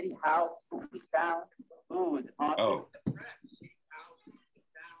prep? Shitty house, spooky sound, food, haunted. Oh.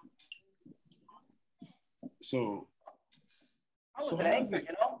 So. I was So an how is anchor, it?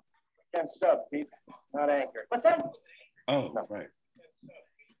 you know? Yes, sub, Pete. Not anchored. What's that? Oh, right.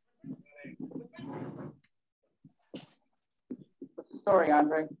 What's the story,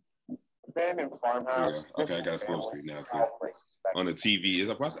 Andre? Abandoned farmhouse. Yeah. Okay, I got a full screen now too. On the TV.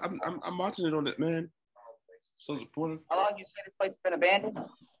 I'm watching it on the man. So supportive. How long you say this place has been abandoned?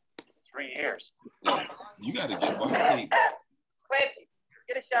 3 years. Yeah. You gotta get why. Clancy,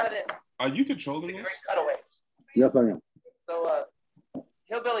 get a shot of this. Are you controlling Great this? cutaway. Yes, I am. So,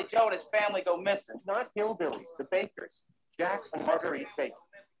 Hillbilly Joe and his family go missing. Not hillbillies, the Bakers. Jack and Marguerite Baker.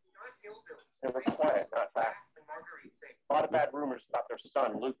 They were quiet, not fast. A lot of bad rumors about their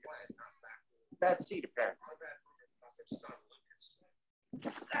son, Lucas. Bad seed, apparently.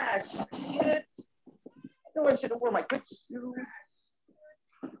 Ah, shit. I know I should have worn my good shoes.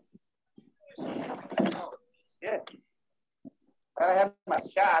 Yeah. I have my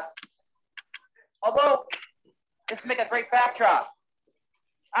shots. Although, this would make a great backdrop.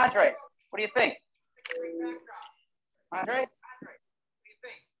 Andre, what do you think? Andre?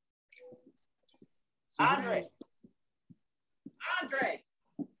 Andre? Andre?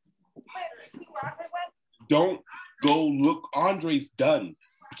 Don't go look. Andre's done.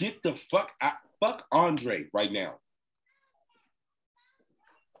 Get the fuck out. Fuck Andre right now.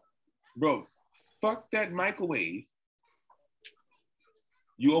 Bro, fuck that microwave.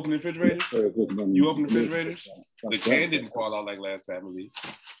 You open the refrigerator? You open the refrigerators? The can didn't fall out like last time, at least.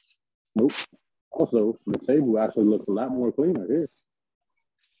 Nope. Also, the table actually looks a lot more cleaner here.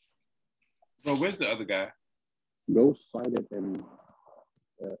 Bro, where's the other guy? Ghost sighted in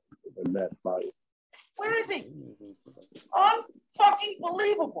that body. Where is he? Unfucking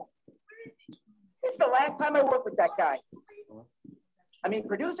believable. This is the last time I worked with that guy. I mean,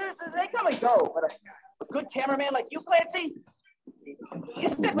 producers, they come and go, but a good cameraman like you, Clancy, you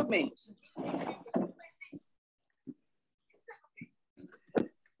stick with me.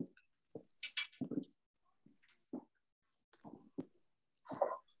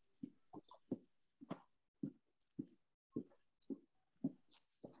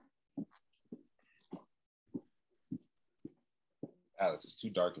 Alex, it's too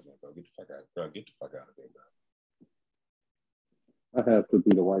dark in there, bro. Get the fuck out. Bro, get the fuck out of there, bro. I have to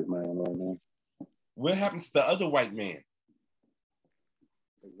be the white man right now. What happens to the other white man?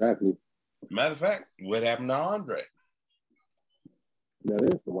 Exactly. Matter of fact, what happened to Andre? That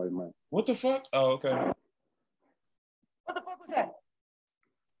is the white man. What the fuck? Oh, okay. What the fuck was that?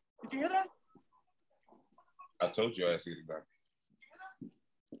 Did you hear that? I told you I see the gun.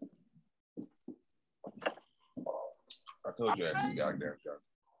 I told you I see the goddamn gun.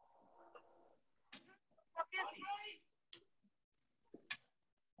 Fuck is he?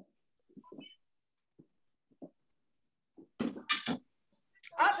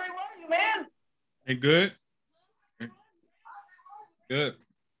 Andre, where are you, man? Hey, good? Good.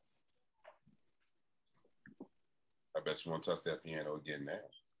 I bet you won't touch that piano again now.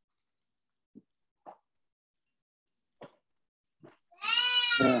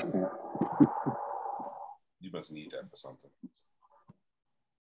 You must need that for something.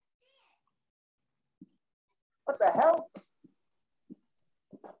 What the hell?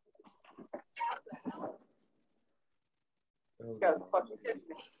 This guy's fucking kidding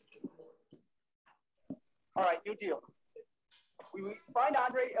me. All right, new deal. We find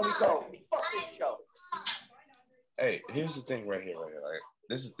Andre and we go. Fuck this show. Hey, here's the thing right here. Right?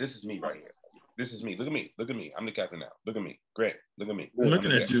 This is me right here. This is me. Look at me. Look at me. I'm the captain now. Look at me. Grant, look at me. I'm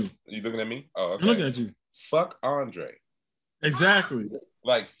looking at you. You looking at me? Oh, okay. I'm looking at you. Fuck Andre. Exactly.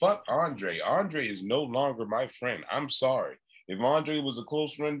 Like, fuck Andre. Andre is no longer my friend. I'm sorry. If Andre was a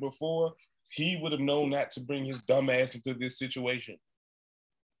close friend before, he would have known not to bring his dumb ass into this situation.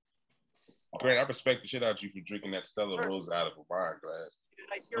 Grant, I respect the shit out of you for drinking that Stella Rosa out of a wine glass.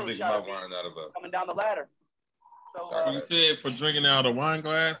 I'm drinking my wine out of a... Coming down the ladder. So, You said for drinking out of a wine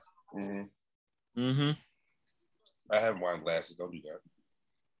glass? Mm-hmm. Mm-hmm. I have wine glasses. Don't do that.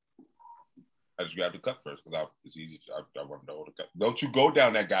 I just grabbed the cup first because it's easy. I want to hold the cup. Don't you go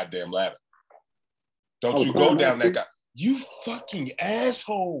down that goddamn ladder. Don't you go down that guy. You fucking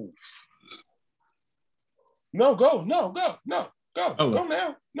asshole. No, go. No, go. No, go. Oh. Go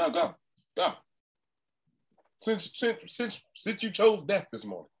now. No, go. Go. Since you chose death this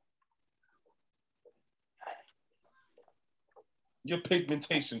morning. Your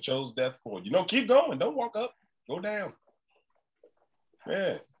pigmentation chose death for you. No, keep going. Don't walk up. Go down.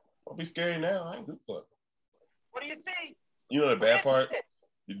 Yeah. Don't be scary now. I ain't good fuck. what do you see? You know the bad part?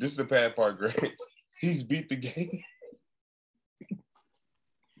 This is the bad part, Greg. He's beat the game.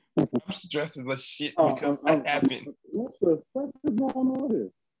 I'm stressing like shit because that happened. What the fuck is going on here?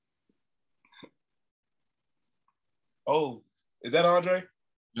 Oh, is that Andre?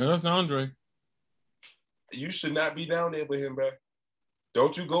 Yeah, that's Andre. You should not be down there with him, bro.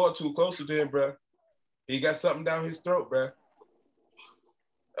 Don't you go up too close to him, bro. He got something down his throat, bro.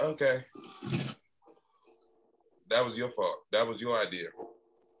 Okay. That was your fault. That was your idea.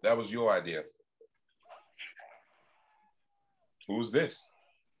 That was your idea. Who's this?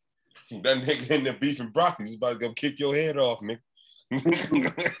 That nigga in the beef and broccoli is about to go kick your head off, nigga.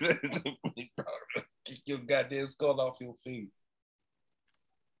 Kick your goddamn skull off your feet.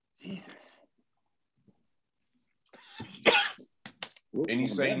 Jesus. Any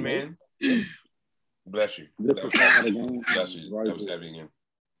sane man? Bless you. Bless you. That was heavy again.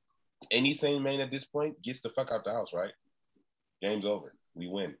 Any sane man at this point gets the fuck out the house, right? Game's over. We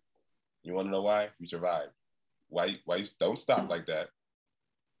win. You want to know why? We survived. Why don't stop like that?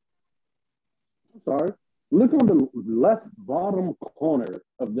 I'm sorry. Look on the left bottom corner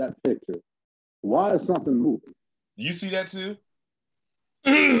of that picture. Why is something moving? You see that too?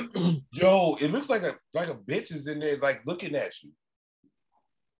 Yo, it looks like a bitch is in there like looking at you.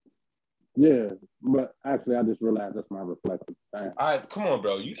 Yeah, but actually I just realized that's my reflection. All right, come on,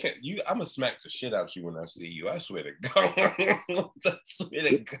 bro. You can't I'm gonna smack the shit out you when I see you. I swear to God. I swear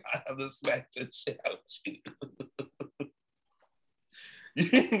to God, I'm gonna smack the shit out you.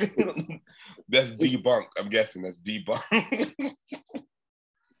 That's debunked. I'm guessing that's debunked.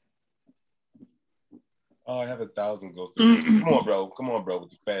 Oh, I have 1,000 ghosts. Come on, bro. Come on, bro,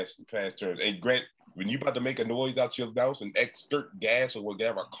 with the fast turns. Hey, Grant, when you about to make a noise out your mouth and exert gas or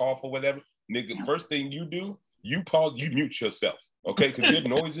whatever, cough or whatever, nigga, first thing you do, you pause, you mute yourself, okay? Because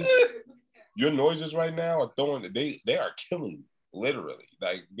your noises right now are they are killing me, literally.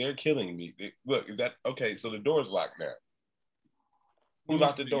 Like, they're killing me. Look, is that, okay, so the door's locked now. Who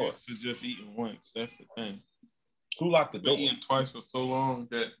locked the door? To just eating once. That's the thing. Who locked the door? Eating twice for so long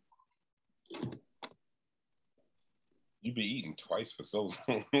that you be eating twice for so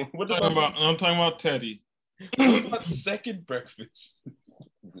long. I'm talking about Teddy. What about second breakfast?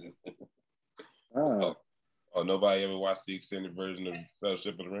 Oh, nobody ever watched the extended version of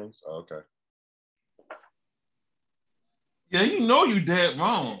Fellowship of the Rings? Oh, okay. Yeah, you know you dead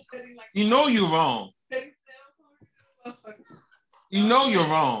wrong. You know you're wrong. You know you're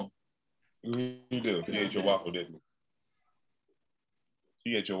wrong. You do. He ate your waffle, didn't he?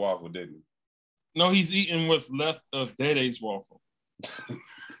 He ate your waffle, didn't he? No, he's eating what's left of Dede's waffle.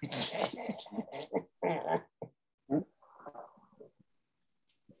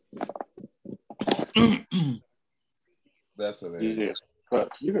 That's hilarious.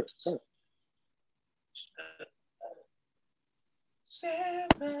 Yeah.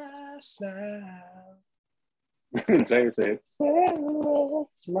 Sarah smile. James said, Sarah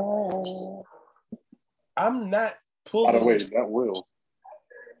smile. I'm not pulling. By the way, that will.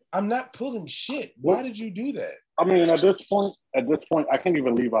 I'm not pulling shit. Why did you do that? I mean, at this point, I can't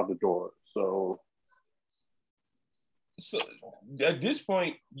even leave out the door. So at this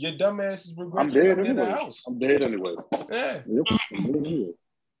point, your dumb ass is I'm dead anyway. The house. I'm dead anyway. Yeah. Yep, I'm dead anyway.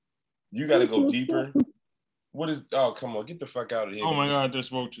 You got to go deeper. What is? Oh, come on, get the fuck out of here. Oh my God,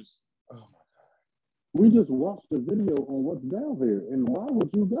 there's roaches. Oh my God. We just watched the video on what's down here, and why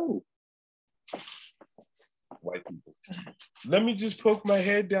would you go? White people. Let me just poke my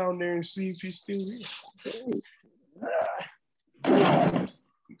head down there and see if he's still here.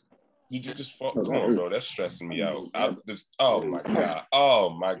 You just fall. Come on, bro. That's stressing me out. Oh my God. Oh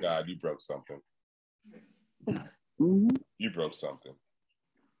my God. You broke something. Mm-hmm. You broke something.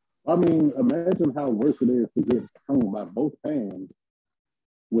 I mean, imagine how worse it is to get hung by both hands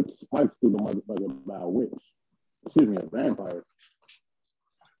with spikes through the motherfucker by a witch. Excuse me, a vampire.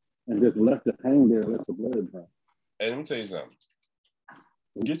 And just left it hang there, let the blood run. Hey, let me tell you something.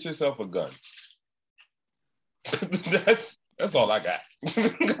 Get yourself a gun. That's all I got.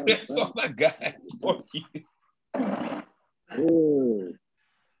 That's all I got for you. Yeah.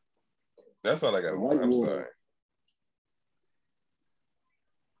 That's all I got. I'm sorry.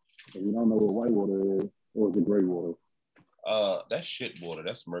 If you don't know what white water is, or is it gray water? That's shit water.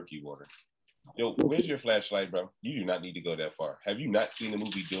 That's murky water. Yo, where's your flashlight, bro? You do not need to go that far. Have you not seen the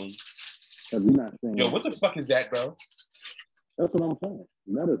movie Doom? Have you not seen? Yo, what the fuck is that, bro? That's what I'm saying.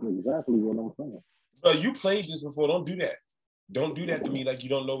 That is exactly what I'm saying. Bro, you played this before. Don't do that. Don't do that to me like you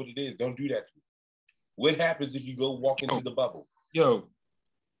don't know what it is. Don't do that to me. What happens if you go walk into the bubble? Yo,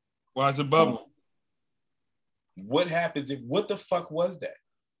 why is it bubble? What happens if? What the fuck was that?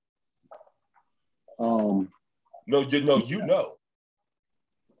 No, you know.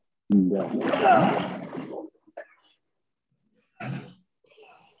 Yeah.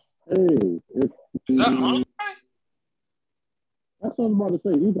 Hey, Is that Andre? That's what I was about to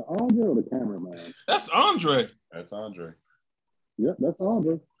say. Either Andre or the cameraman. That's Andre. That's Andre. Yep, that's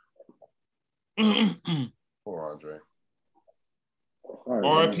Andre. Poor Andre.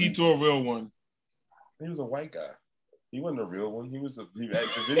 RIP to a real one. He was a white guy. He wasn't a real one.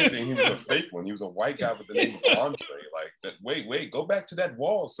 If anything, he was a fake one. He was a white guy with the name of Andre. Like that. Wait, go back to that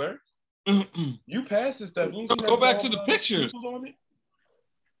wall, sir. You passed this stuff. You Go back to the pictures. On it?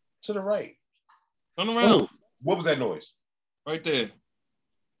 To the right. Turn around. What was that noise? Right there.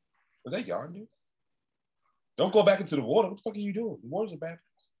 Was that yarn, dude? Don't go back into the water. What the fuck are you doing? The water's a bad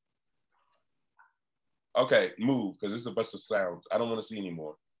place. Okay, move, because there's a bunch of sounds. I don't want to see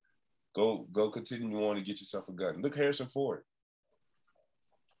anymore. Go continue on and get yourself a gun. Look, Harrison Ford.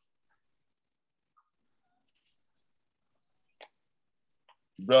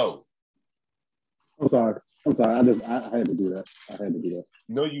 Bro. I'm sorry. I had to do that.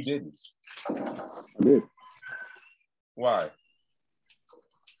 No, you didn't. I did. Why?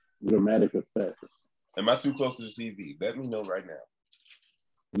 Dramatic effects. Am I too close to the TV? Let me know right now.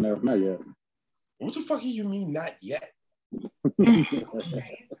 No, not yet. What the fuck do you mean not yet? What the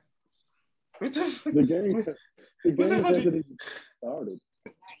game hasn't even started.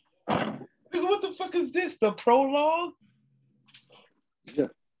 What the fuck is this? The prologue? Yeah.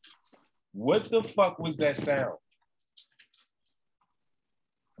 What the fuck was that sound?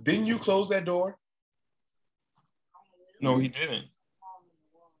 Didn't you close that door? No, he didn't.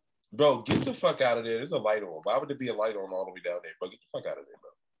 Bro, get the fuck out of there. There's a light on. Why would there be a light on all the way down there, bro? Get the fuck out of there,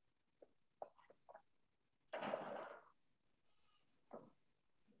 bro.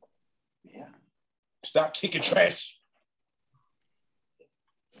 Yeah. Stop kicking trash.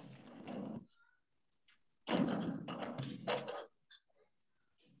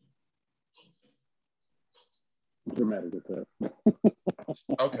 Dramatic effect.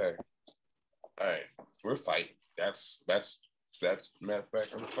 Okay. All right. We're fighting. That's matter of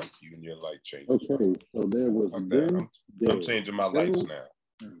fact, I'm gonna fuck you and your light change. Okay, so there was I'm changing my lights now.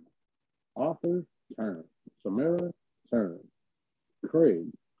 Arthur turn. Samara turn. Craig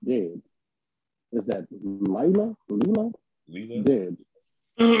dead. Is that Leela dead.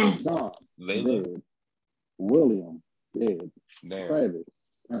 John Layla dead. William dead. Damn. Travis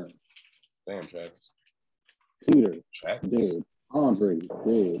turn. Damn, Travis. Peter Travis dead. Andre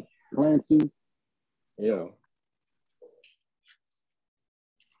dead. Clancy L.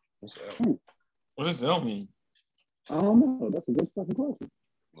 What's L? What does L mean? I don't know. That's a good fucking question.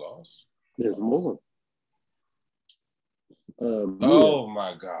 Lost. There's more. Oh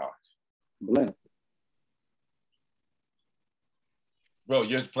my God. Blank. Bro,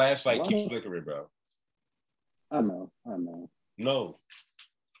 your flashlight keeps flickering, bro. I know. No.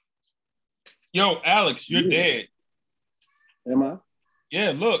 Yo, Alex, you're dead. Am I?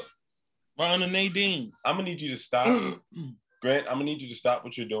 Yeah, look. Right under Nadine. I'm gonna need you to stop. Grant, I'm gonna need you to stop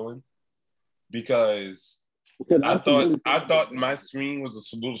what you're doing because I thought my screen was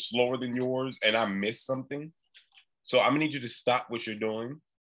a little slower than yours and I missed something. So I'm gonna need you to stop what you're doing.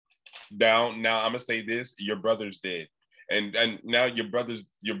 Now I'm gonna say this: your brother's dead, and now your brother's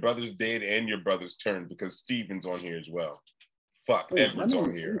dead and your brother's turn because Steven's on here as well. Fuck, Edward's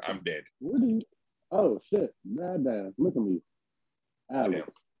on here. I'm dead. Oh shit! Damn! Look at me, Alex.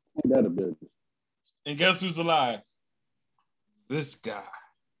 Ain't that a bitch? And guess who's alive? This guy.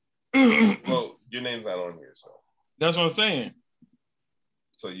 Well, your name's not on here, so that's what I'm saying.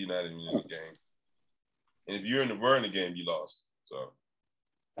 So you're not in the game. And if you're we're in the game, you lost. So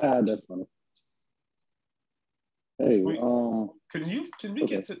that's funny. Hey, can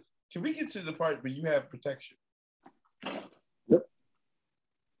we get to the part where you have protection? Yep.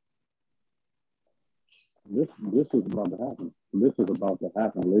 This is about to happen. This is about to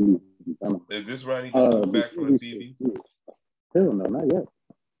happen, ladies and gentlemen. Is this where I need to step back from the TV? Hell no, not yet.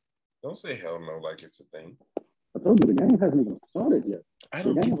 Don't say hell no like it's a thing. I told you the game hasn't even started yet. I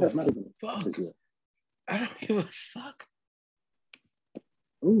don't give a fuck. Yet. I don't give a fuck.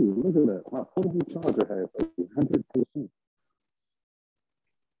 Ooh, look at that. My portable charger has 100%.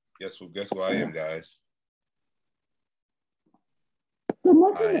 Guess who I am, guys?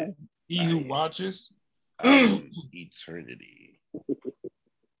 He who watches. Eternity.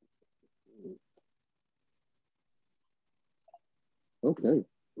 Okay.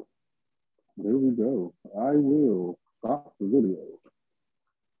 There we go. I will stop the video.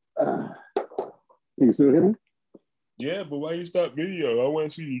 Can you still hear me? Yeah, but why you stop video? I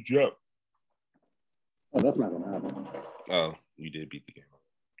want to see you jump. Oh, that's not gonna happen. Oh, you did beat the game.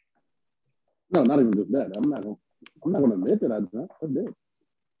 No, not even just that. I'm not gonna admit that I jumped. I did.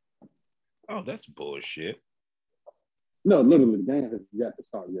 Oh, that's bullshit. No, literally, the game has yet to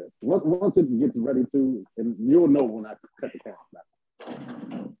start yet. Once it gets ready to, and you'll know when I cut the camera back.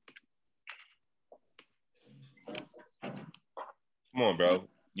 Come on, bro.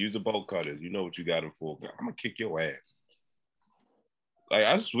 Use the bolt cutters. You know what you got him for. I'm gonna kick your ass. Like,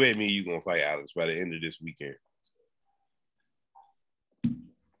 I swear me and you gonna fight Alex by the end of this weekend.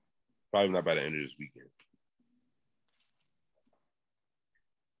 Probably not by the end of this weekend.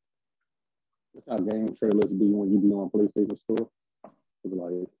 That's how game trailers be when you be on PlayStation Store. It's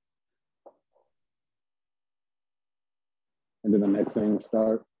like, and then the next thing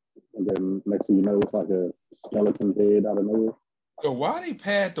starts, and then next thing you know, it's like a skeleton head out of nowhere. Yo, why they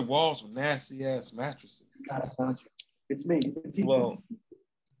pad the walls with nasty ass mattresses? God, I found you. It's me. It's Ethan. Well,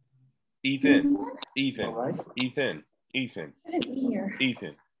 Ethan. All right. Ethan. Shouldn't be here.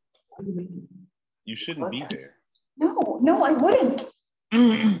 Ethan. You shouldn't be there. No, I wouldn't.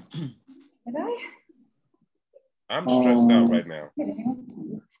 Did I? I'm stressed out right now.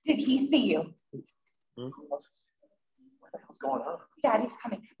 Did he see you? What the hell's going on? Daddy's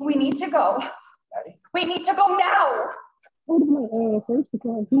coming. We need to go. Daddy? We need to go now. I would have like, first of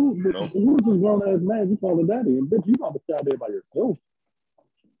all, who's this grown ass man you call a daddy? And bitch, you about to stay out there by yourself.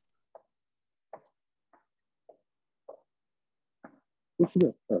 What's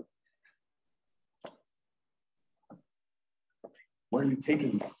this? Where are you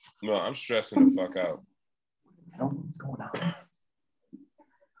taking me? No, I'm stressing the fuck out. Tell me what's going on.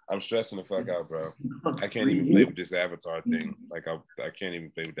 I'm stressing the fuck out, bro. I can't even play with this avatar thing. Like, I can't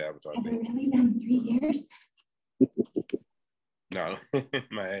even play with the avatar Has it thing. really been 3 years? No,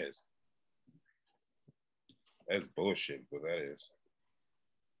 my ass. That's bullshit, but that is.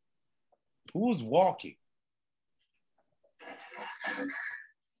 Who's walking?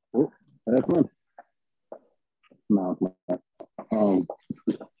 Oh, that's one. No, it's not.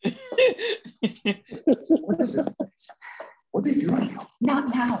 What is this place? What they do to you? Not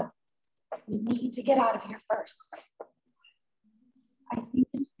now. We need to get out of here first. I think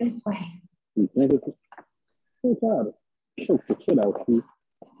it's this way. You think it's out? Choke the shit out, Steve.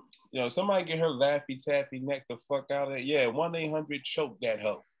 Yo, somebody get her Laffy Taffy neck the fuck out of it. Yeah, 1-800-CHOKE that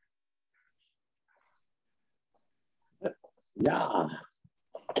hoe. Yeah.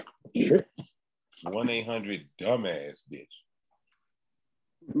 1-800 dumbass bitch.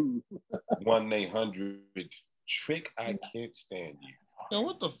 1-800-trick I can't stand you. Yo,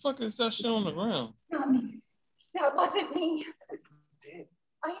 what the fuck is that shit on the ground? Not me. That wasn't me.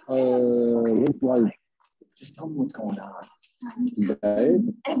 Looks like Just tell me what's going on.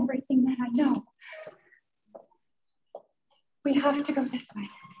 babe. Everything that I know. We have to go this way.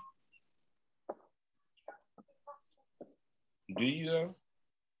 Do you though?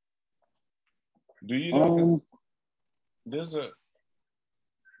 Do you though? 'Cause there's a.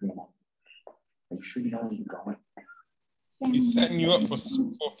 Are you sure you know where you're going? He's setting you up for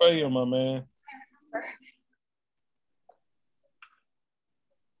failure, my man.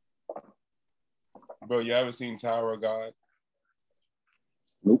 Bro, you ever seen Tower of God?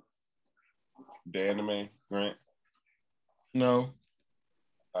 Nope. The anime, Grant? No.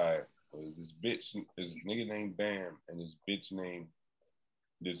 All right. Well, there's this bitch, there's a nigga named Bam, and this bitch named,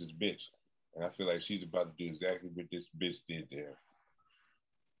 there's this bitch. And I feel like she's about to do exactly what this bitch did there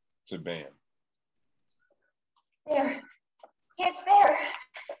to Bam. There. It's there.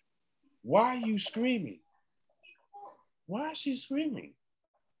 Why are you screaming? Why is she screaming?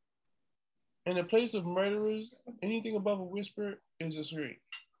 In the place of murderers, anything above a whisper is a scream.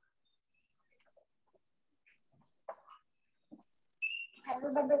 I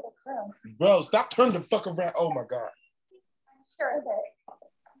remember this room. Bro, stop turning the fuck around. Oh my God. I'm sure of it.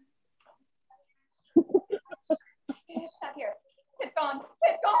 It's not here. It's gone.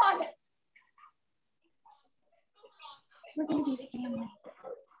 It's gone. We're gonna be the family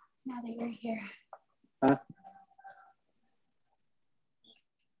now that you're here. Huh?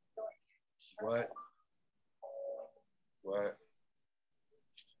 What?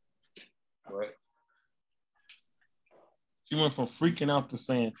 She went from freaking out to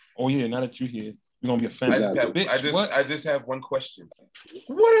saying, "Oh yeah, now that you're here, we're gonna be a family." I just have one question.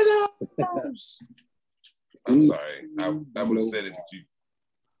 What are those? I'm sorry. I would have said it, but you.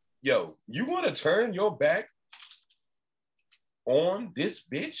 Yo, you want to turn your back on this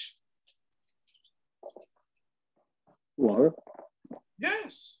bitch? What?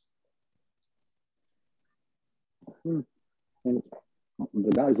 Yes. The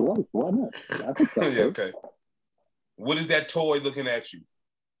guy's wife, why not? I think so. Yeah, okay. What is that toy looking at you?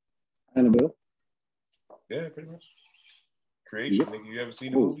 Annabelle. Yeah, pretty much. Creation, nigga. You ever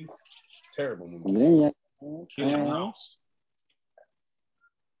seen the movie? Terrible movie. Yeah. Kiss your mouse.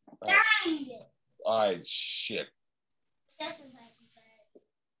 All right, shit.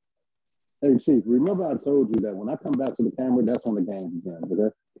 Hey, Chief, remember I told you that when I come back to the camera, that's when the game begins,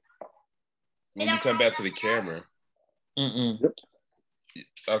 okay? When you come back to the camera. Yep.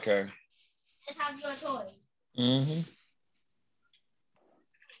 Okay. Let's have your toys. Mm-hmm.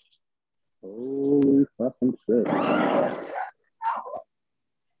 Holy fucking shit.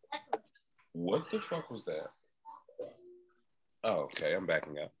 What the fuck was that? Oh, okay. I'm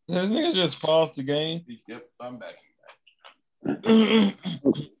backing up. This nigga just paused the game. Yep, I'm backing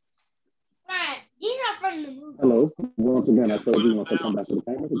These are from the movie. Hello. Once again, I told you once I come back to the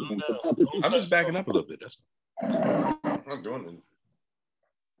camera. I'm just backing up a little bit. That's I'm not doing it.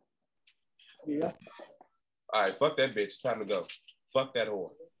 Yeah. All right, fuck that bitch. It's time to go. Fuck that whore.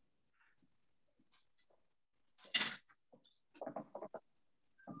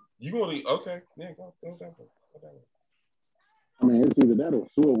 You gonna leave? Okay. Yeah, go. I mean, it's either that or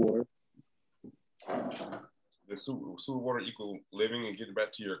sewer water. The sewer water equal living and getting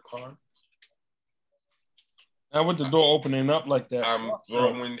back to your car? Now with the door opening up like that. I'm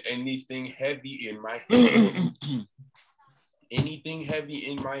throwing anything heavy in my hand. Anything heavy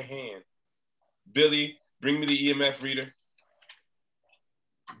in my hand. Billy, bring me the EMF reader.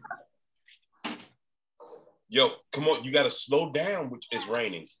 Yo, come on. You got to slow down, which is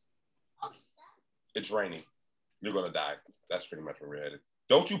raining. It's raining. You're going to die. That's pretty much where we're headed.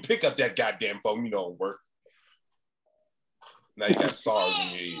 Don't you pick up that goddamn phone. You know it work. Now you got SARS in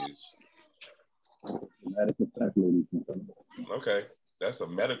your ears. Okay. That's a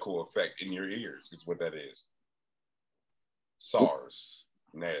medical effect in your ears. Is what that is. SARS.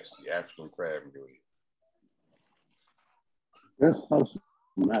 Nasty. African crab in your ear. Guest house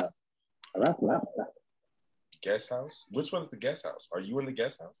map. Guest house? Which one is the guest house? Are you in the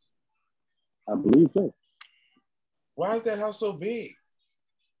guest house? I believe so. Why is that house so big?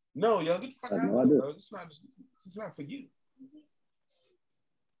 No, yo, get the fuck out of here. It's not for you.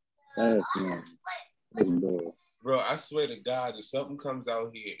 Bro, I swear to God, if something comes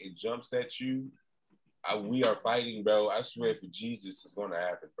out here and jumps at you, we are fighting, bro. I swear for Jesus, it's going to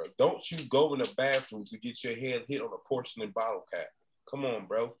happen, bro. Don't you go in the bathroom to get your head hit on a porcelain bottle cap. Come on,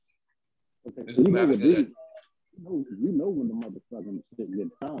 bro. Okay. This is not a good. You know when the motherfucking shit get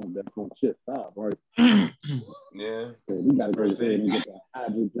found, that's when shit stop, right? Yeah. So we gotta go ahead and get the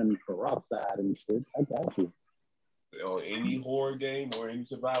hydrogen peroxide and shit. I got you. On any horror game or any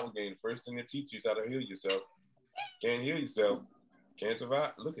survival game, the first thing they teach you is how to heal yourself. Can't heal yourself. Can't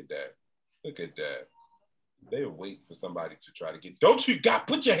survive. Look at that. Look at that. They were waiting for somebody to try to get. Don't you got?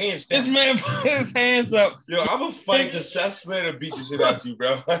 Put your hands down. This man put his hands up. Yo, I'm gonna fight the shit. I swear to beat the shit out you,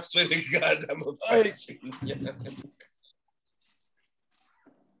 bro. I swear to God, I'm gonna fight you.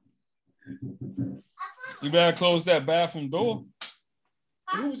 You better close that bathroom door.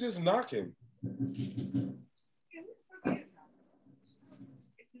 Who was just knocking?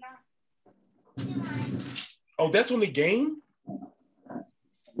 Oh, that's on the game?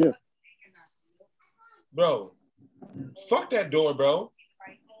 Yeah. Bro, fuck that door, bro.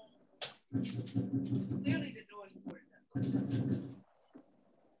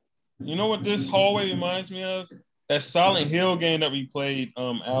 You know what this hallway reminds me of? That Silent Hill game that we played,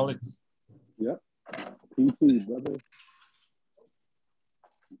 Alex. Yep. PT, brother.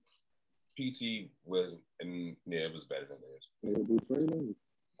 PT was, and yeah, it was better than this.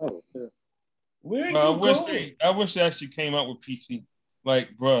 Oh, yeah. Where are you going? I wish they actually came out with PT.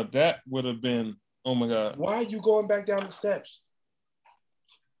 Like, bro, that would have been, oh my God. Why are you going back down the steps?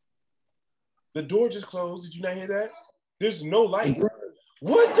 The door just closed. Did you not hear that? There's no light.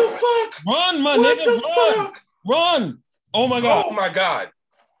 What the fuck? Run, my nigga, run. Run. Oh my God. Oh my God.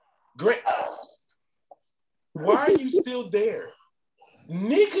 Great. Why are you still there?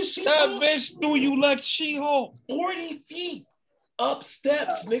 Nigga, that bitch threw you like She-Hulk. 40 feet up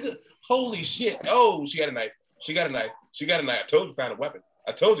steps, nigga. Holy shit. Oh, she got a knife. She got a knife. She got a knife. I told you found a weapon.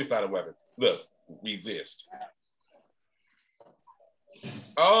 I told you found a weapon. Look, resist.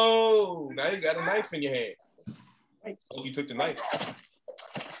 Oh, now you got a knife in your hand. Oh, you took the knife.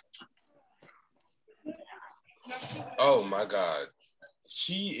 Oh my God.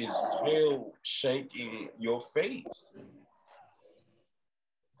 She is tail shanking your face.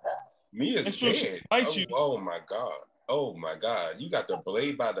 Mia's dead. Oh my God. Oh my God. You got the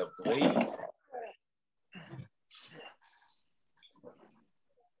blade by the blade.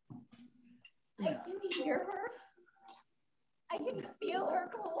 I can hear her. I can feel her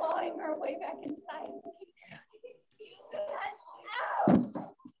clawing her way back inside me. Ow!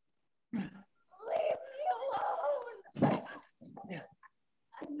 Leave me alone.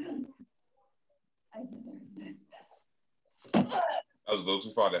 I deserve this. That was was a little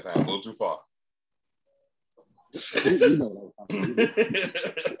too far that time. A little too far. You know what I was talking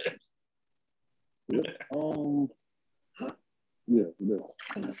about. Yeah.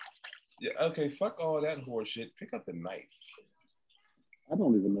 Yeah, okay, fuck all that horse shit. Pick up the knife. I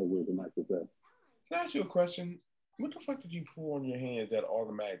don't even know where the knife is at. Can I ask you a question? What the fuck did you pour on your hands that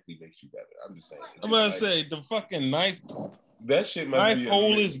automatically makes you better? I'm just saying. I'm about to say the fucking knife. That shit must knife be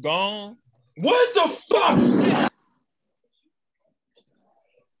hole is gone. What the fuck?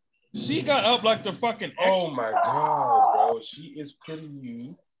 She got up like the fucking. Oh my god, bro! She is putting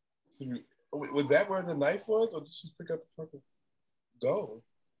you through. Was that where the knife was, or did she pick up the fucking go?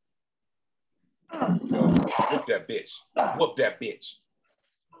 Whoop that bitch! Whoop that bitch!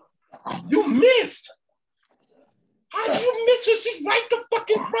 You missed. How did you miss her? She's right the fuck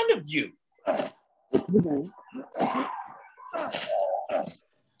in front of you.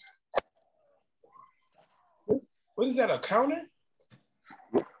 What is that? A counter?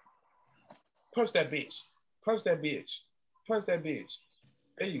 Punch that bitch. Punch that bitch. Punch that bitch.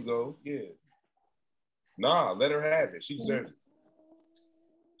 There you go. Yeah. Nah, let her have it. She deserves it.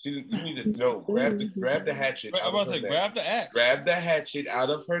 You need to know. Grab the hatchet. I'm about to say, grab the axe. Grab the hatchet out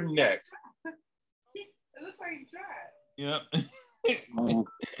of her neck. It looks like you tried. Yep.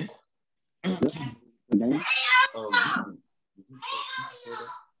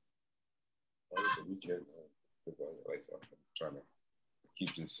 Trying to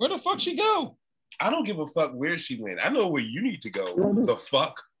keep this. Where the fuck she go? I don't give a fuck where she went. I know where you need to go. The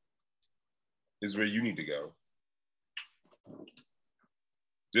fuck is where you need to go.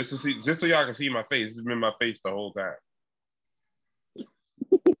 Just so y'all can see my face. This has been my face the whole time.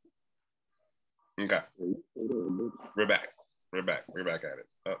 Okay. We're back. We're back at it.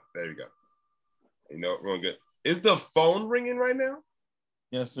 Oh, there you go. You know, we're good. Is the phone ringing right now?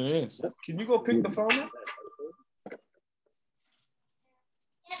 Yes, it is. Can you go pick the phone up?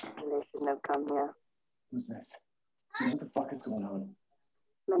 They shouldn't have come here. Who's this? What the fuck is going on?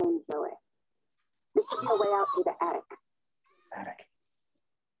 My name's Zoe. This is the way out to the attic. Attic.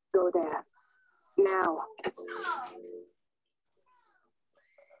 Go there. Now.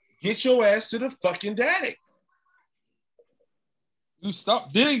 Get your ass to the fucking attic. You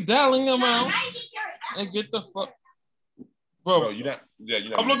stop dialing them out and get the fuck. Bro, you're not. Yeah,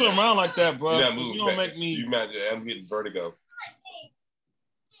 you're not. I'm looking around like that, bro. You're not moving. You don't make me. I'm getting vertigo.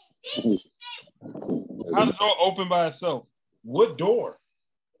 How the door open by itself? What door?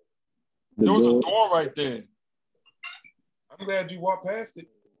 There was a door right there. I'm glad you walked past it.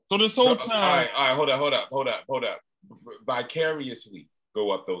 So this whole time. All right, hold up. Vicariously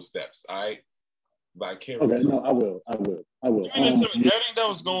go up those steps. All right. Vicariously. Okay, no, I will. You mean everything that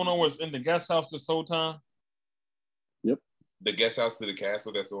was going on was in the guest house this whole time? Yep. The guest house to the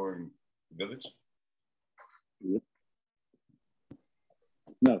castle that's on Village? Yep.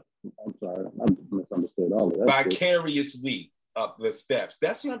 No, I'm sorry. I misunderstood all of that. Vicariously up the steps.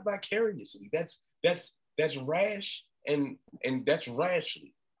 That's not vicariously. That's rash and that's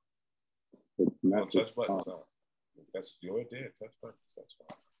rashly. Not touch buttons. That's your idea. Touch buttons. That's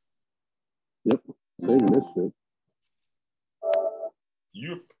fine. Yep. Saving this shit.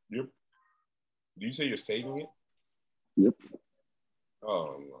 You're. Do you say you're saving it? Yep.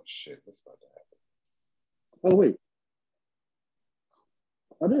 Oh shit! What's about to happen? Oh wait.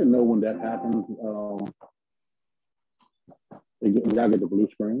 I didn't know when that happened. Y'all get the blue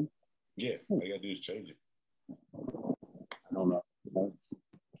screen? Yeah, all you gotta do is change it. I don't know.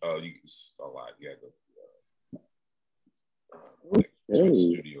 Oh, it's a lot. You gotta go. Okay.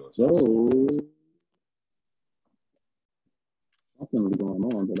 Studio. So something's going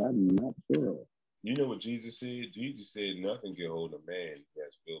on, but I'm not sure. You know what Jesus said? Jesus said nothing can hold a man who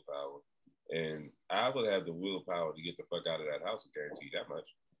has willpower. And I would have the willpower to get the fuck out of that house, I guarantee you that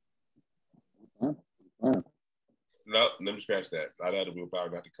much. No, let me scratch that. I'd have the willpower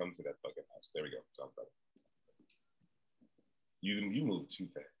not to come to that fucking house. There we go. Sounds better. You move too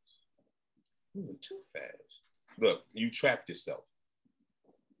fast. Moving too fast. Look, you trapped yourself.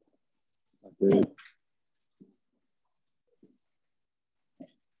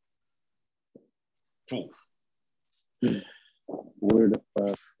 Fool. Where the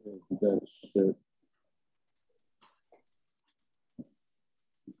fuck is that shit?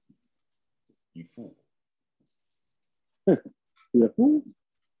 You fool. Yeah, fool?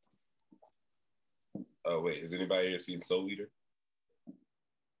 Oh, wait. Has anybody here seen Soul Eater?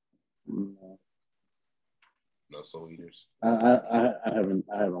 No. No Soul Eaters? I haven't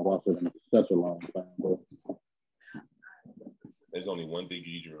watched it in such a long time. But... There's only one thing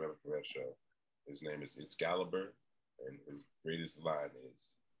you need to remember from that show. His name is Excalibur, and his greatest line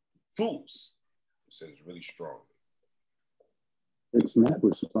is "Fools." It says really strong. It's not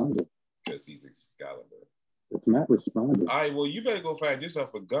responding. Because he's Excalibur. It's not responding. All right, well, you better go find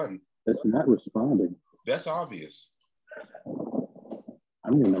yourself a gun. It's not responding. That's obvious.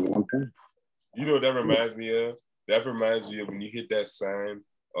 I'm getting one thing. You know what that reminds me of? That reminds me of when you hit that sign.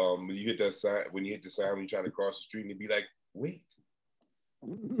 When you hit the sign when you're trying to cross the street and be like, wait.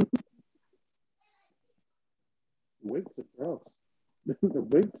 Wait to cross.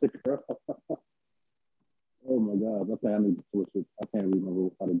 Wait to cross. Oh my God! I think I need to switch it. I can't remember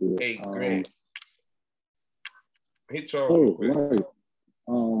how to do it. Hey, Greg. Hey, Charles.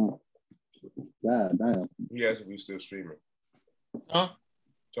 Oh, right. God damn. He asked if we still streaming. Huh?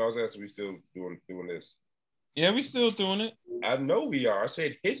 Charles asked if we still doing this. Yeah, we still doing it. I know we are. I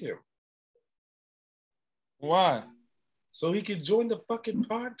said hit him. Why? So he can join the fucking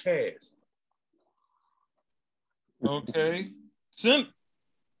podcast. Okay.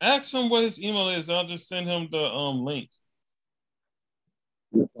 Ask him what his email is. I'll just send him the link.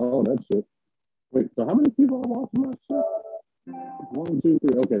 Oh, that's it. Wait, so how many people are watching my shit? 1, 2,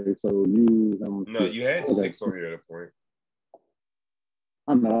 3. Okay, so you. No, you had 6 on here at a point.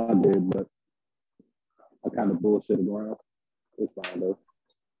 I know I did, but I kind of bullshitted around. It's fine though.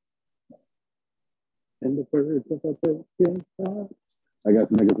 And the first I guess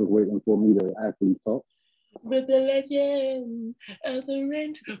niggas was waiting for me to actually talk. But the legend of the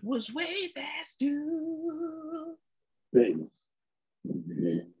rent was way past due. Baby.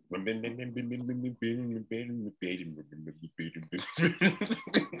 It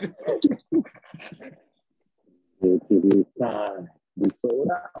is time. We sold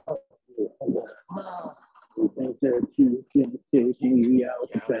out. We think that you can take me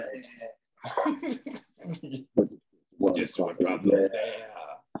outside. Just one problem there.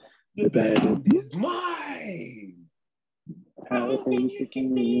 The band is mine. How can you kick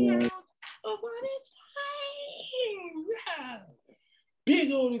me out of what is mine? Yeah.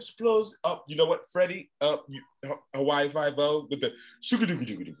 Big old explosion. Up, you know what, Freddie? Up, Hawaii 5-0 with the sugar doo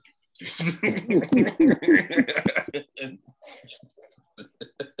doo doo.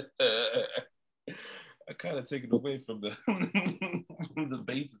 I kind of take it away from the the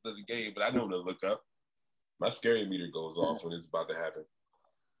basis of the game, but I know to look up. My scary meter goes off when it's about to happen.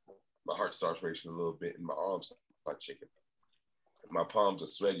 My heart starts racing a little bit, and my arms start shaking. My palms are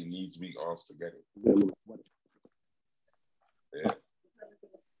sweaty, knees weak, arms spaghetti. Yeah.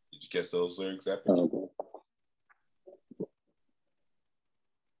 Did you catch those lyrics, Epic?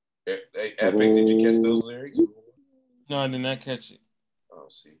 Hey, Epic, did you catch those lyrics? No, I did not catch it. Oh,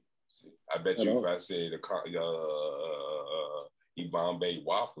 see. I bet you if I said Bombay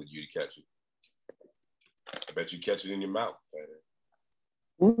waffle, you'd catch it. I bet you catch it in your mouth.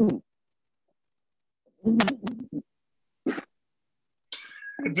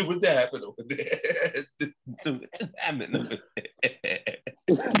 Do what that happened over there. Do what happened over there.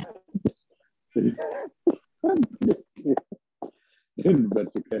 Bet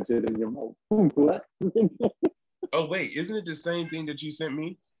you catch it in your mouth. What? Oh wait, isn't it the same thing that you sent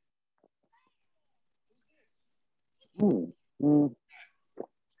me? I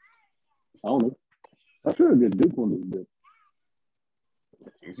don't know. I should get Duke on this bit.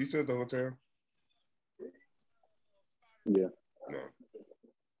 Is he still at the hotel? Yeah. No.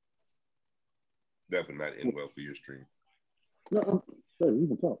 That would not end well for your stream. No, you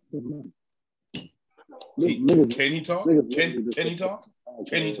can talk. Can he talk? Can he talk?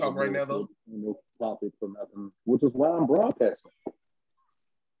 Can he talk right now though? No topics or nothing, which is why I'm broadcasting.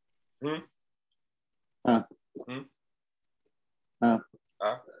 Huh?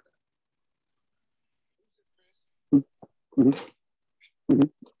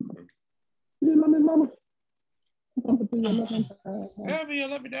 You love me, mama. You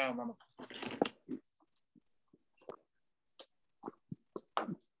let me down, mama.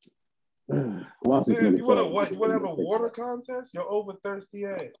 Damn, you want to have a water contest? You're over thirsty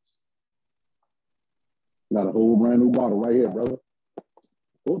ass. Got a whole brand new bottle right here, brother.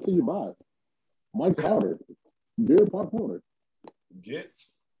 Go till you buy it. Mike's Harder. Deer Park Water. Get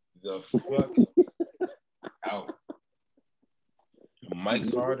the fuck out.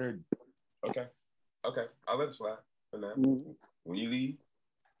 Mike's Harder. Okay. I'll let it slide for now. When you leave,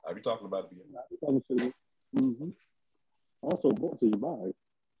 I'll be talking about it again. Also, go till you buy it.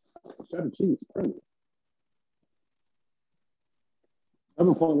 Cheddar cheese, friendly.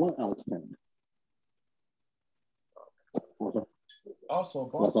 7.1 ounce can. Also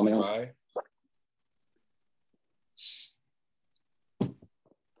brought to you by.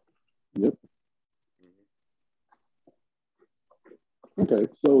 Yep. Okay,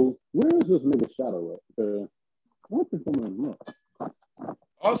 so where is this nigga Shadow at? What's this woman?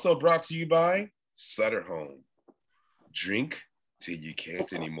 Also brought to you by Sutter Home. Drink till you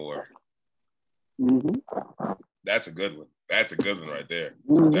can't anymore. Mm-hmm. That's a good one. That's a good one right there.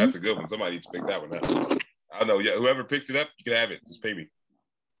 Mm-hmm. That's a good one. Somebody needs to pick that one up. I don't know. Yeah, whoever picks it up, you can have it. Just pay me.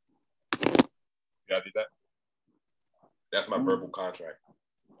 Yeah, I did that. That's my verbal contract.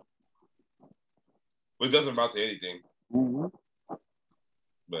 But it doesn't amount to anything. Mm-hmm.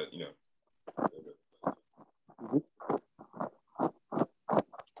 But, you know.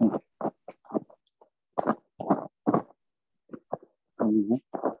 Mm-hmm.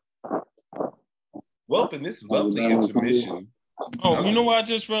 Well, in this lovely intermission. Oh, you know what I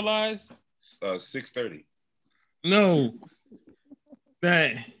just realized? 6:30. No.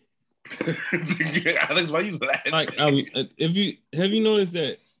 That Alex, why you laughing? like have you noticed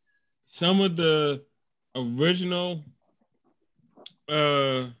that some of the original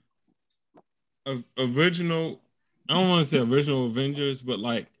I don't want to say original Avengers, but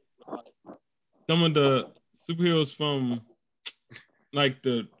like some of the superheroes from like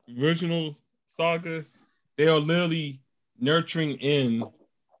the original saga, they are literally nurturing in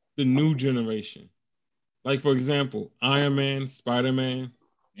the new generation. Like, for example, Iron Man, Spider-Man,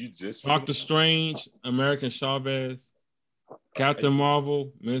 Doctor Strange, American Chavez, Captain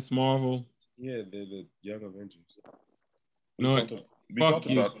Marvel, Miss Marvel. Yeah, they're the Young Avengers.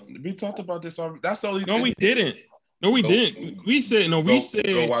 We talked about this already. That's the only thing. We didn't. No, we didn't. We said go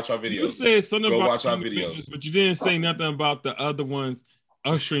watch our videos. You said something about watch our videos, videos, but you didn't say nothing about the other ones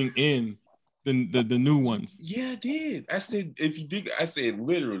ushering in the new ones. Yeah, I did. I said if you think I said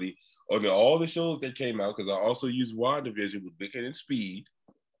literally on all the shows that came out, because I also used WandaVision with Wicked and Speed.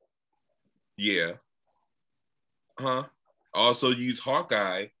 Yeah. Huh? I also used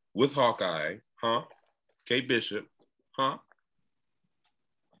Hawkeye with Hawkeye. Huh? Kate Bishop. Huh?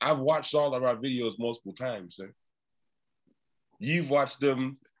 I've watched all of our videos multiple times, sir. You've watched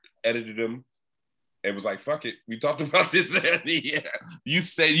them, edited them, and was like, fuck it. We talked about this earlier. You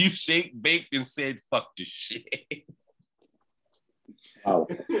said you baked and said, fuck this shit. Oh.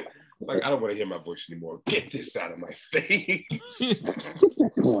 It's like, I don't want to hear my voice anymore. Get this out of my face.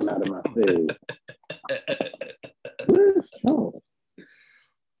 Going out of my face. Where's Charles?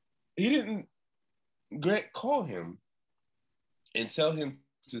 He didn't. Grant, call him and tell him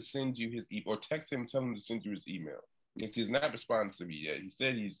to send you his email, or text him, tell him to send you his email. Because he's not responding to me yet. He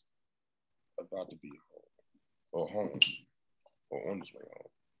said he's about to be home, or on his way home.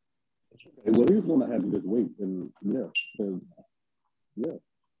 Well, he's going to have to just wait. And yeah.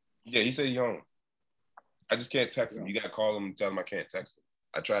 Yeah, he said he's home. I just can't text him. You got to call him and tell him I can't text him.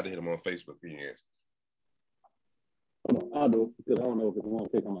 I tried to hit him on Facebook. He didn't answer. Hold on, I'll do it because I don't know if it's going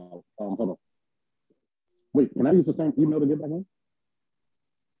to take him out. Hold on. Wait, can I use the same email to get back in?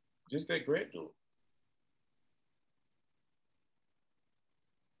 Just that Grant do it.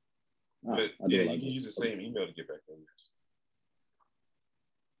 But yeah, you can use the same email to get back in.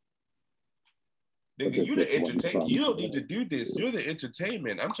 Nigga, you the entertainment. You don't need to do this. You're the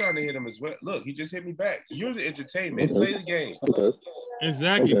entertainment. I'm trying to hit him as well. Look, he just hit me back. You're the entertainment. Play the game.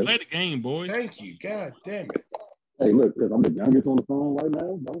 Exactly. Play the game, boy. Thank you. God damn it. Hey, look, because I'm the youngest on the phone right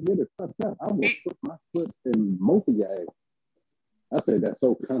now. Don't get it fucked up. I will put my foot in most of your ass. I said that's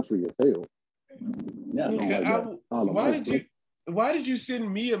so country as hell. Yeah, why did you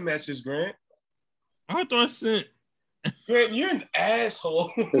send me a message, Grant? I thought I sent Grant, you're an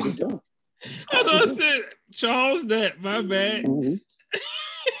asshole. I thought I said Charles that. My bad. Mm-hmm.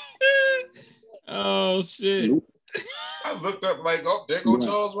 Oh shit. Nope. I looked up like, oh, there go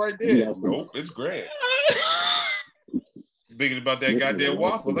Charles right there. Yeah. Nope, it's Grant. Thinking about that goddamn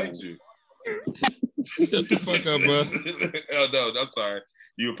waffle, ain't you? Shut the fuck up, bro. Oh no, I'm sorry.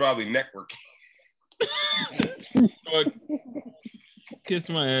 You were probably networking. Kiss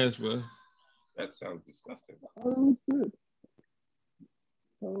my ass, bro. That sounds disgusting. Oh shit.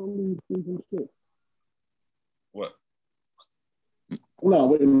 Holy freaking shit. What? No,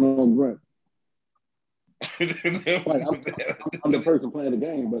 waiting on Brent. Like, I'm the person playing the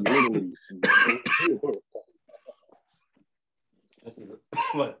game, but literally.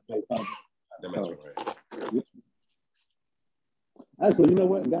 What? Actually, you know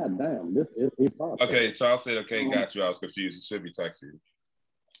what? God damn, this is a podcast. Okay, Charles said, okay, got you. I was confused. He should be texting you.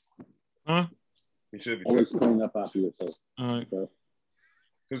 Huh? He should be Always texting clean up after yourself. All right.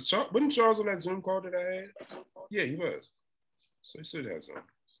 Because wasn't Charles on that Zoom call that I had? Yeah, he was. So he should have some.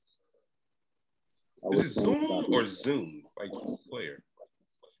 Is it Zoom or Zoom? Like player?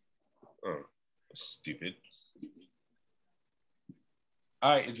 Oh, stupid.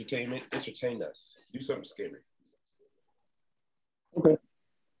 All right, entertainment. Entertain us. Do something scary. Okay.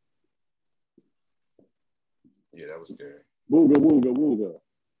 Yeah, that was scary. Wooga, wooga, wooga.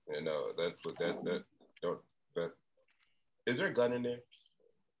 Yeah, no, that Is there a gun in there?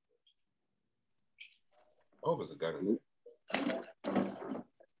 I hope there's a gun in there.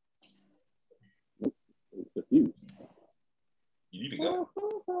 It's a few. You need a gun.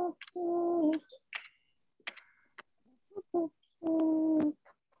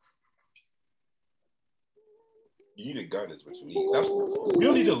 You need a gun is what you need. We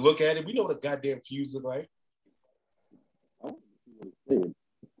don't need to look at it. We know what a goddamn fuse look like.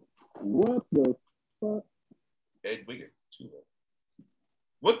 What the fuck? Ed Wiggin.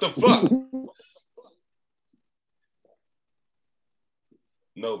 What the fuck?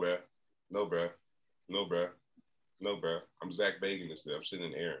 No, bruh. No, bruh. No, bruh. No, bruh. I'm Zach Bagan instead. I'm sitting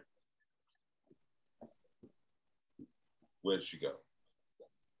in the air. Where'd she go?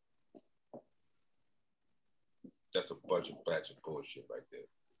 That's a batch of bullshit right there.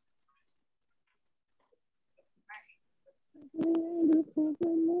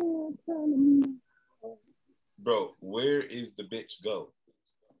 Bro, where is the bitch go?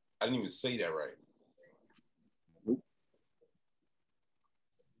 I didn't even say that right.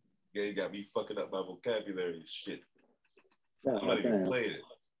 Yeah, you got me fucking up my vocabulary and shit. I'm not even playing it.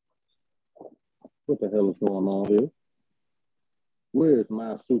 What the hell is going on here? Where's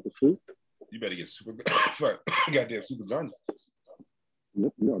my super suit? You better get super goddamn super gun.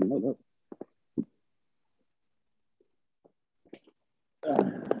 Yep, you already know that.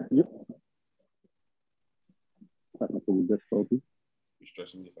 Yep. Technical difficulty. You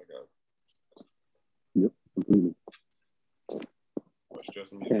stressing me if I got it. Yep, completely.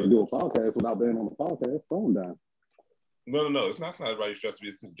 Stressing me. Can't do a podcast without being on the podcast. Phone down. No. It's not about you stressing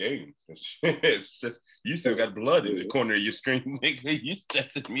me. It's this game. It's just you still got blood in the corner of your screen, nigga. You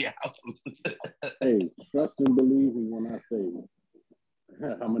stressing me out. Hey, trust and believe me when I say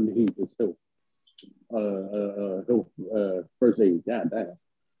I'm gonna need this help. First aid. Goddamn.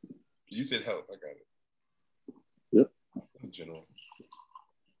 You said health. I got it. Yep. In general.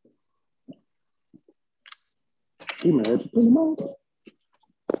 You mad? You put him on.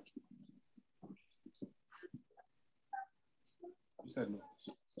 You said no.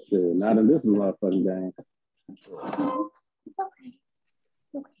 Shit, not in this motherfucking game. It's okay. It's okay.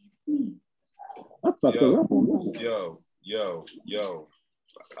 It's me. I fucked her up on this. Yo,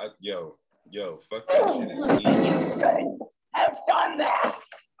 fuck that shit. It's me. I've done that.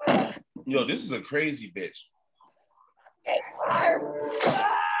 Yo, this is a crazy bitch. It hurts.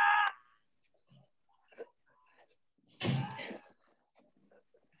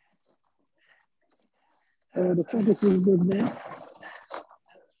 The fuck is this good man?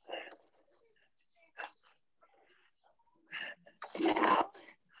 Now,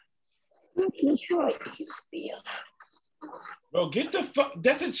 that's right. You feel. Bro, get the fuck.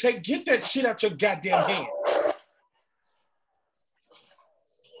 That's a check. Get that shit out your goddamn hand.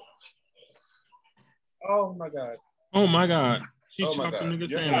 Oh my god. Oh my god. She Oh my chopped the god.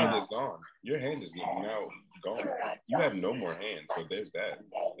 nigga's Your hand hand off. is gone. Your hand is now gone. You have no more hands. So there's that.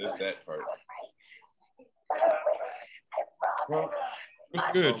 There's that part. Bro,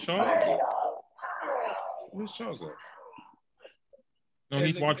 What's good, Charles? Where's Charles at? No,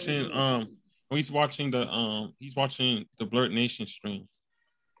 he's watching the Blurt Nation stream.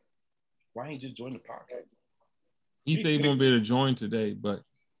 Why ain't he just join the podcast? He said he won't be able to join today, but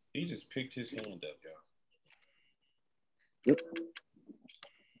he just picked his hand up, y'all. Yep.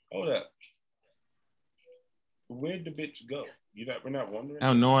 Hold up. Where'd the bitch go? We're not wondering. I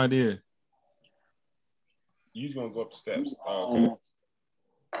have no idea. You're gonna go up the steps. Okay.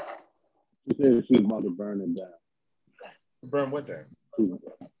 She said she was about to burn it down. Burn what down?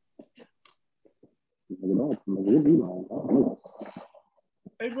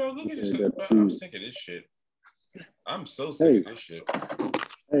 Hey, bro, look at this. I'm sick of this shit. I'm so sick of this shit.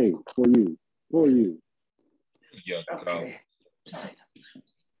 Hey, for you. Yeah, go.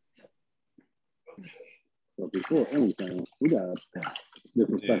 So before anything, we got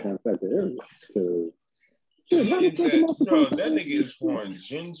disinfect and infect the area. Bro, that nigga is pouring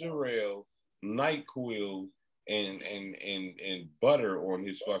ginger ale, NyQuil, and butter on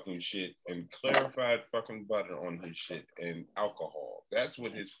his fucking shit, and clarified fucking butter on his shit, and alcohol. That's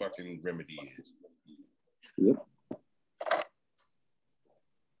what his fucking remedy is. Yep.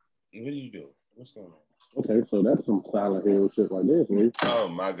 What are you doing? What's going on? Okay, so that's some Silent Hill shit like this, right? Oh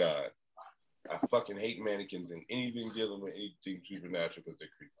my god. I fucking hate mannequins and anything dealing with anything supernatural because they're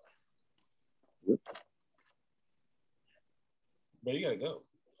creepy. Yep. But you gotta go.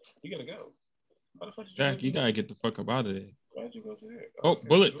 Why the fuck did you Jack, you gotta get the fuck up out of there. Why did you go to there? Oh, okay.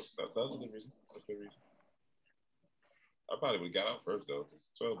 Bullets. That was a good reason. That's a good reason. I probably would have got out first though.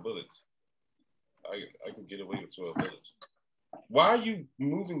 It's 12 bullets. I could get away with 12 bullets. Why are you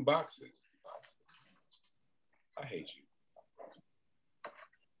moving boxes? I hate you.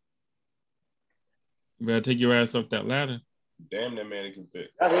 You better take your ass up that ladder. Damn, that mannequin thick.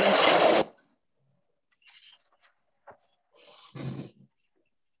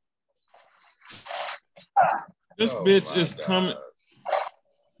 This bitch is coming.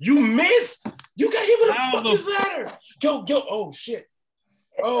 You missed. You got hit with a fucking ladder. Yo. Oh shit.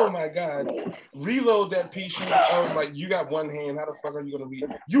 Oh my God. Reload that piece. Oh my. You got one hand. How the fuck are you gonna read?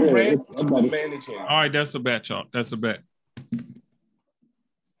 You ran to the mannequin. All right, that's a bet, y'all. That's a bet.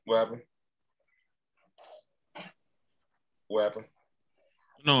 What happened? What happened?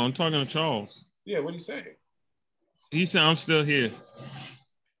 No, I'm talking to Charles. Yeah, what did he say? He said I'm still here.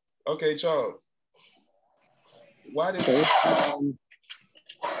 Okay, Charles. Why did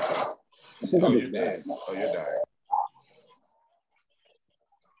Oh, you're dead. Oh, you're dying.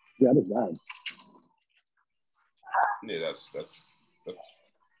 Yeah, I just died. Yeah, that's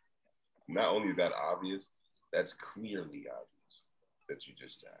not only is that obvious, that's clearly obvious that you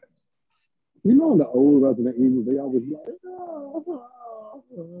just died. You know, in the old Resident Evil, they always be like,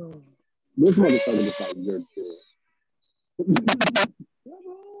 this motherfucker is like your kid.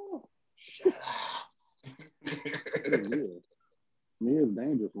 Shut up. Mia's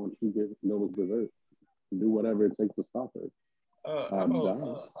dangerous once she goes berserk. Do whatever it takes to stop her.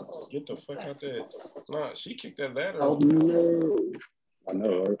 Get the fuck out there. Nah, she kicked that ladder. Oh, no. I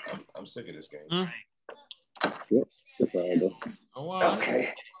know, right? I'm sick of this game. Yep. It's all good. Oh, wow.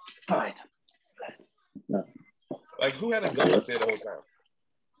 Okay. Fine. Yeah. Like, who had a gun up there the whole time?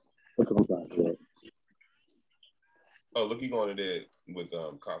 What's the whole time? Yeah. Oh, look, you going to there with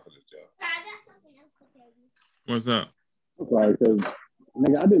confidence, y'all. What's up? I'm sorry, because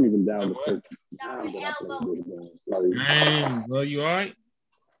nigga, I didn't even down the first time that I played the game. Man, bro, you all right?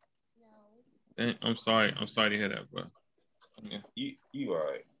 No. I'm sorry. I'm sorry to hear that, bro. Yeah. You all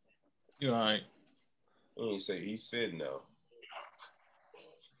right? You all right? He said no.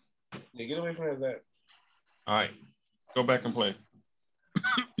 Yeah, get away from that. All right. Go back and play.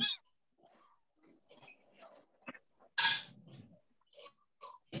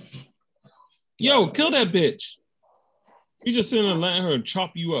 Yo, kill that bitch. You just sitting there letting her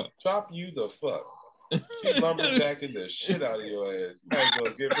chop you up. Chop you the fuck. She's lumberjacking the shit out of your ass. You might as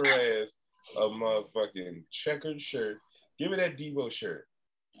well give her ass a motherfucking checkered shirt. Give her that Debo shirt.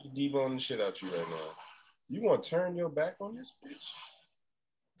 Deboing the shit out you right now. You want to turn your back on this bitch?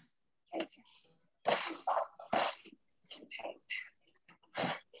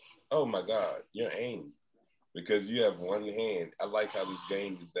 Oh my God, your aim. Because you have one hand. I like how this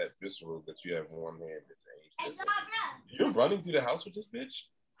game is that visceral that you have one hand. You're running through the house with this bitch?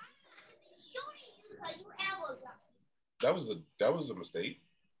 That was a mistake.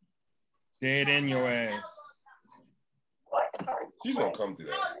 Dead in your ass. She's gonna come through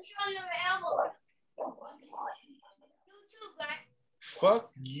that.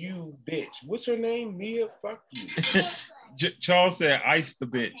 Fuck you, bitch. What's her name? Mia? Fuck you. Charles said, ice the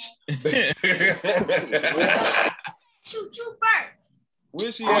bitch. Shoot you first.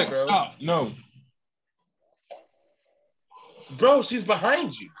 Where's she at, bro? Oh, no. Bro, she's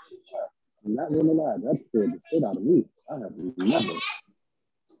behind you. I'm not gonna lie, that scared the shit out of me. I have never.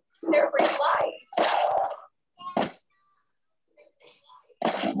 They're life.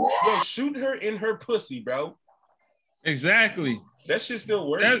 Yo, shoot her in her pussy, bro. Exactly. That shit still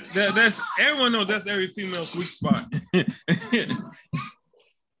works. That's everyone knows that's every female sweet spot.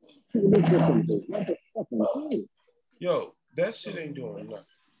 Yo, that shit ain't doing nothing.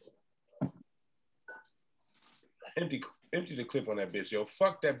 Empty the clip on that bitch, yo.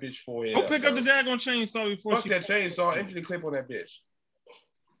 Fuck that bitch forehead. Go pick up the daggone chainsaw before Fuck that chainsaw. Empty the clip on that bitch.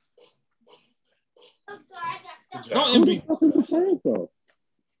 Don't empty.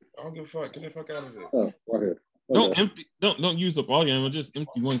 I don't give a fuck. Get the fuck out of there. Oh, right here. Don't empty. Don't use up all your ammo. Just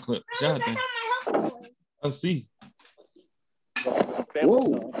empty one clip. God damn. Let's see.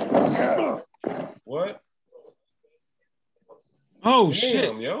 Whoa. What? Oh damn,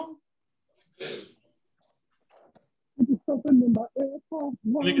 shit, yo.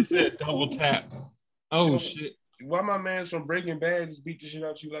 Nigga said double tap. Oh shit. Why my man from Breaking Bad just beat the shit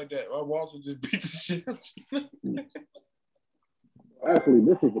out you like that? Why Walter just beat the shit out you? Actually,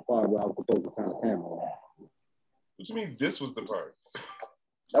 this is the part where I was supposed to turn the camera on. What you mean this was the part?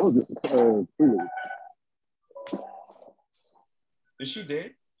 That was just prelude. Is she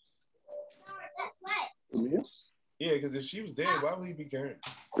dead? Yeah. Yeah, because if she was dead, why would he be carrying?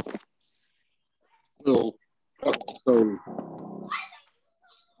 So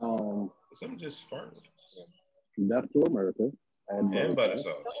something just farted. Death to America and butter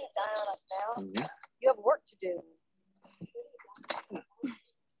sauce. Mm-hmm. You have work to do.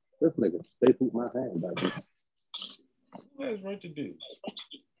 This nigga stay with my hand back there. Who has work to do?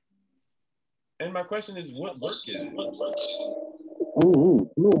 And And my question is, what work is it? Mm-hmm.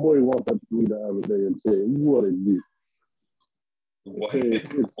 Little boy walked up to me the other day and said, "What is this?" What?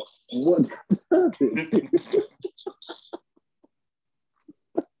 What?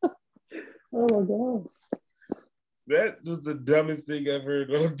 Oh my god! That was the dumbest thing I've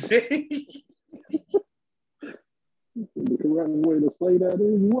heard all day. The correct way to say that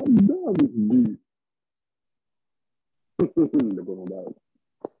is, what does it do?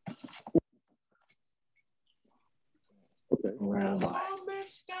 Okay. Where am I? So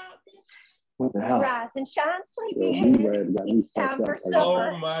messed up. What the hell? Rise and shine, Yo, sleepyhead. B-Rad got me It's time fucked for up. supper.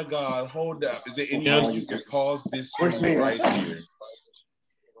 Oh my God, hold up. Is there any Yes. way you can pause this Where's stream me? right here?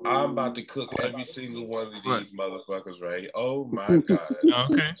 I'm about to cook every single one of What? these motherfuckers, right? Oh my God.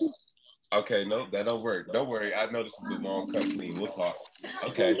 Okay. Okay, no, that don't work. Don't worry. I know this is a long cut scene. We'll talk.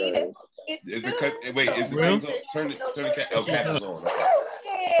 Okay. Is the cut? Wait, is the Real? turn the cat? Oh, cat is on. Okay.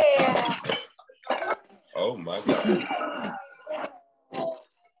 Yeah. Oh my God.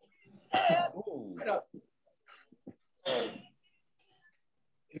 Ooh.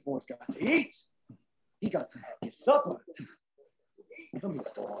 This boy's got to eat. He got to have his supper. Come here,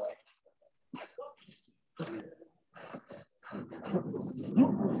 boy.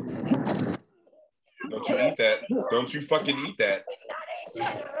 Don't you eat that. Don't you fucking eat that. Get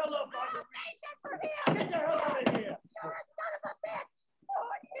the hell out of here.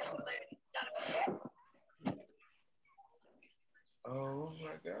 Oh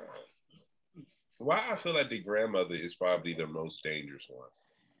my God. Why I feel like the grandmother is probably the most dangerous one.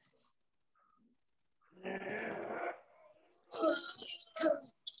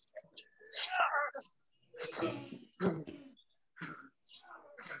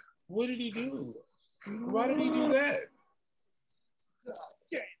 What did he do? Why did he do that?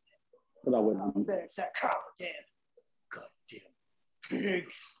 But I wouldn't. There's that cow again. Goddamn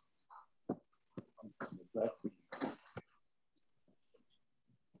pigs. I'm coming back for you.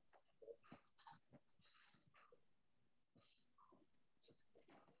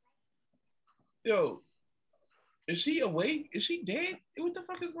 Yo, is she awake? Is she dead? What the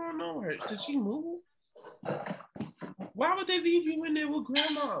fuck is going on with her? Did she move? Why would they leave you in there with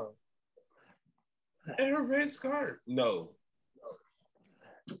grandma? And her red scarf? No.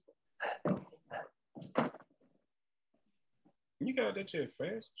 You got out that chair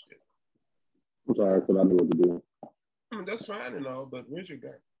fast. Shit. I'm sorry, because I knew what to do. I mean, that's fine and all, but where's your guy?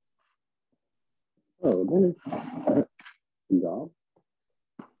 Oh, then he's gone.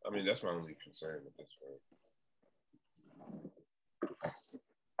 I mean, that's my only concern with this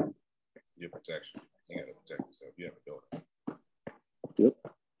one. Your protection. You gotta protect yourself. You have a daughter. Yep.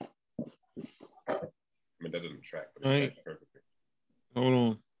 I mean, that doesn't track, but it Right. tracks perfectly. Hold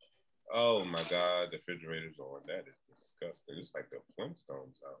on. Oh my God, the refrigerator's on. That is disgusting. It's like the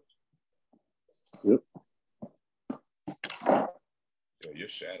Flintstones house. Yep. Yo, your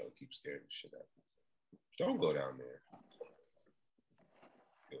shadow keeps scaring the shit out of me. Don't go down there.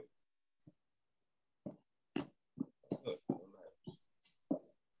 Good. Look,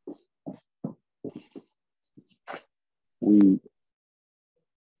 We.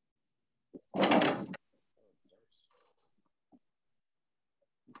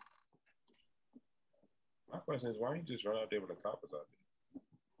 My question is, why don't you just run out there when the cop is out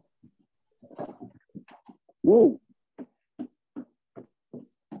there? Whoa.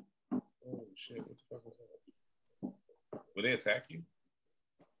 Oh shit, what the fuck was that? Will they attack you?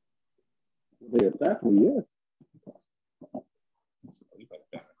 They attacked me, yes. Oh, you better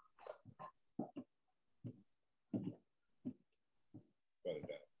die. You better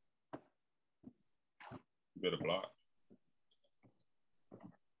die. You better block.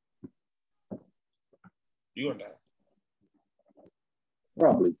 You gonna die.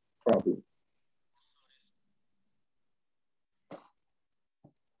 Probably.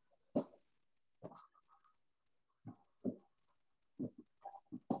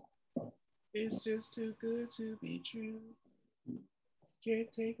 It's just too good to be true.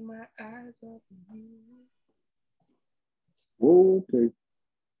 Can't take my eyes off of you. Okay.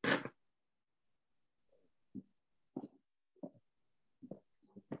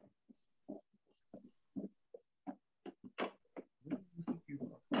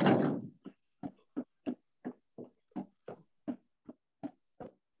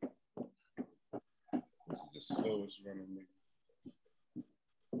 This is the slowest running nigga.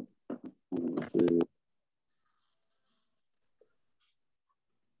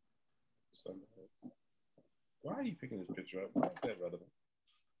 Why are you picking this picture up? Why is that relevant?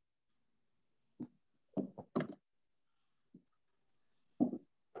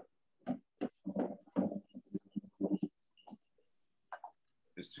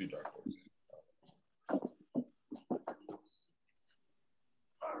 It's too dark.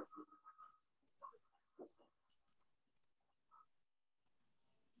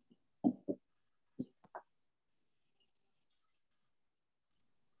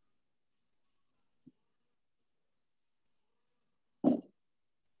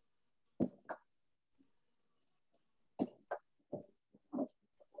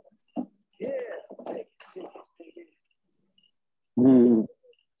 Mm.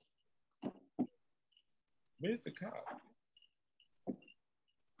 Where's the cop?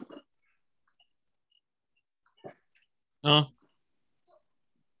 Huh?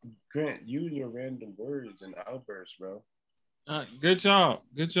 Grant, you and your random words and outbursts, bro. Good job.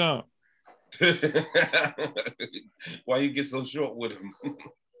 Good job. Why you get so short with him?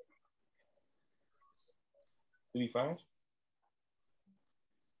 35?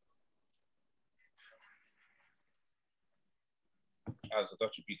 Alex, I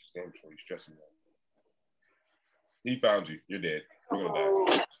thought you beat this game before you stressing me out. He found you. You're dead. You're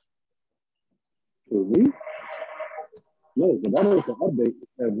gonna die. For me? No, but that was the update.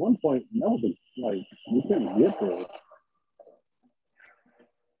 At one point, that was like you couldn't get there.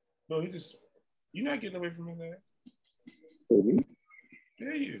 No, you're not getting away from me, man. For me?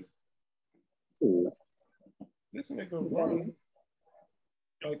 Yeah, you. Oh. This nigga run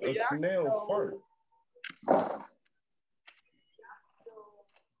like a snail fart.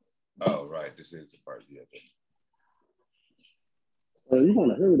 Oh, right. This is the part you have to. You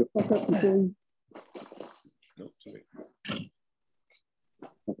want to hurry the fuck up before you? Nope, too late.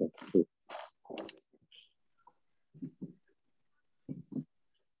 Okay, cool.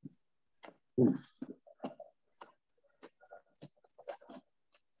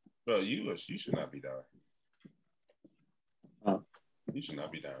 Bro, you should not be down. You should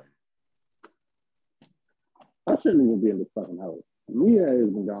not be down. I shouldn't even be in this fucking house. Mia has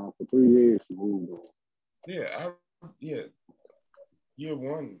been gone for 3 years. She moved on. Yeah, year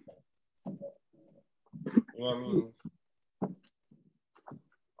one. You know what I mean?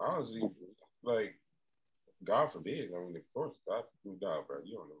 Honestly, like, God forbid. I mean, of course, God moved out, bro.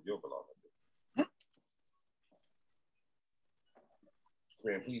 You don't know. You'll belong with it.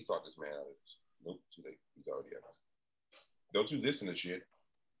 Man, please talk this man out of this. Nope, too late. He's already out. Don't you listen to shit.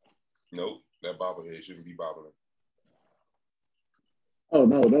 Nope, that bobblehead shouldn't be bobbling. Oh,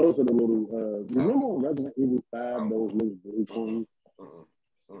 no, those are the little, remember on Resident Evil 5, those little blue coins?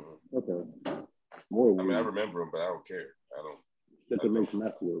 Okay. More I mean, I remember them, but I don't care. I don't. Shit that makes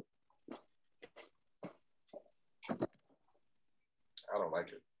mess with. I don't like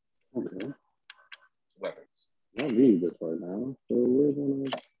it. Okay. Weapons. I don't need this right now, so we're going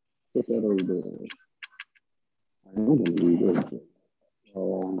to put that over there. I'm going to need this.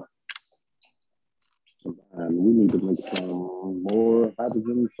 And we need to make some more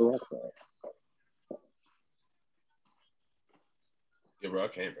hydrogen peroxide. Yeah, bro, I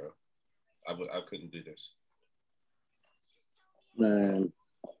can't, bro. I couldn't do this. Man,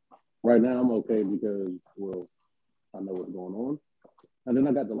 right now I'm okay because, well, I know what's going on. And then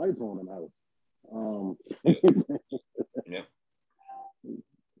I got the lights on in the house. Yeah.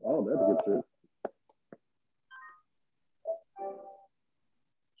 Oh, that's good shit.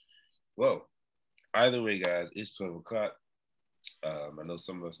 Well, either way, guys, it's 12 o'clock. I know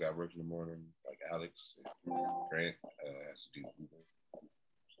some of us got work in the morning, like Alex and Grant has to do Uber.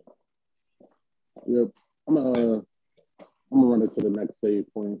 Yep. I'm gonna run it to the next save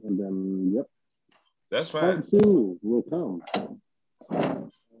point and then yep. That's fine. Part 2 will come.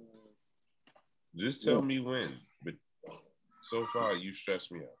 Just tell me when. But so far you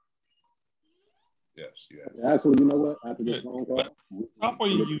stressed me out. Yes, you have. Actually, you know what? After this phone call. Top are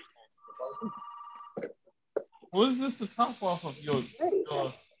you? What is this? The top off of your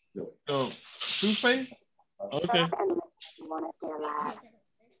toothpaste? Okay.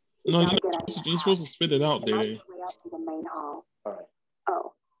 No, you're supposed to spit it out, Dede.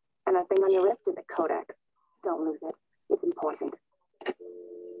 Oh, and that thing on your wrist is a codex. Don't lose it. It's important.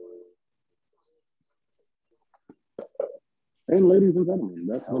 And ladies and gentlemen,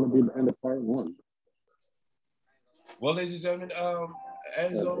 that's going to be the end of part 1. Well, ladies and gentlemen,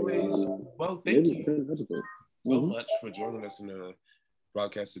 as always, well, thank you so much for joining us in the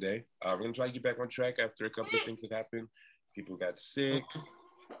broadcast today. We're going to try to get back on track after a couple of things that happened. People got sick,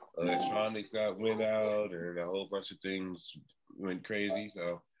 electronics went out, and a whole bunch of things went crazy.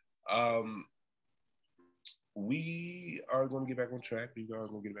 So we are going to get back on track. We are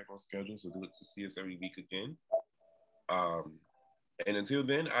going to get back on schedule. So look to see us every week again. And until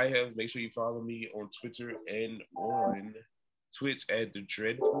then, make sure you follow me on Twitter and on Twitch at the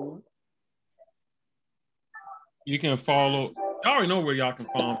Dreadpool. You can follow. I already know where y'all can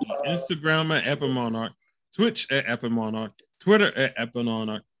follow me. Instagram at Epic Monarch, Twitch at Epic Monarch, Twitter at Epic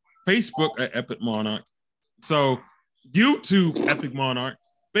Monarch, Facebook at Epic Monarch. So YouTube Epic Monarch.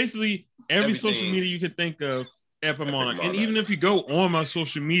 Basically, every social media you can think of, Epic Monarch. And even if you go on my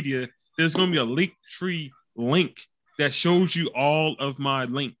social media, there's going to be a Linktree link that shows you all of my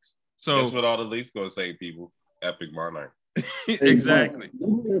links. So that's what all the links going to say, people. Epic Monarch. Exactly.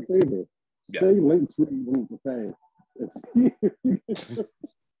 Do me a favor. Yeah. Say Linktree link the same.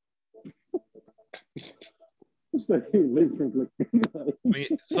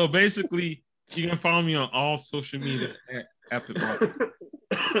 So basically, you can follow me on all social media at Epic Market.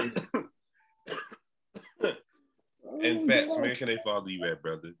 In fact, where can they follow you at,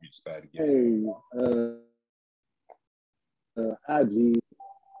 brother? If you decide to get IG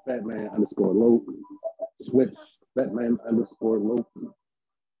Fatman_Lope, Switch Fatman_Lope.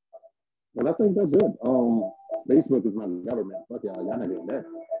 And I think that's it. Facebook is my government. Fuck y'all not getting that.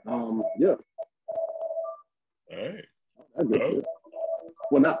 Yeah. All right. That's good shit.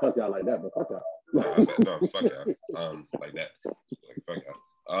 Well, not fuck y'all like that, but fuck y'all. No, fuck y'all. Like that. Like fuck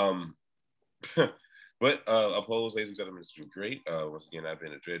y'all. But Oppose, ladies and gentlemen, it's been great. Once again, I've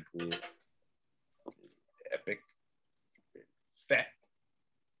been a Dreadpool. Epic. Fat.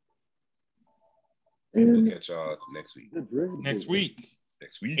 And we'll catch y'all next week. Next week.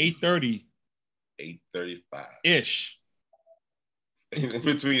 8:30. 8:35. Ish.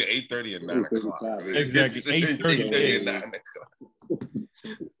 Between 8:30 and 9 o'clock. Exactly. 8:30 and 9 o'clock.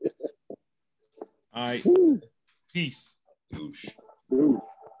 All right. Peace. Oosh.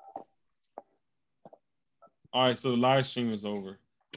 All right, so the live stream is over.